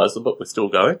spiritual advisor, but we're still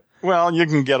going. Well, you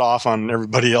can get off on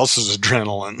everybody else's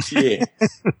adrenaline. Yeah.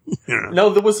 No,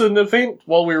 there was an event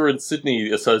while we were in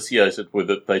Sydney associated with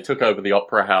it. They took over the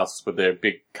Opera House with their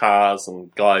big cars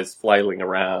and guys flailing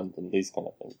around and these kind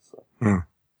of things. So.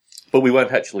 But we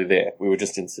weren't actually there. We were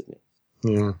just in Sydney.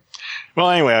 Yeah. Well,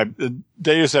 anyway,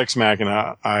 Deus Ex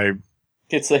Machina,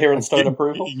 gets the Heron Stone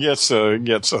approval? Gets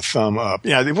a thumb up.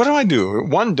 Yeah. What do I do?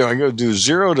 Do I go do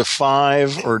 0 to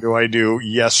 5, or do I do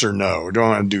yes or no? Do I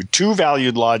want to do 2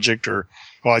 valued logic, or,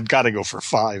 well, I've got to go for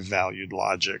 5 valued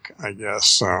logic, I guess.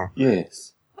 So.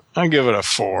 Yes. I give it a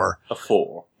 4. A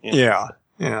 4. Yeah.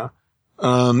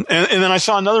 And then I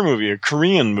saw another movie, a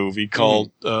Korean movie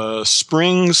called,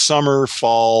 Spring, Summer,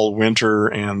 Fall, Winter,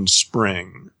 and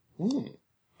Spring.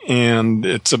 And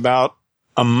it's about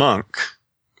a monk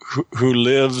who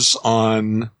lives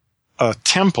on a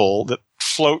temple that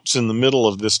floats in the middle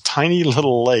of this tiny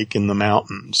little lake in the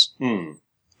mountains.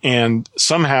 And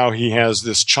somehow he has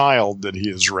this child that he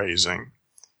is raising.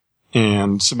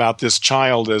 And it's about this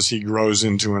child as he grows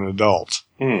into an adult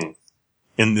in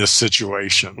this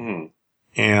situation.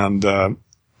 And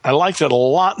I liked it a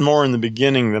lot more in the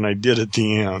beginning than I did at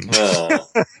the end.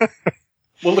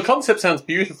 Well, the concept sounds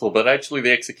beautiful, but actually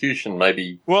the execution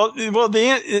maybe... Well,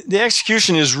 the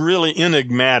execution is really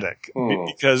enigmatic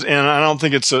because, and I don't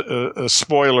think it's a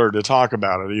spoiler to talk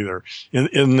about it either,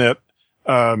 in that,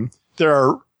 there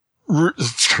are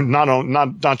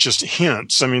not just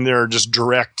hints. I mean, there are just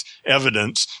direct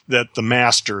evidence that the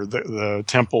master, the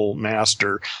temple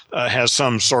master, has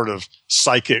some sort of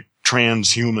psychic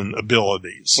transhuman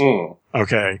abilities.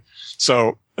 Okay.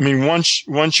 So, I mean,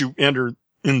 once you enter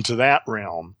into that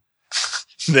realm,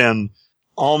 then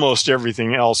almost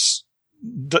everything else,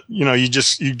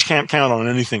 you can't count on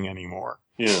anything anymore.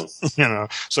 Yes.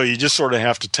 So you just sort of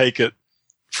have to take it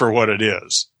for what it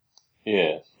is.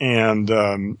 Yes.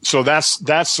 And, so that's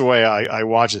the way I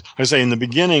watch it. I say in the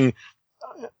beginning,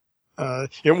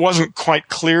 it wasn't quite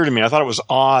clear to me. I thought it was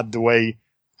odd the way,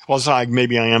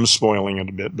 maybe I am spoiling it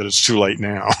a bit, but it's too late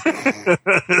now.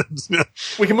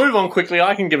 We can move on quickly.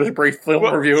 I can give us a brief film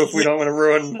review if we don't want to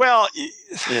ruin. Well,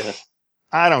 yeah.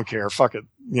 I don't care. Fuck it.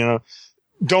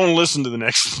 Don't listen to the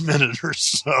next minute or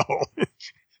so.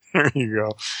 There you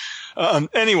go.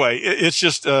 Anyway, it's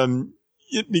just,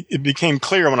 it became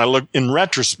clear when I looked in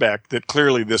retrospect that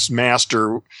clearly this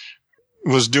master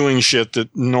was doing shit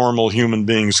that normal human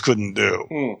beings couldn't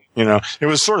do. It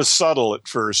was sort of subtle at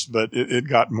first, but it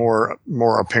got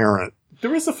more apparent.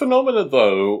 There is a phenomena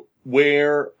though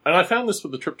where, and I found this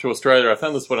with the trip to Australia, I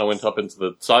found this when I went up into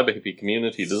the cyber hippie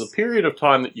community, there's a period of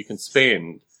time that you can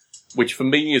spend, which for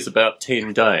me is about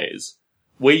 10 days,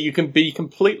 where you can be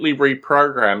completely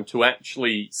reprogrammed to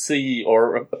actually see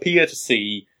or appear to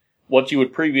see what you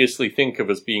would previously think of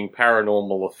as being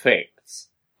paranormal effects.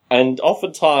 And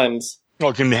oftentimes... Well,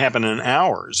 it can happen in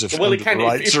hours if under the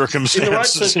right circumstances. In the right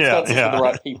circumstances for the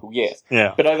right people, yes.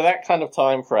 Yeah. But over that kind of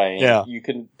time frame, you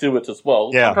can do it as well.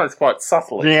 Yeah. Sometimes quite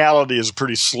subtly. Reality is a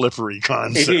pretty slippery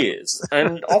concept. It is.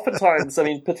 And oftentimes, I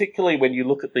mean, particularly when you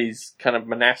look at these kind of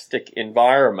monastic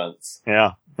environments.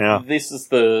 Yeah. Yeah. This is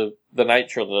the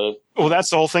nature of the... Well, that's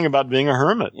the whole thing about being a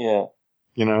hermit. Yeah.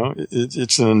 You know,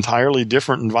 it's an entirely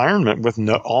different environment with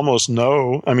almost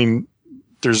no, I mean,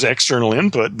 there's external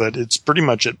input, but it's pretty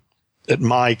much at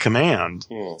my command.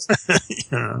 Yeah.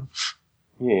 You know?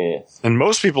 Yes. And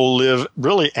most people live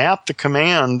really at the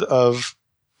command of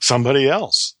somebody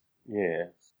else. Yeah.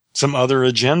 Some other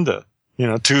agenda. You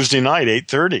know, Tuesday night,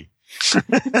 8:30.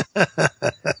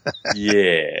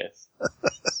 Yes.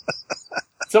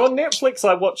 So on Netflix,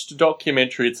 I watched a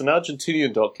documentary. It's an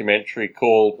Argentinian documentary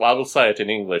called, I will say it in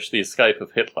English, The Escape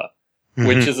of Hitler,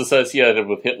 which is associated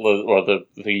with Hitler, or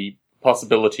the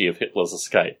possibility of Hitler's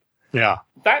escape. Yeah.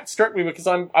 That struck me because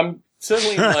I'm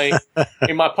certainly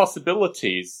in my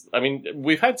possibilities. I mean,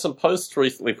 we've had some posts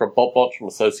recently from Bob Botcham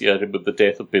associated with the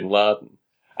death of bin Laden.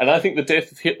 And I think the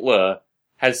death of Hitler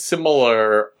has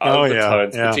similar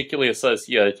overtones, particularly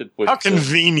associated with... How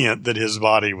convenient that his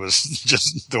body was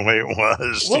just the way it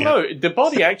was. Well, no, the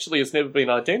body actually has never been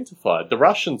identified. The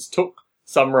Russians took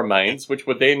some remains, which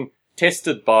were then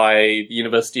tested by the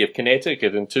University of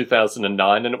Connecticut in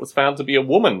 2009, and it was found to be a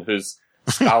woman whose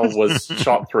skull was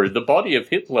shot through. The body of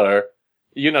Hitler,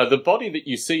 you know, the body that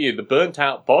you see, the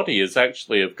burnt-out body, is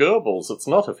actually of Goebbels. It's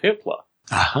not of Hitler.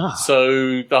 Uh-huh.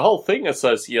 So the whole thing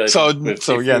associated with...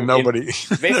 nobody...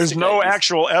 There's no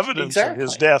actual evidence of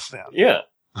his death then. Yeah.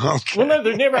 Okay. Well, no,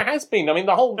 there never has been. I mean,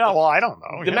 the whole... No, well, I don't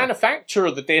know. The manufacture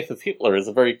of the death of Hitler is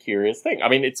a very curious thing. I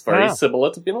mean, it's very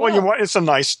similar to Bin Laden. Well, it's a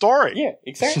nice story. Yeah,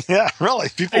 exactly. Yeah, really.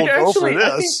 People go for this.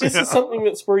 I think this is something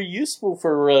that's very useful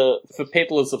for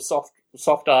peddlers of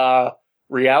soft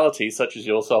reality, such as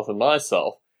yourself and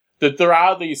myself. That there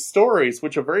are these stories,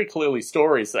 which are very clearly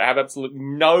stories that have absolutely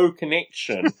no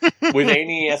connection with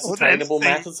any ascertainable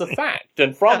matters of fact.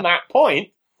 And from that point...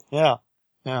 Yeah.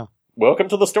 Welcome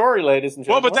to the story, ladies and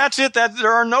gentlemen. Well, but that's it.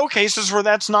 There are no cases where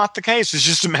that's not the case. It's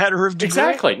just a matter of degree.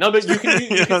 Exactly. No, but you can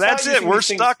that's it. We're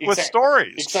stuck with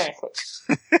stories. Exactly.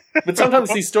 But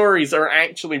sometimes these stories are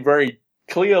actually very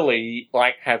clearly,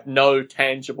 have no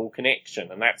tangible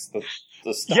connection. And that's the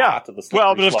start of the story.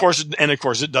 Well, but of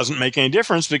course, it doesn't make any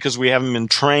difference because we haven't been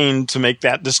trained to make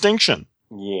that distinction.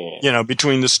 Yeah. You know,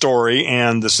 between the story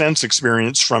and the sense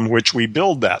experience from which we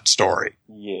build that story.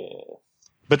 Yeah.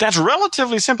 But that's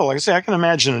relatively simple. Like I say, I can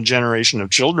imagine a generation of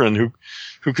children who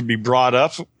could be brought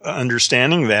up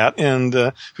understanding that and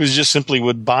who just simply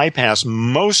would bypass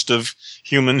most of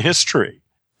human history.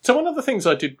 So one of the things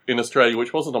I did in Australia,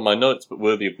 which wasn't on my notes but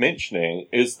worthy of mentioning,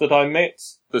 is that I met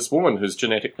this woman who's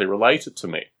genetically related to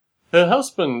me. Her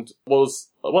husband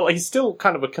was, well, he's still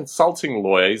kind of a consulting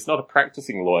lawyer. He's not a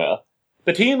practicing lawyer.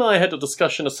 But he and I had a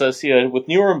discussion associated with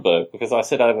Nuremberg, because I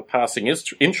said I have a passing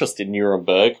interest in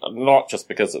Nuremberg, not just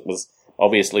because it was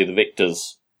obviously the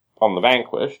victors on the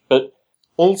vanquished, but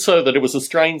also that it was a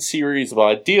strange series of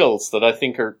ideals that I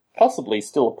think are possibly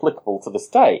still applicable to this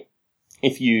day,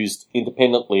 if used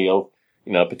independently of,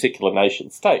 a particular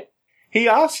nation state. He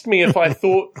asked me if I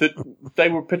thought that they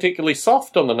were particularly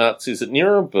soft on the Nazis at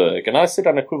Nuremberg, and I said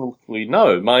unequivocally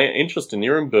no. My interest in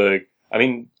Nuremberg,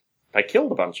 they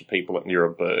killed a bunch of people at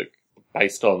Nuremberg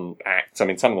based on acts. Some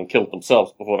of them killed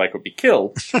themselves before they could be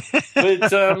killed.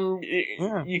 But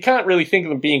you can't really think of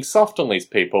them being soft on these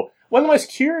people. One of the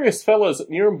most curious fellows at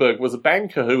Nuremberg was a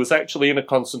banker who was actually in a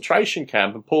concentration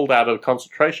camp and pulled out of a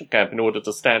concentration camp in order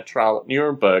to stand trial at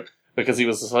Nuremberg because he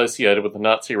was associated with the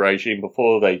Nazi regime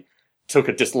before they took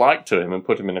a dislike to him and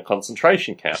put him in a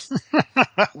concentration camp.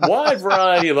 Wide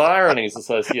variety of ironies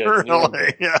associated with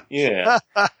Nuremberg. Yeah.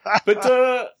 But,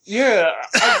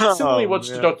 I similarly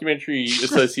watched a documentary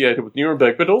associated with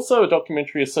Nuremberg, but also a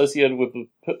documentary associated with,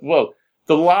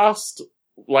 the last,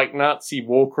 Nazi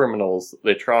war criminals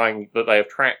that they have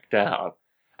tracked down.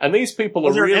 And these people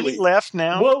are really... Are there any left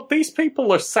now? Well, these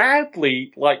people are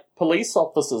sadly, police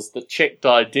officers that checked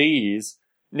IDs,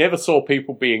 never saw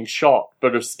people being shot,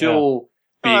 but are still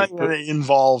being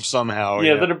involved somehow.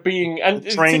 Yeah, that are being and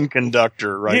train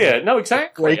conductor, right? Yeah, no,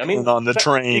 exactly. On the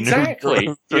train, exactly.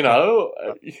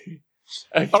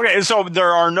 Okay, so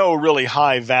there are no really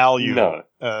high value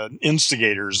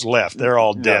instigators left. They're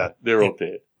all dead. No, they're all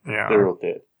dead. Yeah, they're all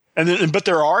dead. But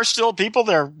there are still people.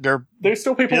 There's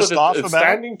still people that are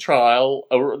standing trial.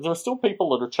 There are still people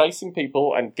that are chasing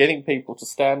people and getting people to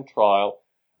stand trial.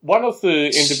 One of the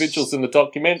individuals in the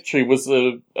documentary was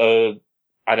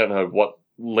I don't know what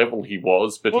level he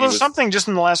was, but there was something just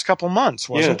in the last couple months,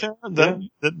 wasn't there?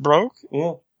 That broke?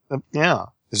 Yeah. Yeah.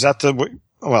 Is that that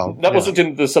wasn't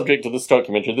in the subject of this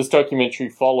documentary. This documentary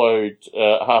followed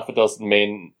half a dozen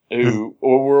men who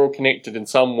were all connected in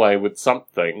some way with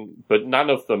something, but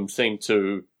none of them seemed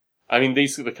to...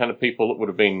 these are the kind of people that would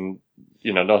have been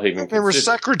not even There were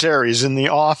considered. secretaries in the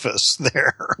office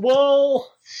there.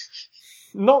 Well,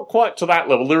 not quite to that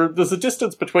level. There's a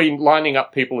distance between lining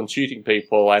up people and shooting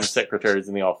people and secretaries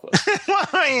in the office.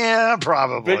 Yeah,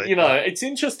 probably. But, it's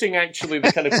interesting, actually,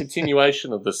 the kind of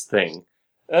continuation of this thing.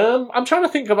 I'm trying to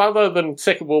think of other than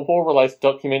Second World War related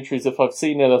documentaries if I've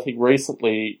seen anything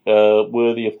recently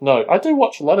worthy of note. I do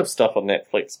watch a lot of stuff on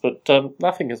Netflix, but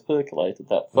nothing has percolated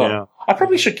that far. Yeah. I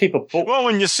probably should keep a book. Well,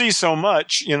 when you see so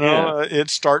much, it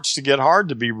starts to get hard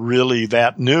to be really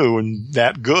that new and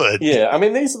that good. Yeah, I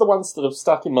mean, these are the ones that have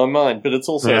stuck in my mind, but it's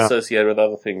also associated with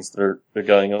other things that are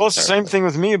going on. Well, it's the same thing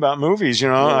with me about movies,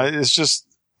 It's just,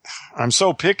 I'm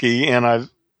so picky, and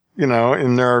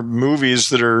and there are movies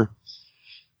that are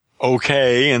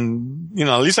okay, and,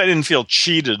 at least I didn't feel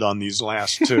cheated on these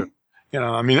last two.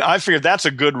 I figured that's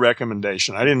a good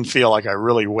recommendation. I didn't feel like I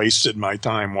really wasted my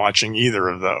time watching either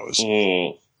of those.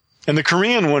 Mm. And the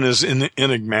Korean one is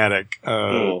enigmatic,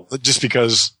 just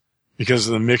because of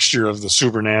the mixture of the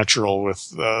supernatural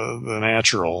with the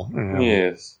natural.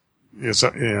 Yes.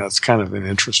 It's kind of an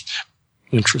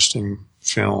interesting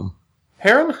film.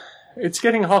 Heron, it's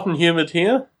getting hot and humid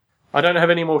here. I don't have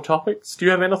any more topics. Do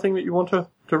you have anything that you want to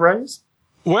raise?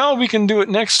 Well, we can do it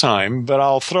next time, but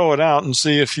I'll throw it out and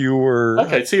see if you were...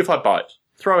 Okay, see if I bite.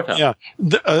 Throw it out. Yeah.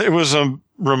 It was a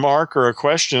remark or a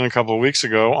question a couple of weeks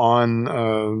ago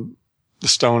on the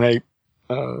Stone Ape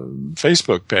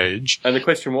Facebook page. And the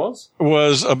question was?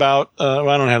 Was about,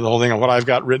 I don't have the whole thing. What I've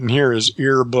got written here is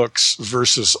earbooks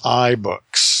versus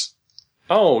iBooks.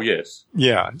 Oh, yes.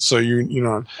 Yeah. So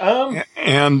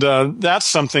and that's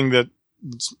something that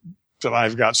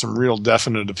I've got some real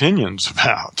definite opinions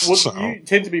about. Well, you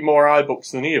tend to be more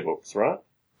iBooks than earbooks, right?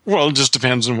 Well, it just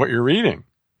depends on what you're reading.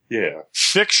 Yeah.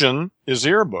 Fiction is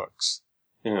earbooks.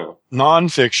 Yeah.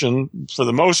 Nonfiction, for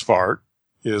the most part,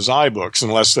 is iBooks,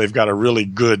 unless they've got a really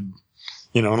good,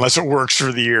 unless it works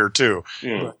for the ear too.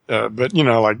 Yeah. But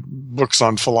like books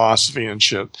on philosophy and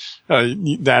shit,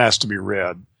 that has to be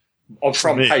read. Or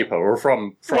from paper, or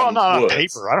from well, not words. on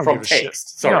paper. I don't from give a text.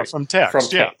 shit. Sorry, no, from text. From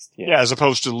text. Yeah, as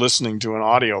opposed to listening to an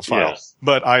audio file. Yeah.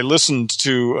 But I listened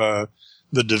to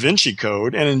the Da Vinci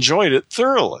Code and enjoyed it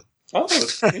thoroughly. Oh,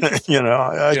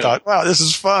 I thought, wow, this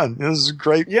is fun. This is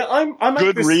great. Yeah, I make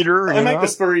good this, reader. I make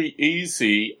this very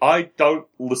easy. I don't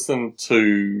listen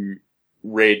to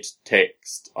read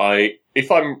text. If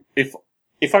I'm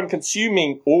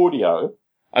consuming audio,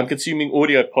 I'm consuming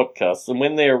audio podcasts, and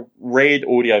when they're read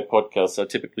audio podcasts, I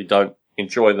typically don't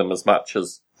enjoy them as much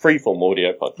as freeform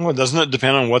audio podcasts. Well, doesn't it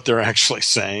depend on what they're actually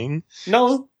saying?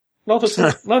 No, not at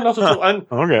all. No, not at all. And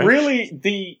okay. Really,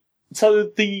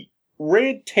 the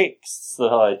read texts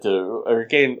that I do are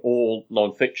again all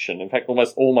non-fiction. In fact,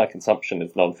 almost all my consumption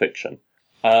is non-fiction.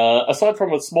 Aside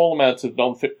from a small amount of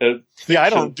non-fiction. Yeah, I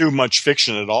don't do much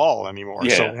fiction at all anymore.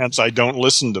 Yeah. So hence I don't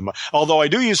listen to although I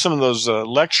do use some of those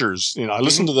lectures. I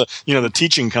listen to the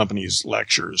teaching companies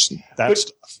lectures,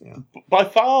 stuff. Yeah. By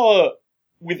far,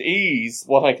 with ease,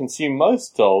 what I consume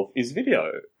most of is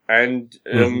video and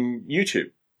YouTube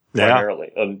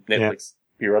primarily, and Netflix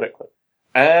periodically.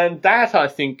 And that, I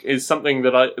think, is something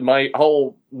that my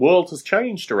whole world has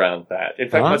changed around that. In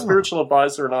fact, my spiritual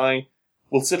advisor and I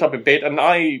will sit up in bed, and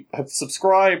I have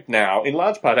subscribed now, in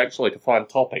large part actually, to find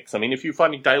topics. I mean, if you're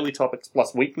finding daily topics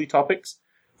plus weekly topics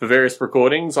for various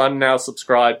recordings, I'm now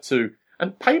subscribed to,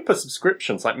 and paper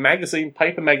subscriptions, like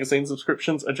paper magazine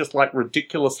subscriptions are just like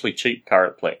ridiculously cheap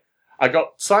currently. I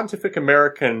got Scientific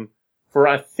American for,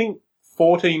 I think,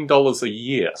 $14 a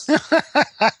year.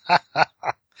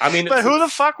 I mean, but who the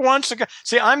fuck wants to go?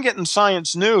 See, I'm getting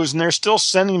Science News, and they're still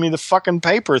sending me the fucking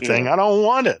paper thing. I don't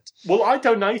want it. Well, I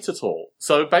donate it all.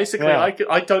 So basically,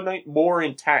 I donate more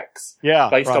in tax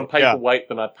based on paper weight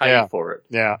than I pay for it.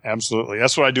 Yeah, absolutely.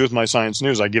 That's what I do with my Science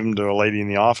News. I give them to a lady in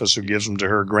the office who gives them to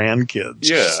her grandkids.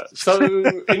 Yeah. So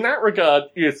in that regard,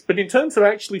 yes. But in terms of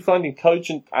actually finding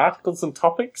cogent articles and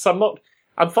topics, I'm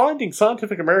finding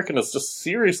Scientific American has just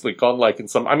seriously gone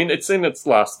it's in its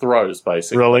last throes,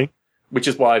 basically. Really? Which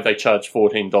is why they charge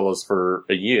 $14 for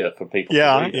a year for people to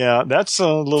read it. Yeah, that's a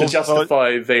little... To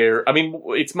justify their... I mean,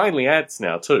 it's mainly ads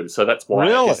now, too, so that's why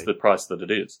it's the price that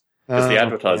it is. Because the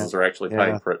advertisers are actually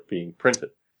paying for it being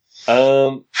printed.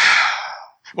 Well,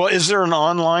 is there an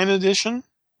online edition?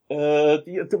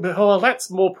 Well, that's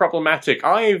more problematic.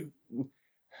 I've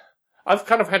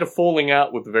kind of had a falling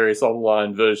out with the various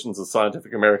online versions of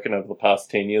Scientific American over the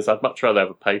past 10 years. I'd much rather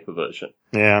have a paper version.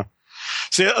 Yeah.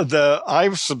 See, I've been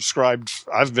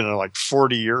a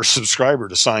 40-year subscriber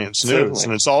to Science News,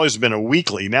 and it's always been a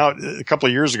weekly. Now, a couple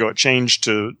of years ago, it changed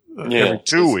to every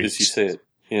 2 weeks. As you said.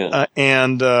 Yeah.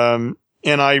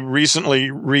 And I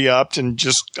recently re-upped and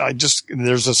there's an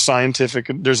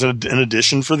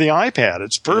edition for the iPad.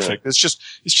 It's perfect. Yeah.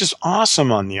 It's just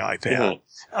awesome on the iPad. Yeah.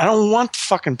 I don't want the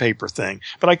fucking paper thing,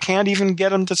 but I can't even get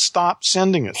them to stop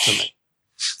sending it to me.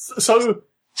 So,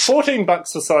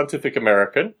 $14 for Scientific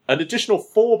American, an additional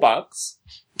 $4,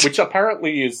 which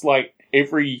apparently is like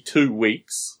every 2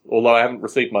 weeks, although I haven't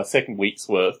received my second week's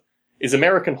worth, is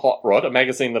American Hot Rod, a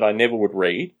magazine that I never would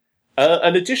read.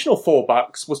 An additional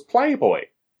 $4 was Playboy.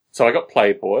 So I got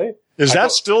Playboy. Is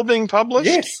that still being published?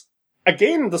 Yes.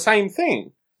 Again, the same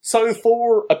thing. So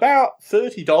for about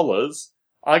 $30,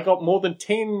 I got more than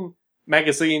 10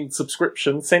 magazine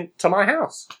subscriptions sent to my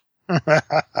house.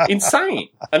 Insane.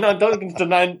 And I don't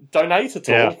donate at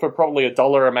all for probably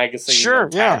 $1 a magazine. Sure,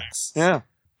 tax. yeah.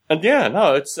 And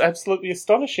it's absolutely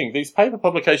astonishing. These paper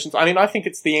publications, I mean, I think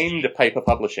it's the end of paper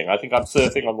publishing. I think I'm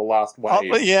surfing on the last wave.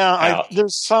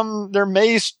 There's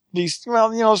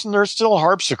there's still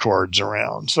harpsichords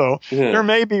around. So there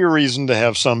may be a reason to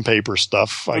have some paper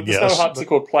stuff, I guess. There's no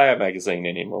harpsichord player magazine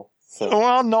anymore. So.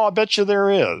 Well, no, I bet you there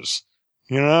is.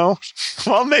 Well,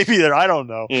 maybe there, I don't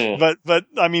know. Yeah. But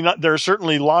I mean, there are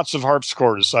certainly lots of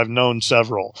harpsichordists. I've known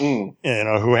several, who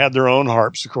had their own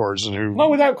harpsichords and who. No,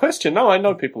 without question. No, I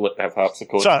know people that have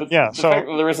harpsichords. So fact that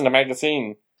there isn't a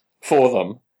magazine for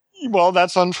them. Well,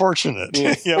 that's unfortunate.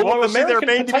 Yes. They're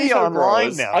made to be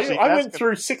online now. I went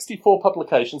through 64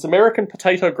 publications. American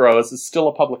Potato Growers is still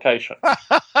a publication.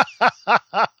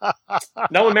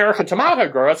 No American Tomato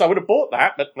Growers. I would have bought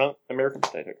that, but no, American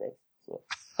Potato Growers. So.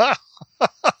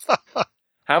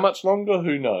 How much longer?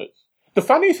 Who knows? The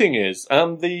funny thing is,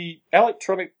 the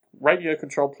electronic radio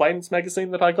controlled planes magazine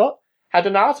that I got had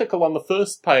an article on the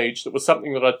first page that was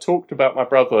something that I talked with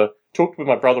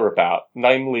my brother about,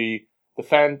 namely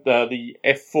the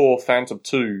F-4 Phantom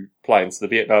II planes, the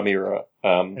Vietnam era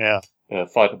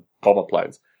fighter bomber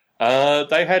planes.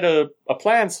 They had a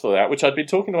plans for that, which I'd been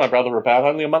talking to my brother about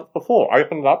only a month before. I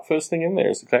opened it up, first thing in there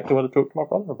is exactly what I talked to my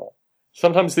brother about.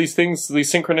 Sometimes these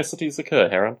synchronicities occur,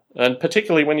 Heron. And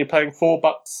particularly when you're paying $4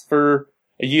 for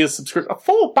a year's subscription.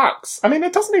 $4? I mean,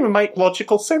 it doesn't even make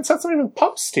logical sense. That's not even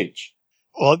postage.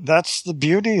 Well, that's the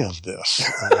beauty of this.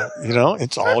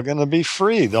 It's all going to be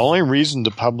free. The only reason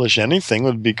to publish anything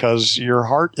would be because your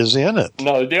heart is in it.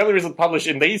 No, the only reason to publish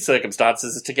in these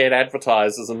circumstances is to get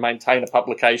advertisers and maintain a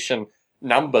publication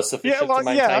number sufficient to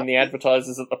maintain the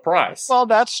advertisers at the price. Well,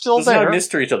 that's still There's no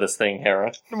mystery to this thing,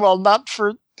 Heron. Well, not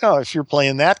for... No, if you're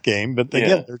playing that game, but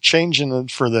again, they're changing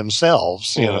it for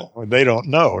themselves. They don't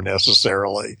know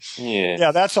necessarily. Yeah.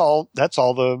 Yeah, that's all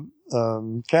the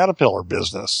Caterpillar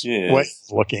business way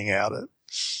of looking at it.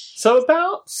 So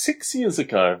about 6 years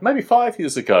ago, maybe 5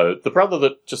 years ago, the brother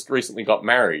that just recently got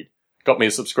married got me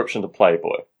a subscription to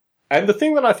Playboy. And the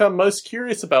thing that I found most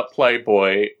curious about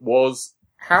Playboy was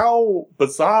how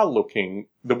bizarre looking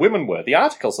the women were. The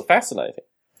articles are fascinating.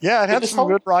 Yeah, it had some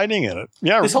good writing in it.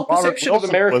 Yeah, this whole perception of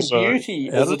American beauty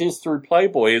as it is through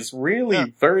Playboy is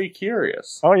really very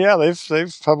curious. Oh yeah,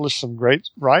 they've published some great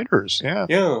writers. Yeah.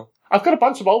 Yeah. I've got a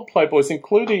bunch of old Playboys,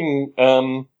 including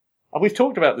we've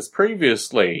talked about this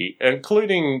previously,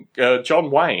 including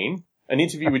John Wayne, an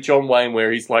interview with John Wayne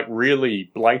where he's like really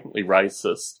blatantly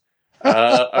racist.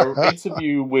 An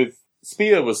interview with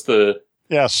Speer was the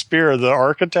Speer, the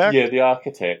architect. Yeah, the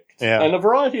architect. Yeah. And a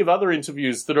variety of other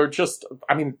interviews that are just,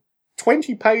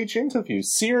 20-page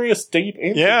interviews, serious, deep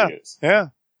interviews. Yeah.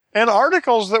 And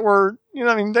articles that were,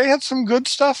 they had some good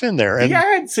stuff in there. The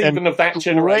ads even of that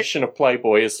generation of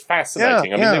Playboy is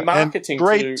fascinating. Their marketing and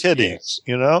great titties,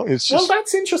 it's just... Well,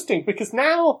 that's interesting because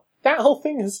now that whole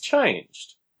thing has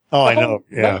changed. Oh, I know.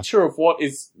 The nature of what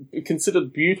is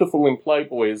considered beautiful in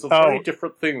Playboy is a very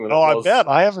different thing than it was. I bet.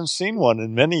 I haven't seen one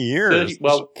in many years.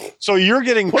 So you're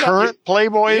getting current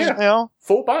Playboys now?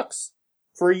 $4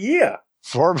 for a year.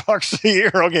 $4 a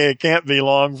year. Okay, it can't be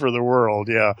long for the world.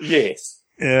 Yeah. Yes.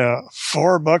 Yeah,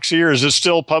 $4 a year. Is it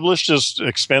still published as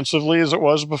expensively as it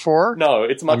was before? No,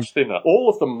 it's much thinner. All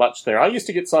of them much thinner. I used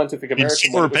to get Scientific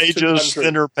American. Fewer pages,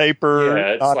 thinner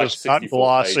paper, not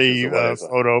glossy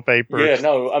photo paper. Yeah,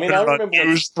 no, I remember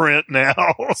newsprint now.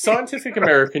 Scientific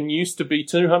American used to be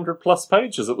 200 plus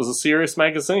pages. It was a serious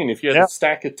magazine. If you had a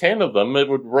stack of 10 of them, it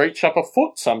would reach up a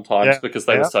foot sometimes because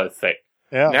they were so thick.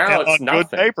 Yeah. Now it's nothing.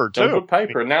 Good paper too. Good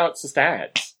paper, and now it's just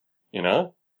ads.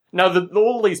 Now,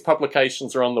 all these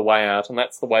publications are on the way out, and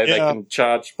that's the way they can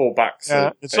charge $4.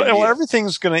 Yeah,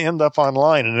 everything's going to end up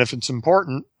online, and if it's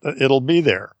important, it'll be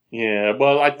there. Yeah,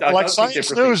 well, I Science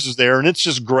News is there, and it's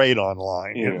just great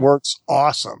online. Yeah. It works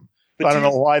awesome. But I don't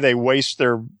know why they waste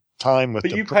their time with.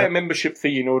 But you pay a membership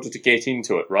fee in order to get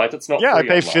into it, right? It's not. Yeah, free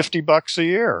I pay online. $50 a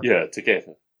year. Yeah, to get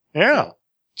it. Yeah,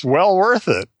 it's well worth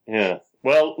it. Yeah.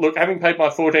 Well, look, having paid my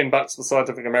 $14 for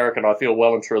Scientific American, I feel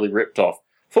well and truly ripped off.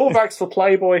 $4 for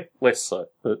Playboy, less so.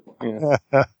 But,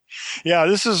 yeah. Yeah,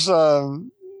 this is, well,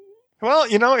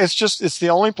 it's the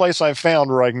only place I've found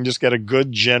where I can just get a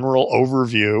good general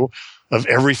overview of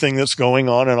everything that's going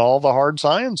on in all the hard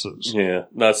sciences. Yeah.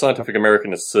 No, Scientific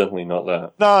American is certainly not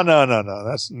that. No.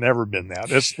 That's never been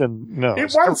that. It's been, no.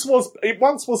 It once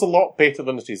was a lot better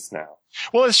than it is now.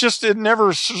 Well, it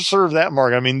never served that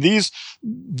mark. I mean, it's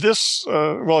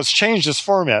changed its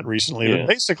format recently, Yeah. but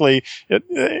basically it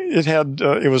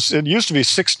used to be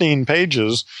 16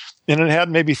 pages and it had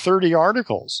maybe 30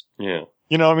 articles. Yeah.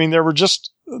 I mean, there were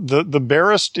just the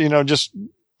barest, just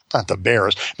not the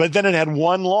barest, but then it had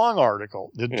one long article.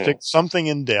 It picked something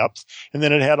in depth, and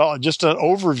then it had just an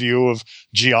overview of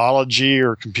geology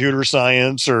or computer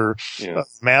science or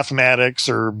mathematics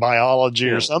or biology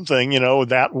or something,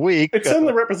 that week. It's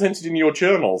certainly represented in your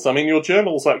journals. I mean, your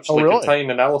journals actually contain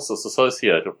analysis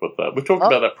associated with that. We've talked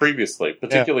about that previously,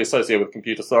 particularly associated with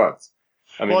computer science.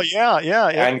 I mean,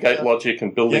 and gate logic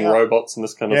and building robots and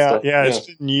this kind of stuff. Yeah, it's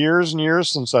been years and years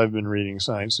since I've been reading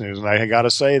science news, and I got to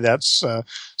say that's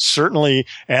certainly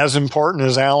as important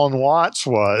as Alan Watts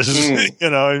was.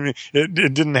 I mean,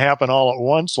 it didn't happen all at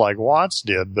once like Watts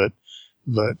did, but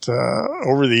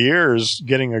over the years,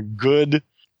 getting a good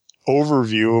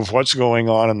overview of what's going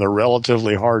on in the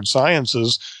relatively hard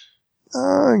sciences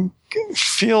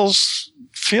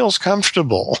feels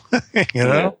comfortable.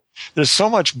 Yeah. There's so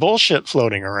much bullshit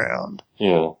floating around.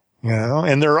 Yeah.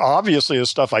 And there obviously is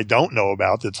stuff I don't know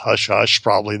about that's hush hush.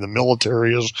 Probably the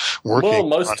military is working. Well,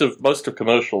 most of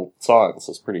commercial science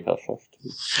is pretty hush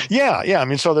hush. Yeah. I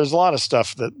mean, so there's a lot of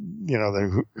stuff that,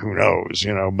 who knows,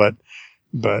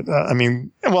 but I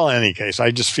mean, well, in any case,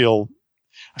 I feel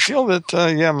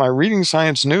that, my reading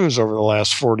science news over the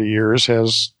last 40 years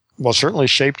has, certainly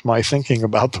shaped my thinking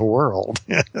about the world.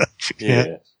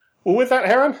 Yeah. Well, with that,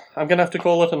 Heron, I'm going to have to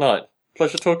call it a night.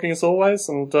 Pleasure talking as always,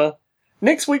 and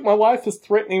next week my wife is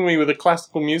threatening me with a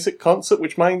classical music concert,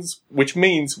 which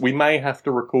means we may have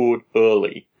to record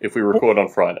early if we record on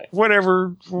Friday.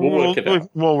 Whatever. We'll work it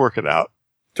out. We'll work it out.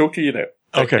 Talk to you then.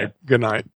 Okay. Good night.